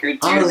did they make her do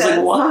I was this?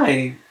 like,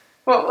 why?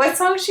 What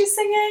song is she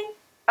singing?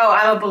 Oh,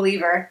 I'm a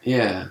Believer.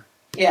 Yeah.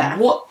 Yeah.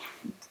 What?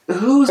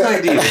 Whose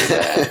idea was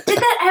that? Did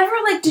that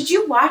ever, like, did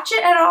you watch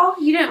it at all?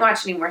 You didn't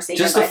watch any more Sacred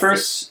Just the Lies,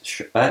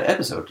 first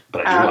episode,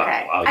 but I Oh, do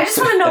okay. wow. I just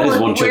want to That is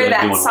know one like, show where I do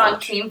that wanna song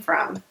watch. came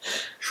from.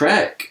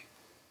 Shrek.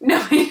 No,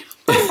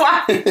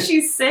 why did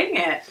she sing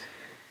it?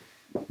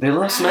 They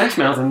love Smash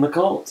Mouth in the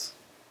cult.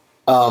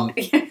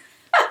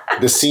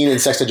 The scene in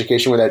Sex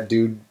Education where that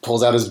dude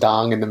pulls out his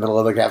dong in the middle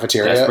of the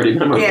cafeteria. That's pretty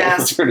memorable. Yeah.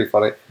 That's pretty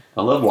funny.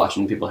 I love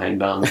watching people hang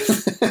dongs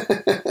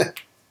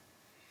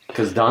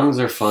because dongs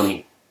are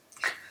funny.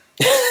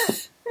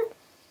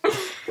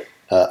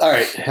 All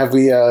right, have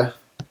we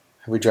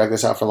dragged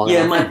this out for long Yeah,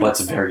 enough? my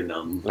butt's very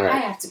numb. All I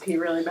right. have to pee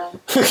really bad.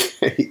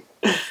 Okay.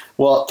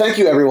 Well, thank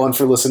you everyone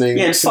for listening.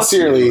 Yeah, and fuck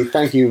Sincerely, you.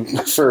 thank you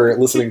for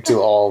listening to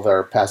all of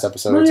our past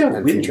episodes No, I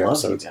and really future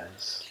love you episodes.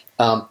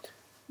 guys.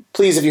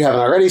 Please, if you haven't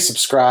already,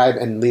 subscribe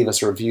and leave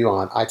us a review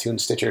on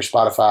iTunes, Stitcher,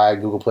 Spotify,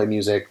 Google Play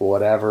Music,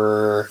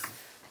 whatever.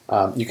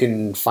 You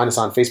can find us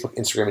on Facebook,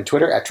 Instagram, and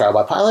Twitter at Trial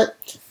by Pilot.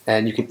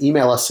 And you can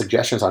email us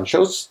suggestions on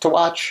shows to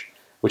watch,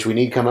 which we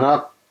need coming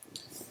up,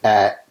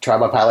 at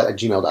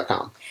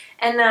trialbypilot@gmail.com.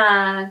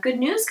 And good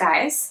news,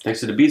 guys. Thanks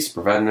to the Beats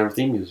for providing our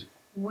theme music.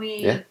 We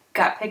Yeah.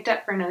 got picked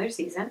up for another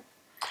season.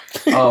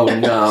 Oh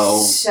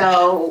no!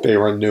 So They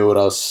renewed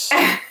us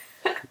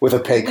with a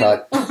pay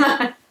cut.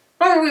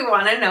 we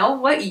want to know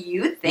what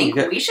you think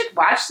Okay. we should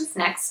watch this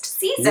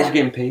next You guys season.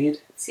 getting paid?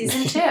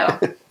 Season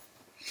 2.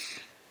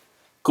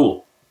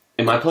 Cool.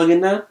 Am I plugging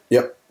now?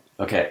 Yep.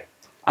 Okay.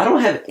 I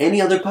don't have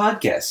any other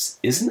podcasts.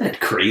 Isn't that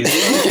crazy?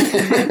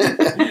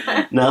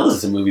 No, this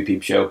is a movie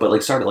peep show, but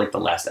like started like the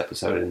last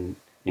episode and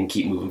and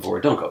keep moving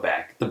forward. Don't go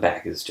back. The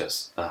back is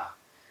just,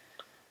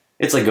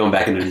 it's like going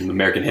back into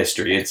American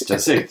history.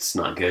 It's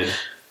not good.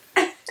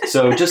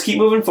 So just keep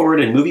moving forward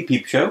in Movie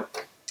Peep Show.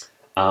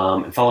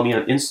 And follow me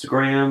on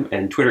Instagram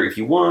and Twitter if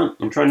you want.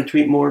 I'm trying to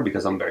tweet more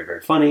because I'm very,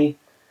 very funny.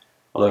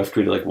 Although I've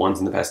tweeted like once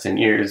in the past 10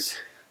 years.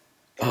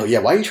 Oh, yeah.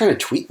 Why are you trying to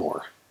tweet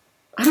more?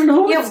 I don't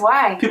know. Yeah,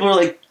 why? People are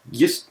like,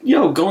 just,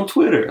 go on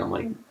Twitter. I'm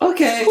like,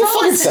 okay. Who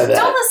fucking said that?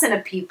 Don't listen to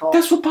people.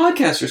 That's what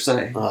podcasters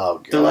say. Oh,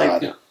 God. They're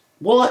like,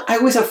 well, I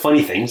always have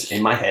funny things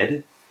in my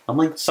head. I'm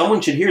like, someone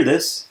should hear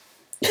this.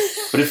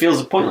 But it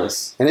feels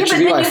pointless. And Yeah, it but should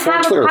be then my you 4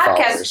 have Twitter a podcast.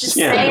 followers. Just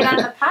Yeah. say it on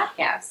the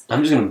podcast.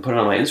 I'm just going to put it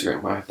on my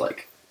Instagram where I have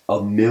like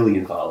 1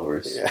 million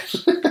followers. Yeah.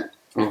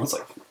 Well, it's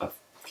like,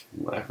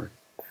 whatever.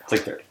 It's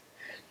like 30.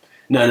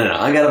 No.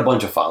 I got a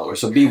bunch of followers,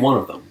 so be one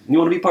of them. You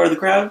want to be part of the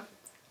crowd?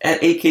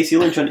 At AKC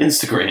Lynch on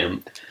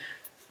Instagram.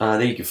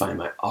 There you can find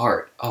my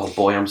art. Oh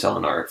boy, I'm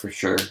selling art for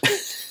sure.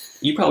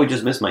 You probably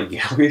just missed my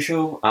gallery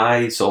show.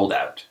 I sold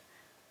out.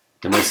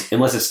 Unless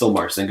it's still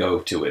March, then go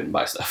to it and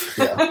buy stuff.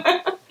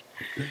 Yeah.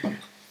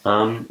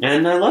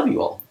 And I love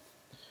you all.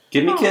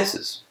 Give me Aw.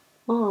 kisses.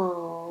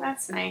 Oh.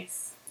 That's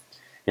nice.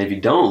 And if you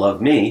don't love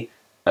me,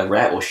 a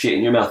rat will shit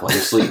in your mouth while you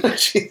sleep.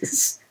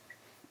 Jeez.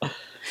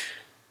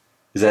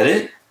 Is that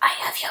it? I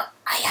love you.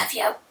 I love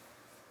you.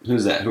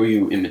 Who's that? Who are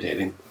you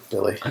imitating?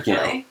 Billy. I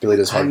can't. Really? Billy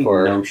does I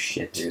hardcore know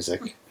shit.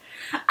 music.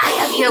 I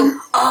love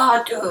you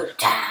all to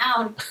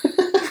town.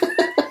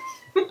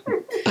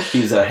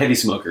 He's a heavy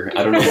smoker.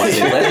 I don't know why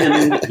they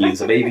let him.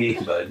 He's a baby,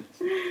 but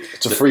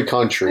It's a free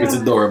country. it's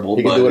adorable.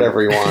 He can but do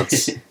whatever he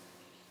wants. All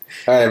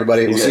right,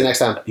 everybody. We'll see you next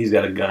time. He's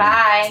got a gun.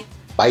 Bye.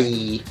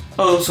 Bye.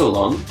 Oh, so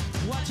long.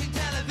 Watching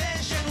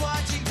television,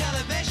 watching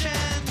television.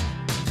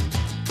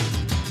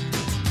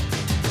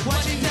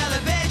 Watching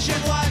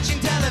television, watching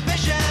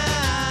television.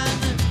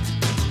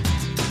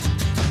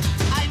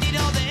 I need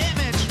all the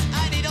image,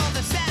 I need all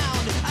the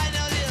sound. I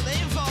know the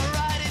info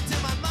right into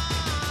my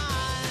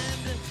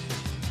mind.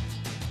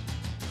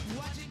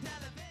 Watching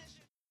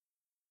television.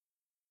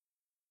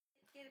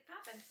 Get it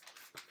poppin'.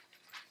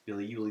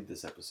 Billy, you lead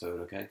this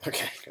episode, okay?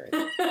 Okay, great.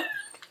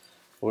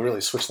 We'll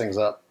really switch things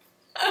up.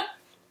 Do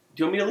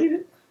you want me to lead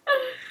it?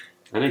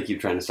 I know you keep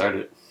trying to start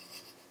it.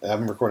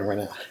 I'm recording right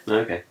now.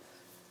 Okay.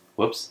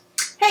 Whoops.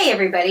 Hey,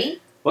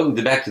 everybody. Welcome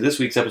back to this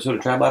week's episode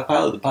of Trial by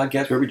Pilot, the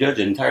podcast where we judge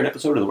an entire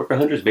episode of The Worker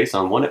Hunters based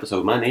on one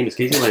episode. My name is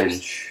Casey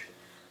Lynch.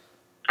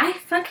 I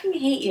fucking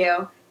hate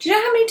you. Do you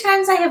know how many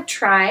times I have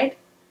tried?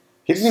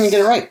 He didn't even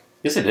get it right.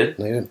 Yes, I did.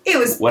 No, you didn't. It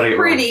was What did I get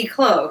pretty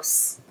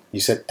close. You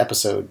said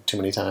episode too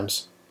many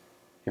times.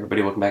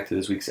 Everybody, welcome back to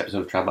this week's episode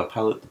of Trial by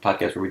Pilot, the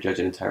podcast where we judge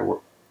an entire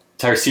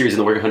series of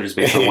The Worker Hunters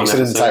based on You one said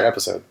an episode. entire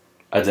episode.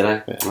 Did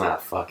I? Yeah. Ah,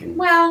 fucking.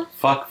 Well,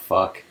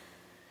 Fuck.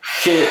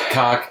 Shit,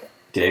 cock,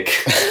 dick.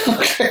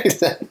 Okay,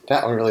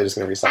 that one really just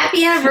going to be something.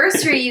 happy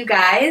anniversary, you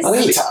guys. Oh,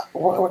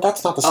 wait,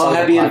 that's not the start Oh, of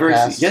happy the anniversary.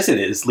 podcast. Yes, it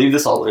is. Leave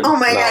this all in. Oh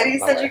my No, god, he's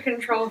no such way. a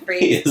control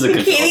freak. He is a He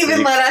control can't even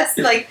freak. let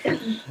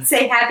us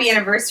say happy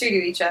anniversary to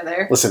each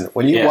other. Listen,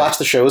 when you Yeah. watch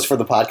the shows for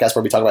the podcast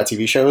where we talk about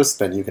TV shows,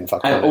 then you can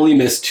fuck I've with it. only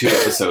missed 2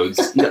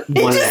 episodes. No, He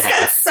one and a just got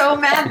half. so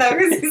mad though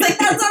because he's like,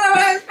 "That's not what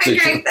I was So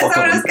picturing. That's fuck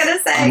not what I was him. gonna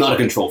say." I'm not a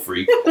control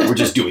freak. We're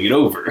just doing it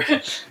over.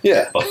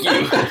 Yeah. Fuck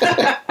you.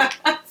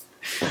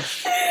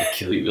 I'll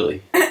kill you,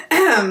 Billy.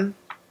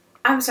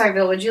 I'm sorry,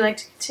 Bill. Would you like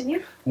to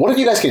continue? What if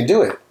you guys can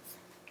do it?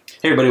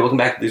 Hey, everybody. Welcome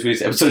back to this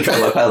week's episode of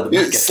Trial by Pilot, the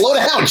podcast. Slow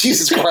down,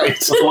 Jesus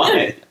Christ.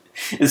 Why?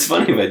 It's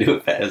funny if I do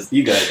it fast.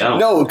 You guys don't.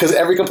 No, because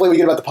every complaint we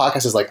get about the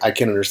podcast is like, I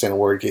can't understand a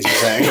word Casey's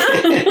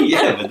saying.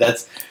 Yeah, but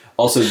that's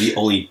also the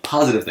only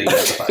positive thing about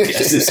the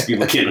podcast is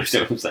people can't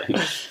understand what I'm saying.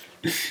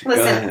 Go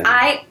Listen, ahead.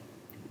 I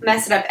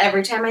mess it up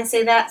every time I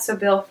say that. So,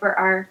 Bill, for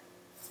our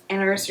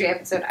anniversary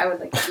episode, I would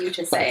like you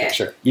to say Okay, it.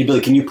 sure. Yeah, Billy,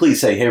 can you please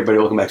say, hey, everybody,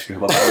 welcome back to Trial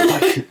by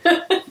Pilot, the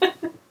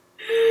podcast.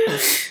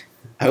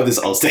 I hope this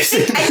all stays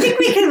in. I think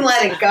we can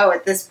let it go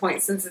at this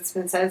point since it's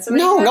been said so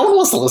many No, times. no one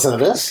wants to listen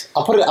to this.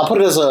 I'll put it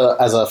as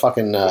a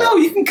fucking. No,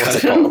 you can cut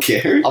what's it. it I don't called?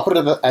 care. I'll put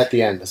it at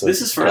the end. So This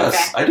is for Okay.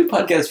 us. I do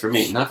podcasts for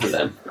me, not for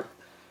them.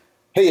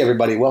 Hey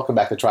everybody, welcome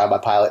back to Trial by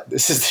Pilot.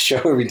 This is the show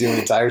where we do an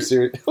entire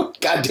series.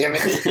 God damn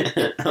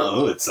it!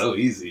 Oh, it's so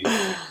easy.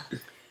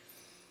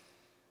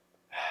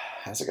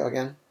 How's it go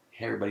again?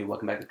 Hey, everybody,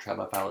 welcome back to Trial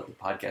by Pilot, the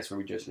podcast where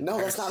we judge an No,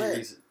 entire that's not it.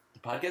 series. The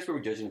podcast where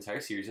we judge an entire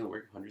series in the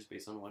work of hundreds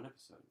based on one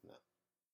episode. No.